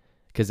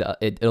 because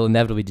it'll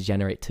inevitably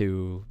degenerate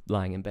to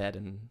lying in bed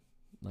and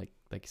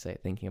like you say,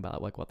 thinking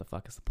about like what the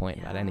fuck is the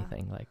point about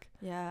anything, like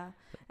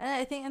and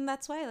I think, and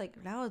that's why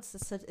like now it's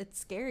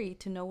scary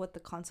to know what the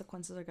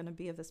consequences are going to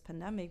be of this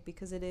pandemic,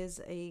 because it is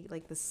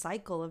the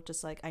cycle of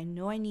just like, I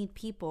know I need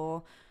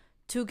people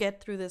to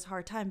get through this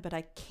hard time, but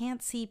I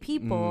can't see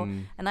people.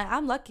 And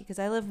I'm lucky because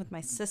I live with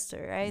my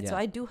sister, right? So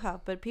I do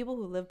have, but people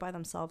who live by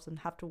themselves and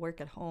have to work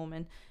at home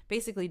and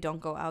basically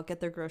don't go out, get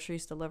their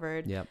groceries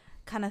delivered,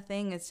 kind of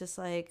thing. It's just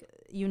like,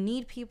 you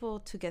need people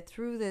to get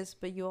through this,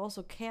 but you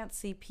also can't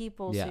see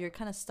people, so you're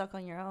kind of stuck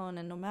on your own,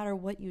 and no matter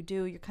what you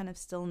do, you're kind of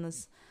still in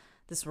this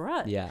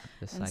rut.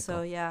 This cycle. So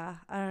I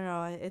don't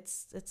know,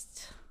 it's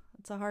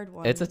a hard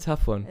one. It's a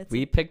tough one.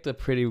 We picked a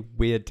pretty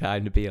weird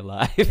time to be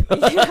alive. For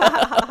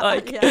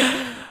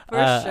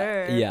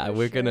sure.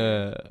 We're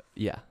gonna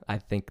I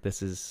think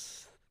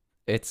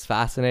it's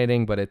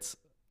fascinating, but it's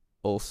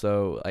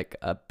also like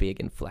a big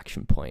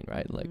inflection point,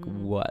 right? Like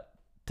where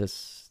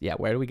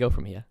do we go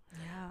from here?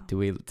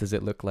 Does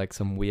it look like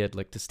some weird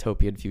like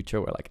dystopian future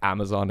where like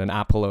Amazon and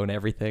Apple own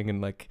everything and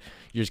like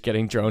you're just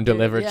getting drone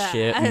delivered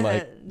shit and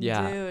like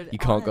Dude, you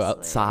can't go honestly.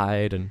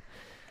 outside and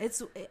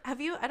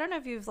I don't know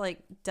if you've like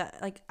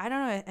I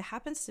don't know, it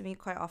happens to me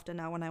quite often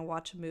now when I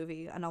watch a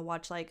movie and I'll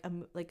watch like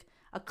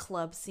a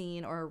club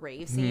scene or a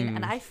rave scene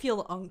and I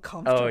feel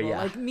uncomfortable. Oh,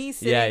 yeah. Like me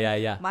sitting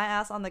my my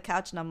ass on the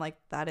couch and I'm like,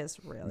 that is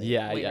really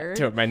weird.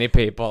 too many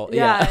people.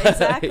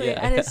 Exactly.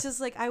 Yeah. And it's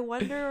just like, I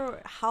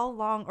wonder how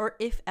long or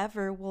if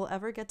ever we'll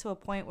ever get to a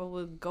point where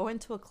we'll go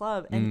into a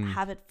club and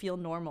have it feel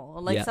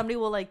normal. Like somebody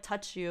will like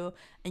touch you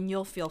and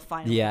you'll feel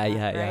fine.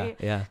 Right?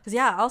 Yeah. Because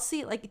I'll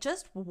see like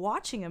just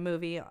watching a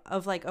movie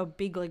of like a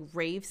big like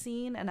rave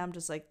scene and I'm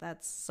just like,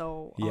 that's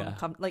so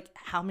uncomfortable. Like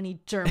how many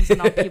germs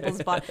in on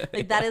people's body.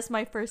 Like that is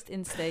my first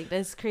instinct.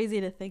 It's crazy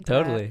to think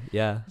Totally. that.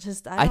 Yeah.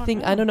 Just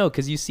I don't know,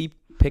 because you see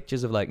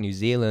pictures of like New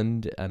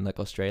Zealand and like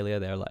Australia,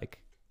 they're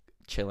like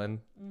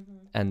chilling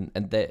and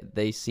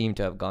they seem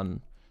to have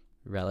gone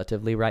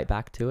relatively right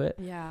back to it.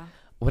 Yeah.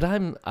 I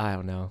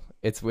don't know,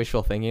 it's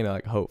wishful thinking,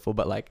 like hopeful,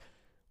 but like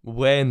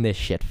when this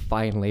shit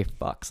finally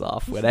fucks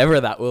off,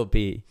 whatever that will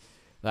be,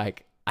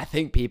 like I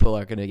think people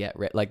are gonna get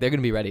like they're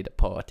gonna be ready to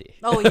party.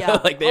 Oh yeah.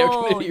 Like they're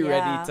gonna be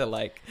ready to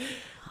like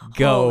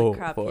go Holy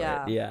crap, for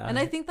it. Yeah. And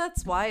I think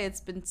that's why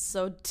it's been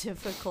so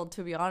difficult,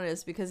 to be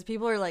honest, because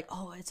people are like,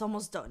 oh, it's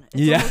almost done.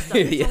 It's almost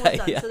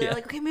done. So they're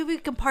like, okay, maybe we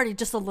can party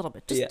just a little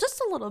bit.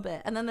 Just a little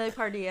bit. And then they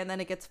party and then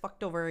it gets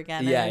fucked over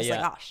again. And it's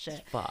like, oh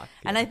shit. Fuck.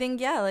 And I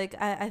think, like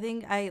I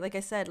think like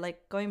I said,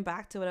 like going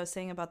back to what I was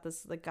saying about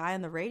this the guy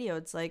on the radio,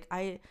 it's like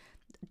I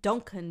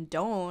don't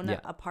condone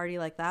a party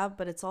like that,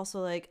 but it's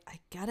also like I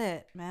get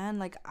it, man.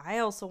 Like I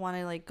also want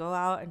to like go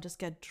out and just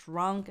get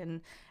drunk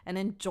and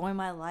enjoy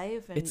my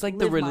life. And it's like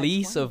the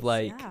release of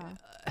like,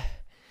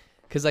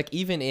 because like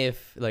even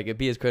if like it'd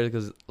be as critical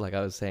as like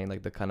I was saying,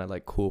 like the kind of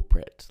like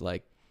corporate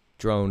like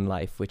drone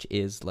life, which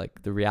is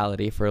like the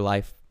reality for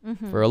life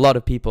for a lot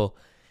of people,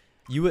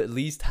 you at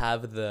least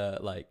have the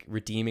like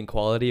redeeming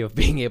quality of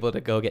being able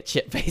to go get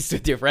shit faced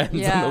with your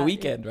friends on the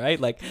weekend, right?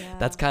 Like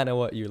that's kind of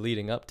what you're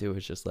leading up to,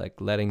 is just like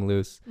letting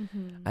loose.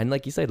 And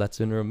like you said, that's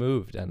been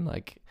removed, and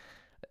like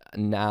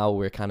now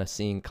we're kind of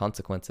seeing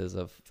consequences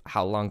of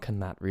how long can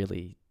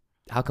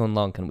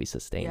we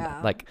sustain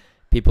that? Like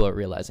people are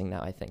realizing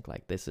now, I think,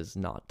 like this is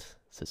not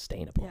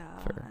sustainable.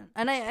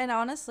 And I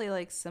honestly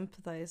like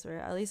sympathize, or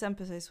at least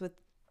empathize with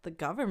the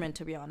government,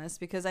 to be honest,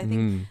 because I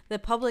think the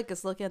public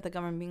is looking at the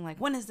government being like,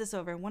 when is this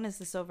over?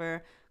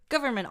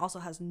 Government also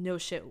has no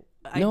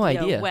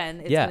idea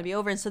when it's gonna be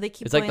over, and so they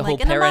keep it's going, like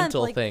the whole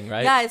parental thing,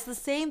 right? Yeah, it's the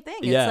same thing.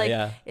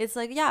 It's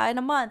like in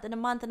a month,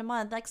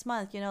 next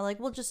month, like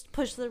we'll just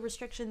push the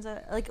restrictions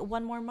like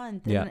one more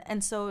month,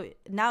 and so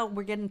now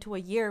we're getting to a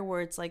year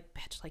where it's like,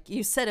 bitch, like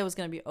you said it was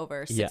gonna be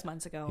over 6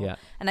 months ago.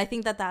 And I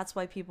think that's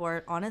why people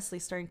are honestly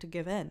starting to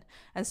give in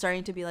and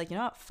starting to be like, you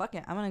know what, fuck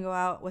it, I'm gonna go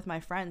out with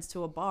my friends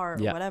to a bar or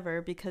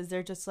whatever, because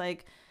they're just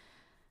like,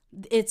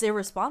 it's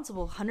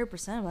irresponsible.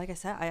 100%. Like I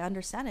said, I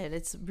understand it.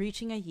 It's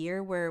reaching a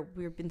year where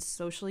we've been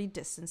socially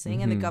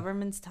distancing and the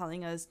government's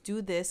telling us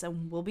do this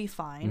and we'll be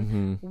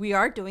fine. We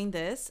are doing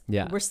this.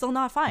 We're still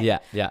not fine.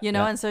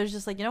 And so it's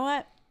just like, you know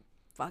what,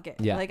 fuck it.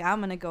 Like I'm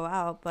gonna go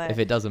out, but if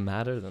it doesn't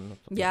matter, then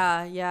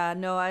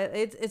no,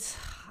 I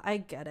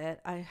get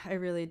it. I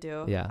really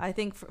do. I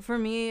think for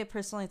me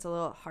personally, it's a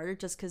little harder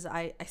just because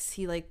I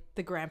see like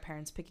the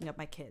grandparents picking up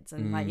my kids,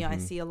 and like, I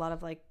see a lot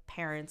of like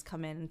parents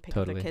come in and pick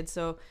up their kids,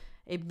 so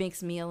it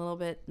makes me a little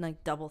bit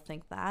like double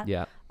think that.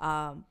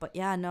 But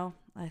no,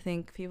 I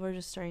think people are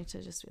just starting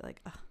to just be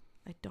like, oh,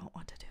 I don't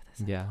want to do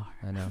this anymore.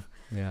 I know.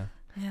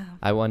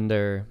 I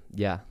wonder.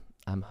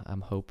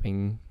 I'm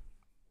hoping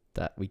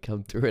that we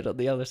come through it on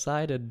the other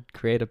side and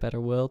create a better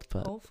world,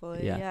 but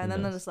hopefully and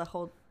then there's the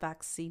whole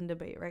vaccine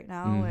debate right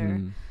now where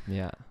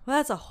well,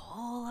 that's a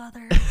whole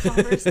other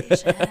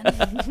conversation.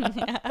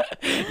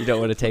 You don't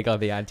want to take on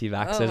the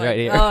anti-vaxxers right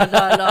here. Oh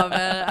no,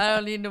 man, I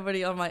don't need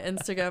nobody on my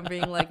Instagram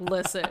being like,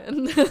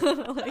 listen,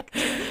 like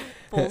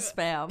full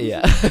spam.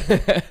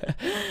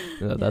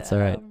 No, that's all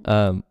right.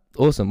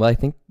 Awesome. Well, I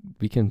think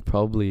we can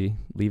probably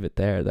leave it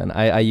there then.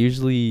 I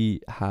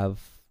usually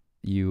have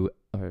you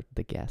or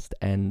the guest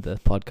end the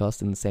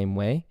podcast in the same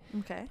way.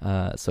 Okay.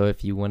 So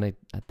if you want to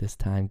at this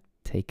time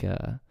take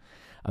a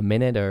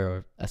minute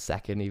or a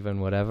second, even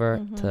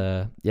whatever,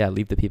 to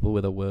leave the people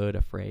with a word,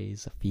 a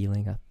phrase, a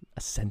feeling, a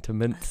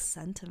sentiment,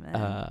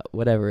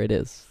 whatever it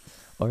is,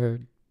 or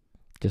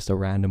just a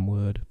random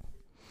word,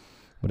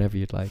 whatever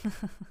you'd like.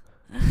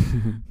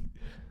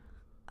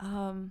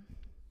 I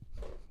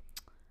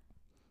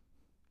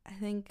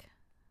think,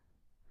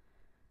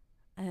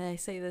 and I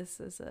say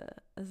this as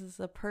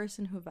a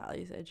person who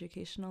values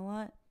education a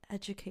lot,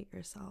 educate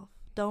yourself.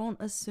 Don't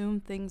assume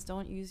things.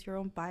 Don't use your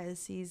own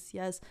biases.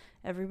 Yes,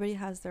 everybody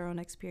has their own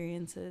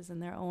experiences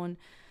and their own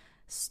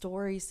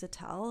stories to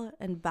tell,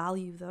 and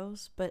value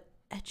those, but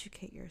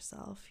educate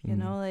yourself. You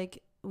know,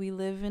 like we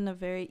live in a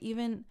very,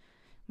 even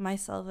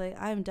myself, like,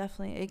 I'm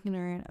definitely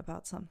ignorant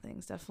about some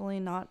things, definitely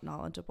not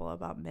knowledgeable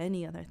about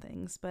many other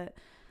things, but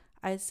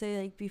I'd say,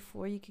 like,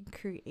 before you can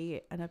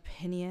create an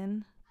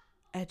opinion,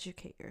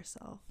 educate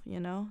yourself, you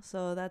know?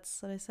 So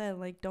that's what I said,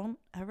 like, don't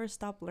ever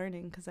stop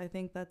learning, because I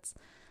think that's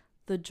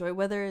the joy,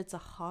 whether it's a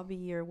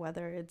hobby or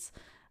whether it's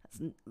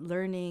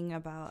learning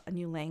about a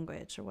new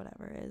language or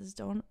whatever it is.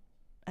 Don't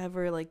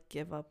ever, like,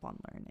 give up on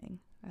learning.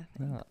 I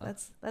think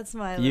that's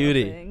my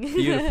beauty. little thing.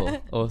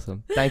 Beautiful.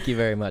 Awesome. Thank you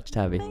very much,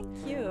 Tabby.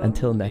 Thank you.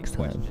 Until next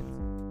Big time.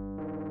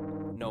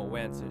 questions, no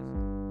answers.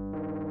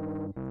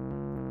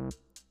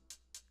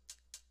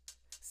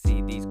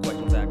 See these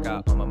questions I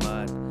got on my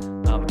mind,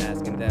 I'm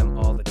asking them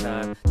all the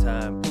time.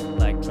 Time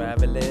like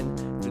traveling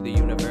through the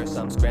universe,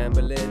 I'm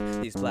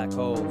scrambling these black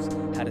holes.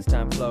 How does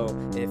time flow?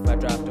 If I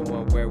dropped in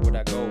one, where would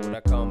I go? Would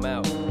I come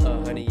out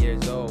 100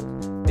 years old?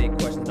 Big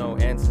questions, no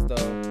answers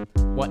though.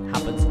 What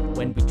happens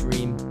when we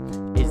dream?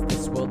 Is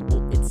this world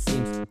all it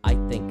seems? I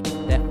think,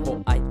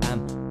 therefore I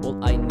am.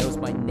 All I know is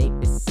my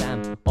name is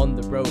Sam. On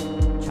the road,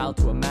 child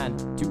to a man.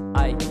 Do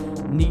I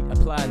need a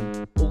plan?